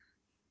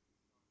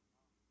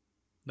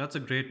 That's a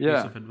great piece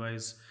Yeah, of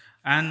advice.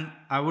 And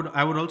I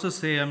would also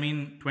say, I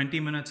mean, 20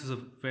 minutes is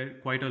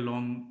quite a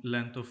long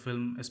length of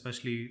film,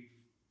 especially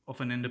of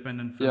an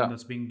independent film yeah,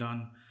 that's being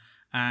done.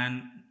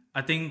 And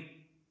I think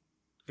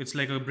it's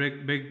like a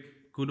big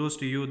kudos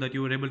to you that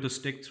you were able to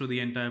stick through the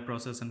entire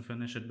process and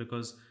finish it,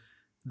 because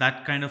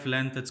that kind of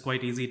length, it's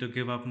quite easy to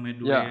give up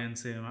midway yeah. and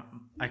say,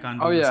 I can't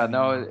Oh do this yeah,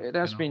 no, anymore, it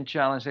has been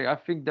challenging. I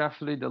think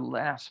definitely the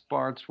last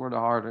parts were the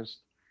hardest,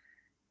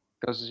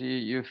 because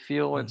you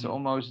feel it's Hmm.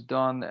 almost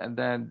done and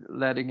then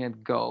letting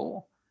it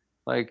go.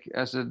 Like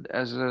as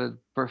a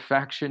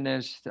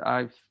perfectionist,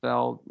 I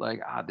felt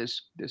like,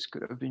 this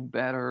could have been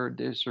better,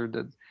 this or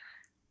that.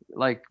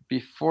 Like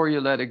before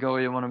you let it go,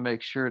 you want to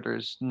make sure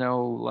there's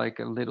no like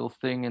a little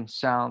thing in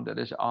sound that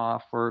is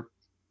off, or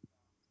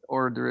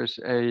there is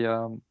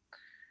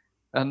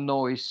a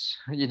noise,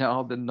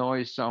 the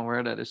noise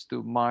somewhere that is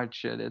too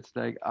much, and it's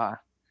like,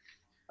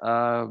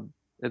 uh,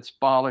 it's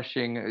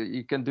polishing.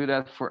 You can do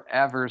that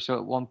forever. So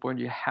at one point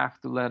you have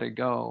to let it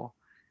go,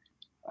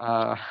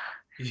 uh,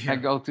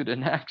 and Yeah, go to the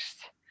next,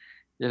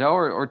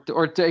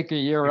 or take a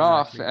year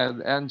off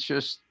exactly. and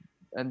just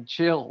and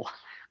chill,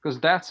 because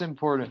that's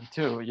important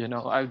too.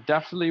 I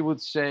definitely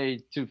would say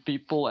to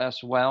people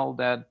as well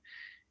that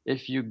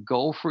if you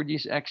go for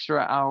these extra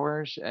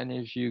hours and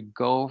if you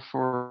go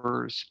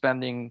for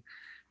spending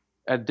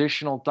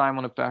additional time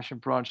on a passion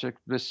project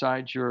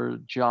besides your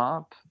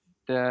job,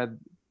 that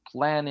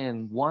plan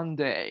in one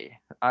day,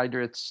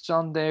 either it's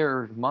Sunday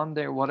or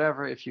Monday or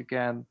whatever, if you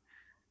can,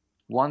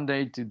 one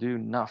day to do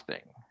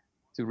nothing,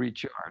 to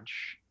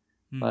recharge.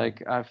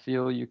 Like, Hmm. I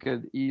feel you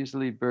could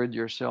easily burn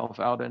yourself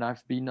out, and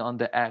I've been on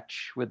the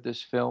edge with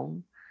this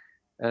film,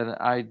 and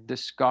I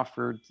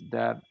discovered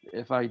that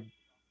if I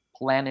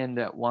plan in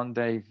that one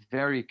day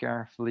very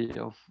carefully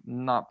of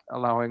not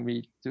allowing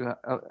me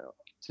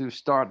to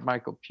start my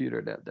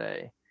computer that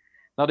day,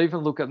 not even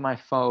look at my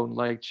phone,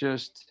 like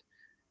just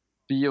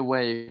be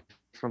away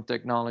from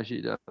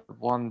technology that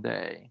one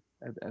day,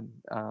 and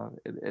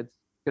it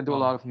can do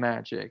a lot of Wow.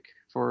 magic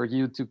for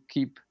you to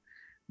keep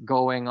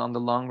going on the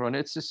long run.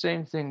 It's the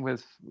same thing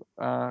with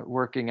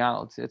working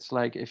out. It's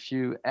like if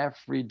you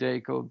every day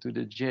go to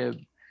the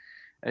gym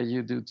and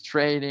you do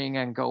training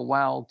and go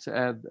wild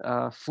and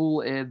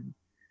full in,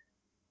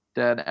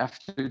 then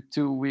after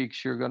 2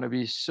 weeks you're going to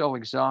be so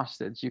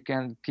exhausted you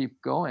can't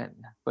keep going.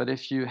 But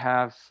if you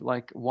have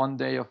like one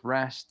day of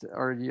rest,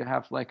 or you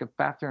have like a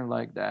pattern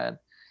like that,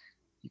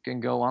 you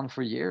can go on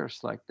for years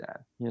like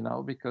that,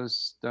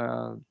 because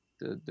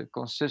the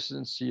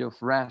consistency of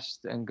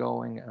rest and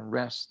going and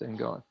rest and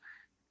going,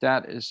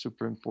 that is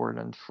super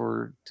important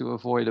for to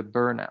avoid a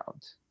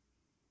burnout.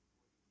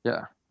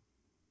 Yeah,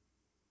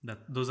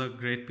 That those are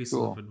great pieces of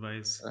cool.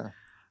 advice. uh,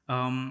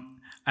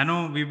 I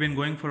know we've been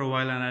going for a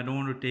while, and I don't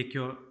want to take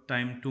your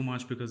time too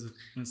much because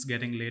it's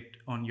getting late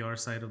on your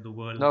side of the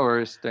world. no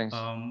worries, thanks.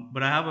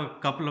 But I have a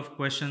couple of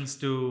questions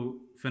to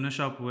finish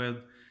up with.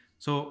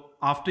 So,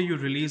 after you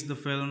released the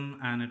film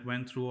and it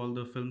went through all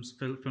the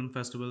film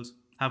festivals,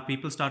 have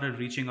people started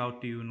reaching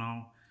out to you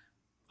now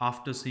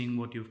after seeing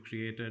what you've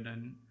created,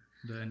 and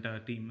the entire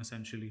team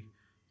essentially,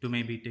 to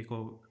maybe take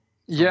over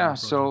some Yeah, more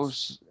so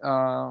projects?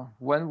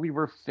 when we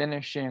were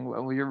finishing,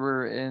 when we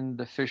were in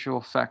the visual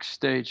effects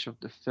stage of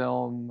the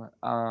film,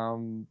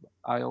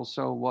 I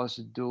also was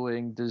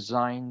doing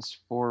designs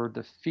for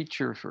the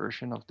feature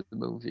version of the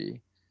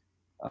movie.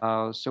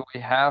 So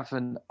we have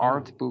an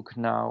art Oh. book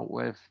now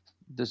with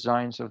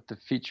designs of the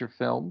feature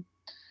film,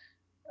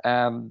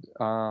 and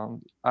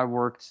I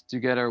worked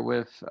together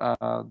with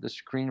the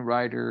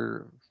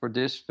screenwriter for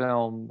this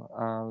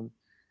film.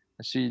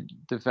 She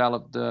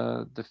developed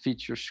the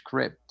feature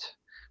script,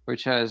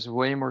 which has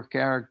way more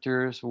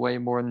characters, way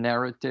more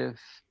narrative.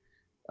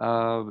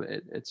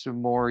 It's a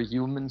more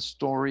human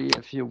story,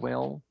 if you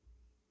will,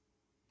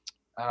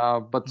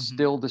 but Hmm.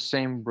 still the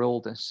same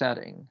world and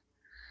setting.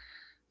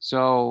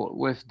 So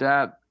with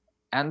that,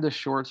 and the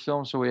short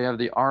film. So we have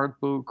the art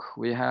book,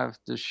 we have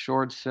the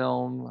short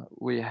film,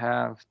 we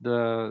have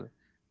the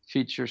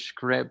feature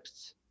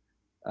script,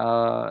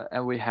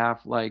 and we have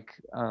like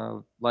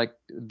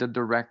the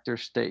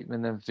director's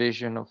statement and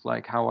vision of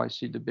like how I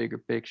see the bigger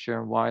picture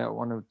and why I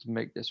wanted to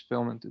make this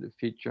film into the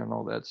feature and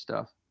all that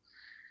stuff.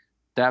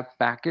 That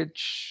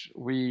package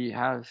we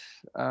have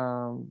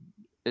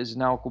is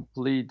now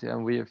complete,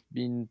 and we have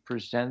been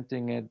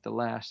presenting it the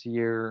last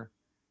year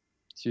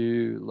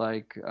to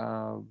like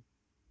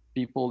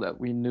people that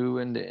we knew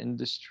in the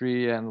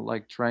industry, and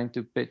like trying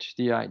to pitch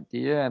the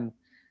idea. And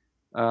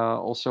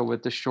also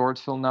with the short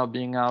film now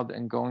being out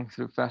and going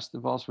through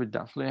festivals, we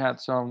definitely had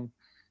some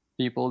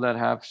people that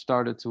have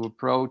started to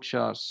approach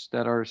us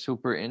that are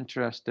super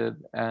interested.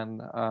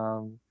 And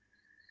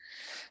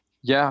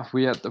yeah,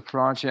 we had the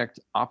project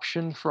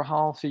option for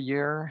half a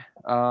year,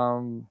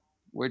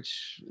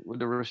 which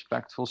with a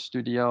respectful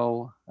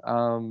studio,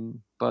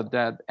 but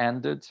that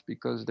ended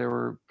because they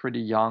were pretty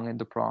young in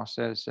the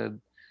process,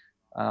 and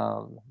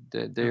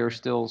they are Okay.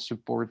 still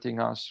supporting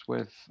us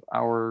with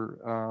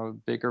our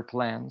bigger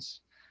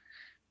plans.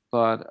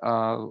 But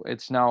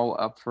it's now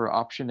up for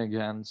option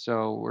again.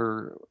 So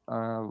we're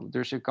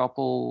there's a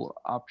couple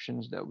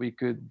options that we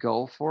could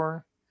go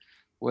for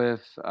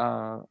with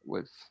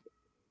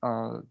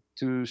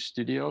two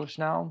studios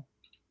now,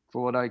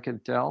 for what I can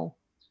tell.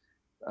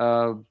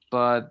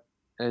 But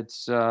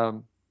it's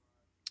um,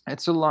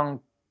 it's a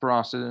long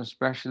process,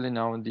 especially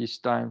now in these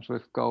times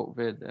with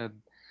COVID.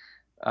 And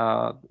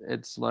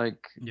it's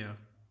like Yeah.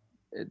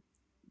 it,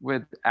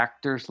 with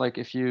actors, like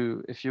if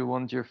you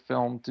want your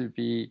film to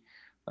be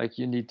like,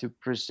 you need to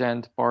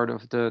present part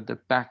of the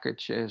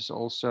package is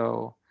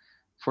also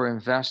for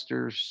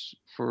investors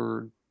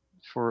for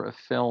a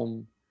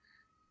film,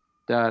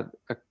 that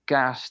a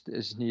cast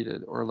is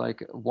needed, or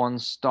like one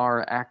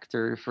star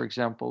actor, for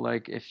example.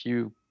 Like if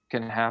you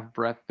can have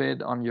Brad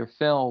Pitt on your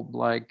film,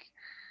 like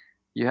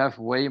you have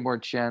way more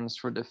chance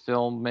for the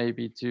film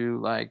maybe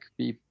to like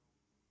be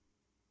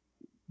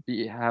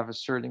have a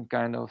certain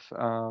kind of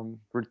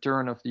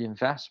return of the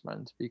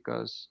investment,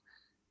 because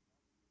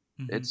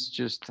Mm-hmm. it's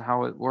just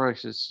how it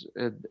works. It's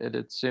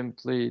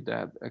simply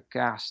that a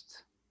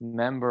cast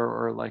member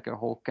or like a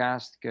whole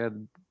cast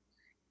can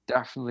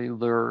definitely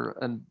lure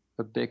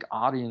a big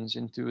audience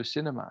into a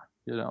cinema,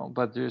 you know.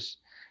 But there's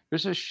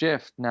a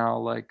shift now,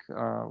 like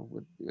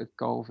with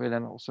COVID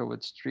and also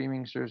with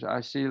streaming service.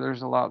 I see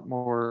there's a lot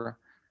more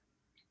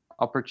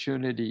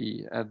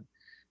opportunity. And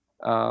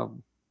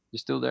you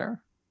still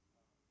there?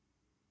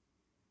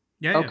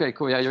 Yeah. Yeah. Okay,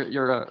 cool. Yeah,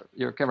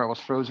 your camera was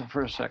frozen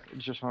for a second.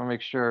 Just want to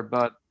make sure.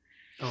 But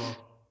Oh,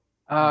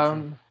 not sure.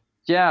 um,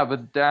 yeah,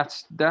 but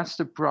that's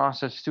the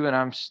process too, and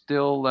I'm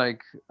still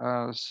like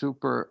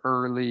super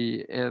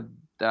early in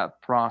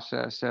that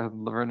process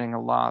and learning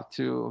a lot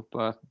too.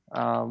 But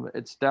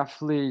it's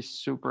definitely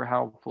super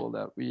helpful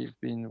that we've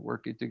been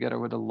working together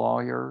with a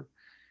lawyer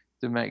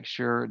to make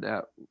sure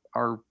that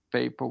our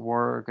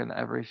paperwork and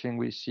everything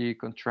we see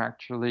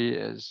contractually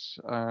is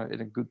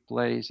in a good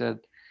place. And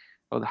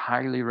I would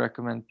highly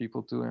recommend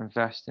people to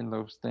invest in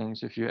those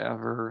things if you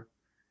ever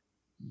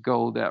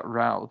go that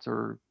route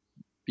or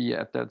be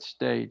at that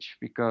stage,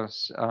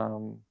 because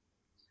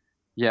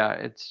yeah,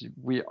 it's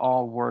we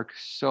all work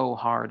so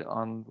hard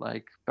on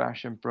like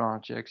passion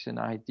projects and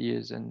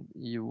ideas, and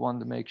you want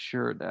to make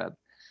sure that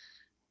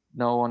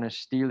no one is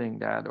stealing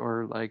that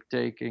or like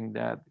taking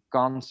that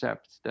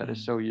concept that is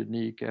Mm. so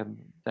unique, and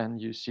then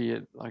you see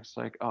it like it's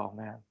like, oh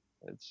man,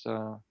 it's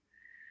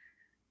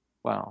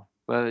wow.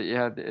 But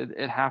yeah,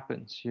 it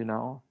happens, you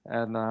know.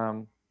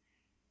 And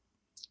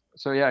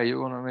so yeah, you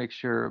want to make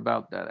sure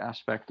about that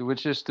aspect,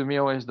 which is to me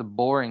always the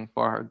boring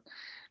part,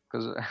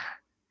 because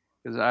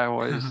because I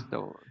always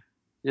don't,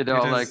 you It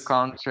know, like is,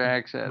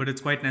 contracts. but And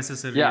it's quite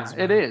necessary yeah, as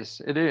it well.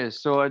 is, it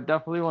is. So I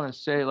definitely want to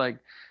say like,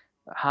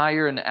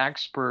 hire an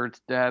expert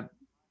that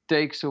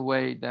takes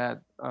away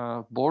that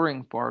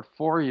boring part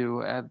for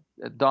you, and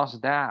it does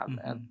that and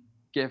Mm-hmm.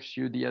 gives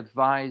you the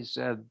advice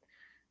and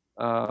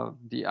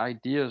the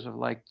ideas of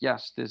like,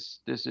 yes, this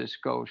is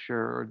kosher,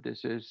 or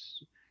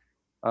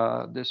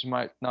this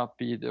might not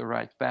be the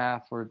right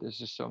path, or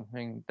this is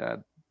something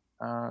that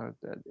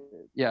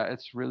yeah,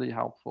 it's really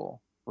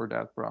helpful for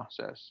that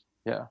process.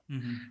 Yeah,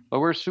 Mm-hmm. but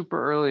we're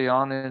super early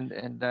on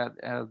in that.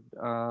 And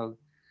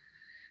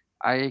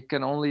I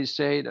can only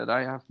say that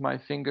I have my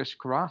fingers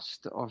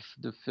crossed of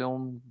the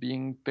film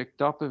being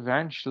picked up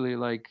eventually.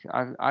 Like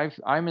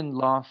I'm in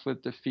love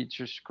with the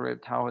feature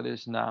script how it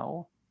is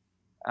now.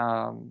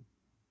 Um,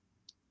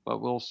 but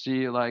we'll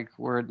see like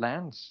where it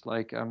lands.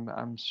 Like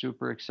I'm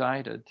super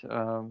excited.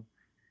 And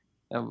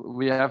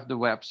we have the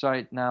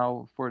website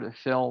now for the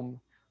film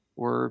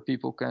where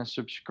people can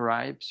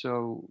subscribe.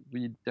 So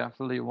we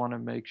definitely want to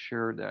make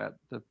sure that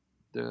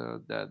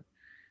that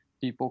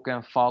people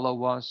can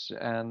follow us,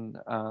 and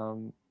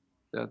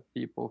that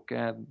people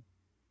can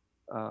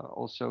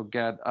also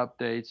get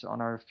updates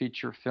on our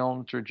feature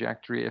film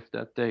trajectory if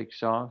that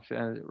takes off.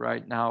 And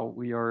right now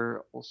we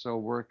are also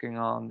working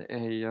on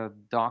a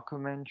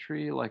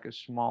documentary, like a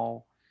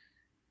small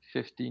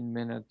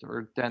 15-minute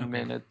or 10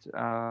 Okay. minute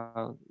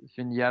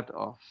vignette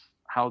of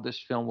how this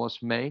film was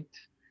made.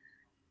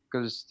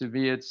 Because to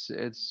me, it's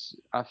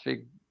I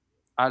think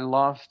I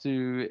love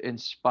to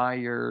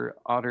inspire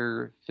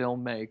other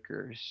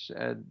filmmakers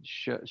and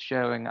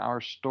showing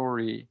our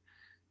story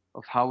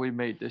of how we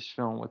made this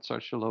film with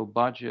such a low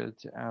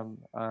budget, and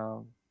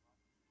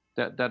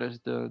that is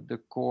the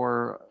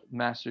core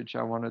message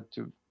I wanted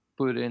to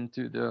put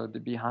into the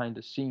behind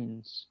the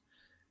scenes.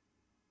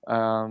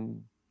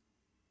 Um,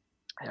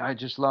 I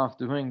just love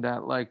doing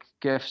that, like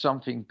give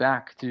something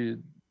back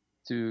to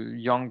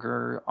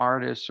younger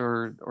artists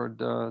or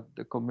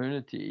the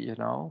community.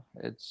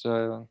 It's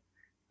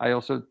I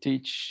also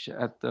teach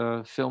at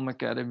the Film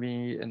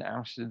Academy in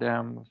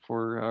Amsterdam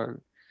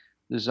for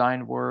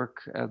design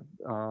work.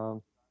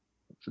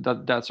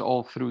 That's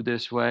all through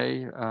this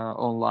way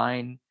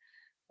online.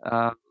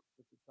 Uh,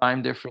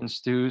 Time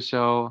difference too,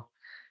 so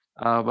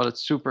but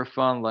it's super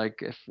fun. Like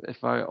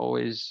if I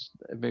always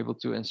am able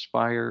to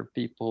inspire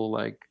people,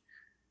 like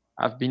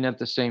I've been at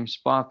the same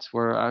spot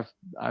where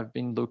I've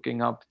been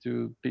looking up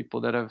to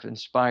people that have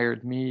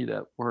inspired me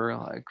that were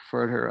like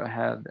further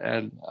ahead,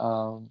 and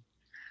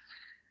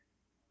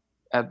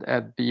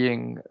at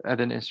being at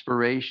an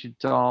inspiration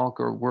talk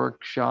or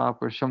workshop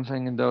or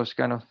something, and those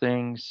kind of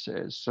things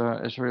is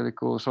really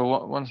cool.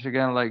 So once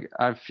again, like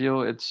I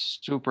feel it's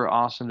super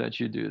awesome that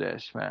you do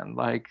this, man.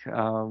 Like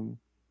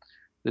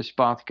this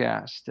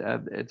podcast,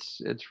 and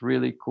it's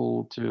really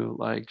cool to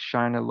like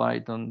shine a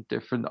light on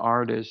different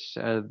artists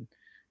and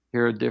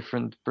hear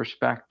different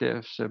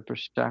perspectives and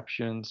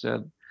perceptions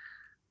and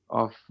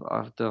of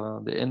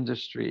the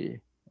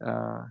industry.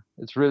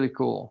 It's really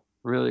cool,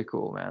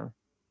 man.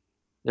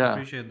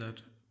 Yeah, Appreciate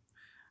that.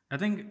 I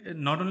think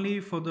not only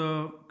for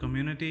the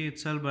community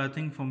itself, but I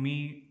think for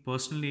me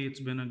personally, it's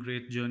been a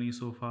great journey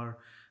so far.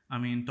 I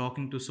mean,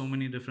 talking to so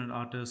many different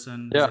artists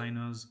and yeah,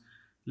 designers,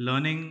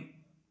 learning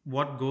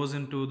what goes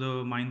into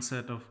the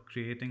mindset of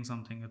creating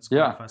something, it's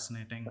quite yeah.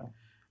 fascinating.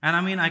 And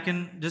I mean, I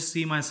can just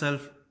see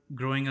myself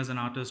growing as an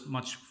artist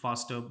much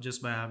faster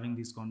just by having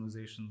these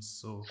conversations.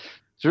 So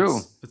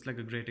True. it's like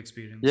a great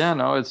Yeah, experience.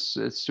 no, it's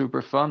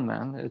super fun,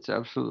 man. It's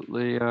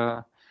absolutely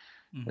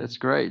it's Mhm.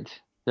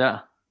 great.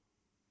 Yeah.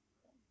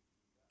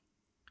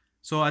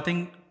 So I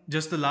think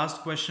just the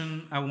last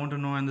question I want to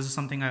know, and this is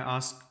something I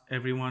ask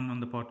everyone on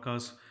the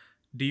podcast: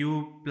 do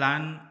you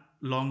plan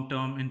long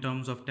term in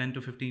terms of 10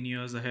 to 15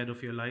 years ahead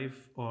of your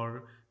life,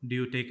 or do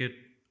you take it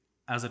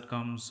as it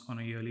comes on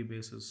a yearly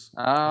basis?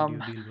 How do you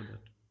Um deal with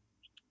it?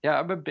 yeah,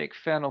 I'm a big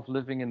fan of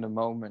living in the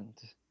moment.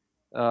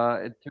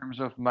 In terms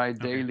of my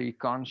Okay. daily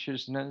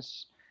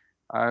consciousness,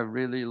 I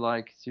really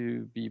like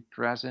to be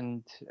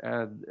present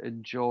and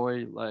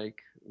enjoy like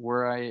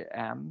where I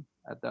am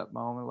at that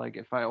moment. Like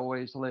if I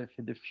always live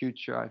in the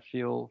future, I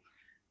feel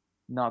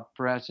not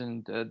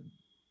present.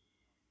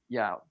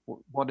 Yeah,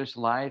 what is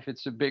life?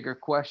 It's a bigger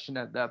question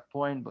at that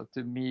point, but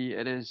to me,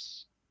 it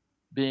is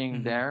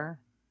being Mm-hmm. there,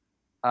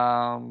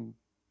 um,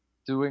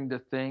 doing the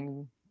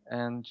thing,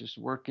 and just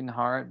working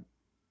hard.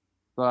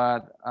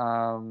 But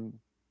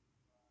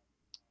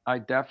I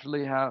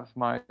definitely have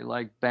my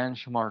like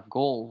benchmark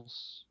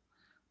goals.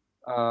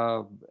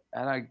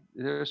 And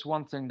there's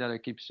one thing that I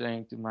keep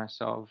saying to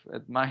myself.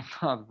 It might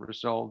not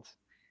result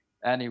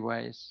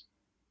anyways,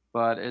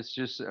 but it's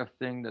just a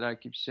thing that I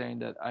keep saying,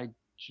 that I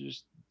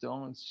just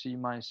don't see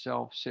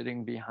myself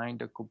sitting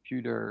behind a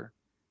computer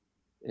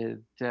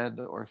in 10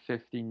 or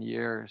 15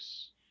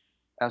 years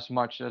as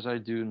much as I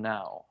do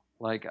now.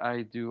 Like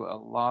I do a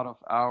lot of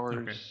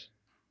Okay. hours,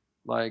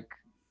 like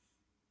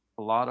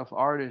a lot of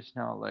artists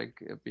now, like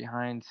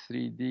behind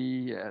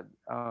 3D and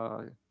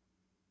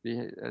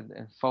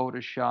and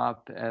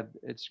Photoshop, and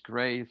it's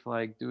great,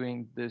 like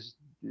doing this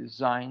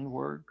design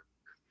work.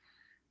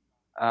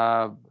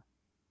 Uh,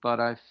 but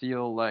I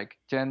feel like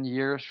 10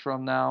 years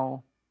from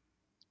now,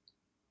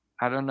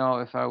 I don't know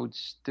if I would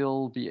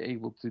still be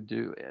able to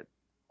do it.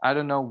 I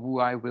don't know who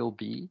I will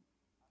be.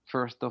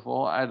 First of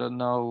all, I don't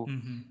know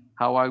Mm-hmm.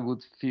 how I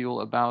would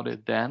feel about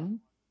it then.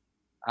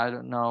 I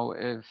don't know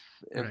if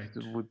there Right.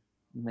 would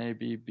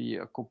maybe be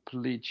a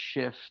complete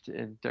shift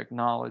in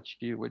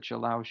technology which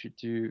allows you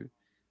to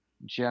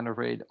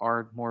generate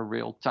art more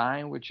real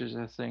time, which is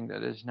a thing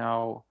that is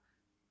now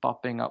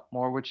popping up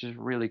more, which is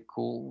really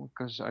cool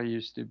because I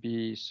used to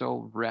be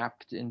so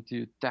wrapped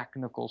into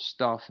technical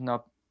stuff,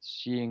 not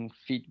seeing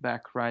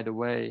feedback right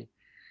away,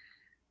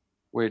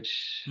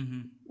 which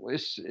Mm-hmm.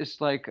 is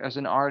like as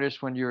an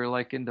artist when you're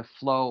like in the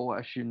flow,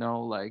 as you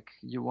know, like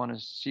you want to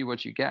see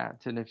what you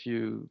get, and if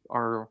you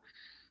are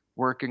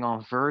working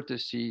on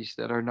vertices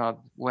that are not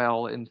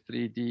well in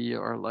 3D,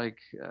 or like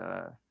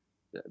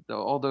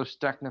all those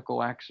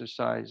technical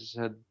exercises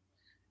and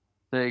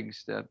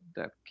things that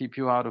keep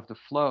you out of the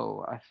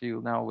flow. I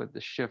feel now with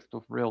the shift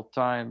of real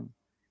time,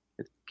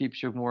 it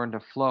keeps you more in the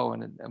flow,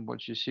 and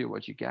what you see,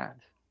 what you get.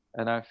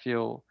 And I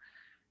feel,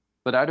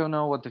 but I don't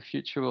know what the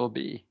future will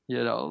be,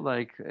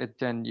 like at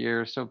 10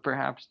 years. So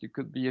perhaps there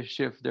could be a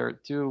shift there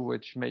too,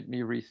 which made me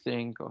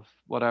rethink of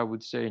what I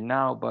would say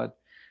now. But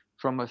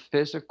from a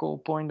physical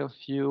point of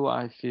view,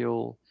 I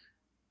feel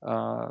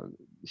uh,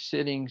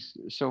 sitting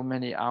so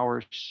many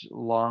hours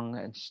long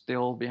and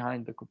still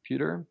behind the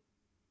computer.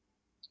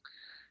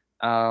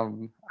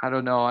 I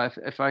don't know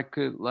if I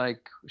could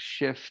like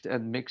shift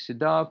and mix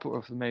it up, or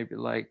if maybe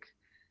like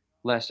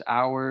less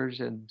hours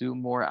and do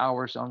more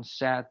hours on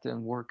set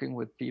and working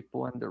with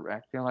people and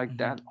directing. Like Mm-hmm.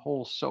 that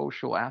whole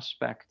social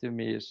aspect to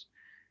me is,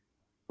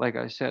 like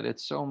I said,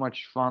 it's so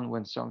much fun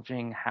when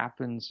something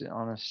happens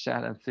on a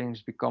set and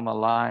things become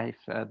alive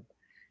and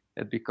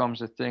it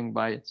becomes a thing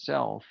by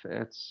itself.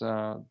 It's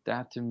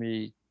that to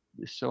me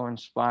is so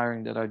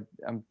inspiring that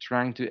I'm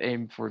trying to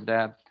aim for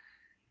that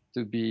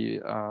to be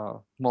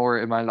more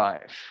in my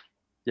life.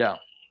 Yeah.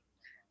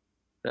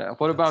 What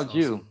That's about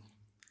you? awesome.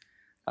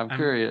 I'm I'm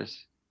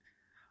curious.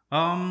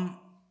 um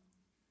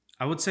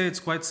I would say it's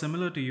quite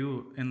similar to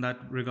you in that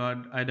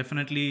regard. I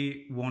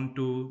definitely want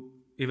to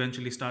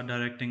eventually start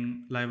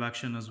directing live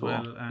action as Cool.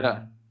 well,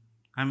 Yeah.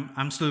 and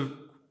I'm still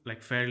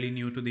like fairly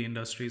new to the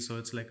industry, so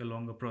it's like a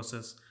longer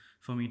process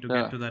for me to get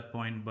Yeah. to that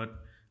point, but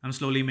I'm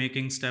slowly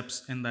making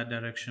steps in that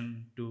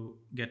direction to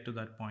get to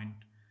that point,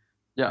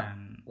 Yeah.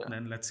 and Yeah.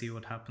 then let's see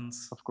what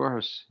happens. Of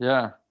course.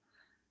 Yeah.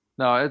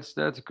 No, it's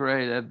that's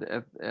great.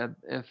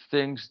 If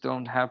things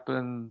don't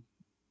happen,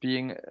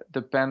 being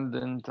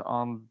dependent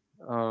on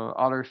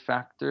other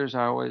factors,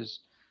 I always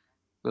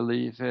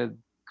believe in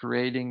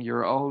creating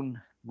your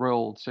own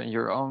worlds and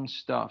your own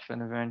stuff,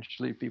 and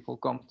eventually people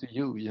come to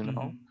you. You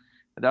know, Hmm.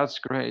 that's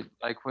great.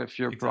 Like with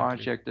your Exactly.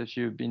 project that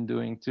you've been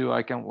doing too,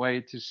 I can't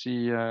wait to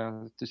see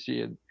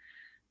it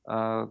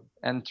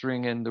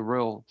entering in the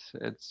world.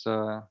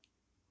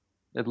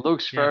 It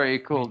looks Yeah, very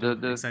me cool. too.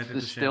 Excited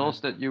The to share it.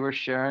 stills that you were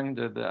sharing,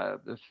 the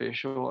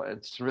visual,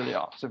 it's really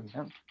awesome,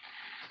 man.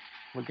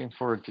 Looking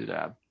forward to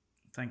that.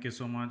 Thank you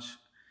so much.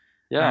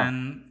 Yeah,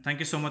 And thank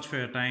you so much for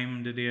your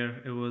time,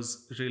 Didier. It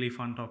was really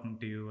fun talking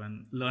to you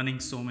and learning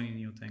so many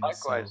new things.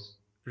 So, likewise.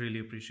 really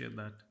appreciate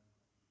that.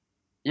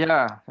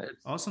 Yeah,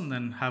 it's Awesome.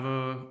 Then have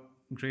a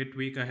great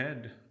week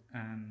ahead.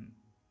 And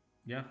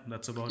yeah,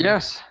 that's about it.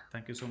 yes.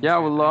 Thank you so much Yeah, I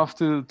for would your time. love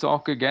to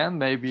talk again,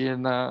 maybe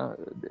in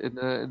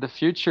the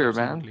future,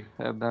 man,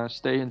 Absolutely. and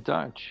stay in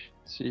touch.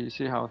 See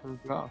how things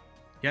go.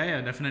 Yeah,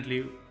 yeah,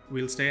 definitely.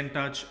 We'll stay in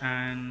touch.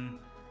 And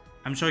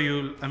I'm sure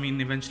I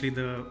mean, eventually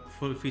the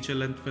full feature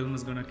length film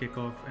is going to kick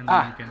off. And then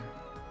we Ah, can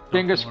talk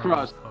fingers more about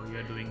crossed. how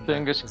you're doing that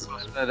Fingers as well.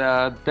 crossed. But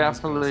Fingers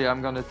definitely, crossed.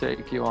 I'm gonna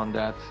take you on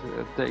that.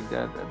 Take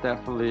that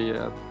definitely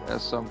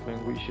as something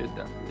we should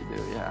definitely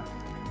do. Yeah.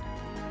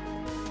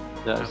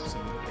 Yes.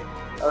 Absolutely.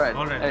 All right.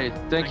 All right Hey,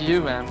 then. thank Thank you you,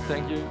 so much man. for your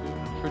Thank time.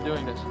 you for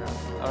doing this,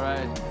 man. All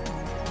right.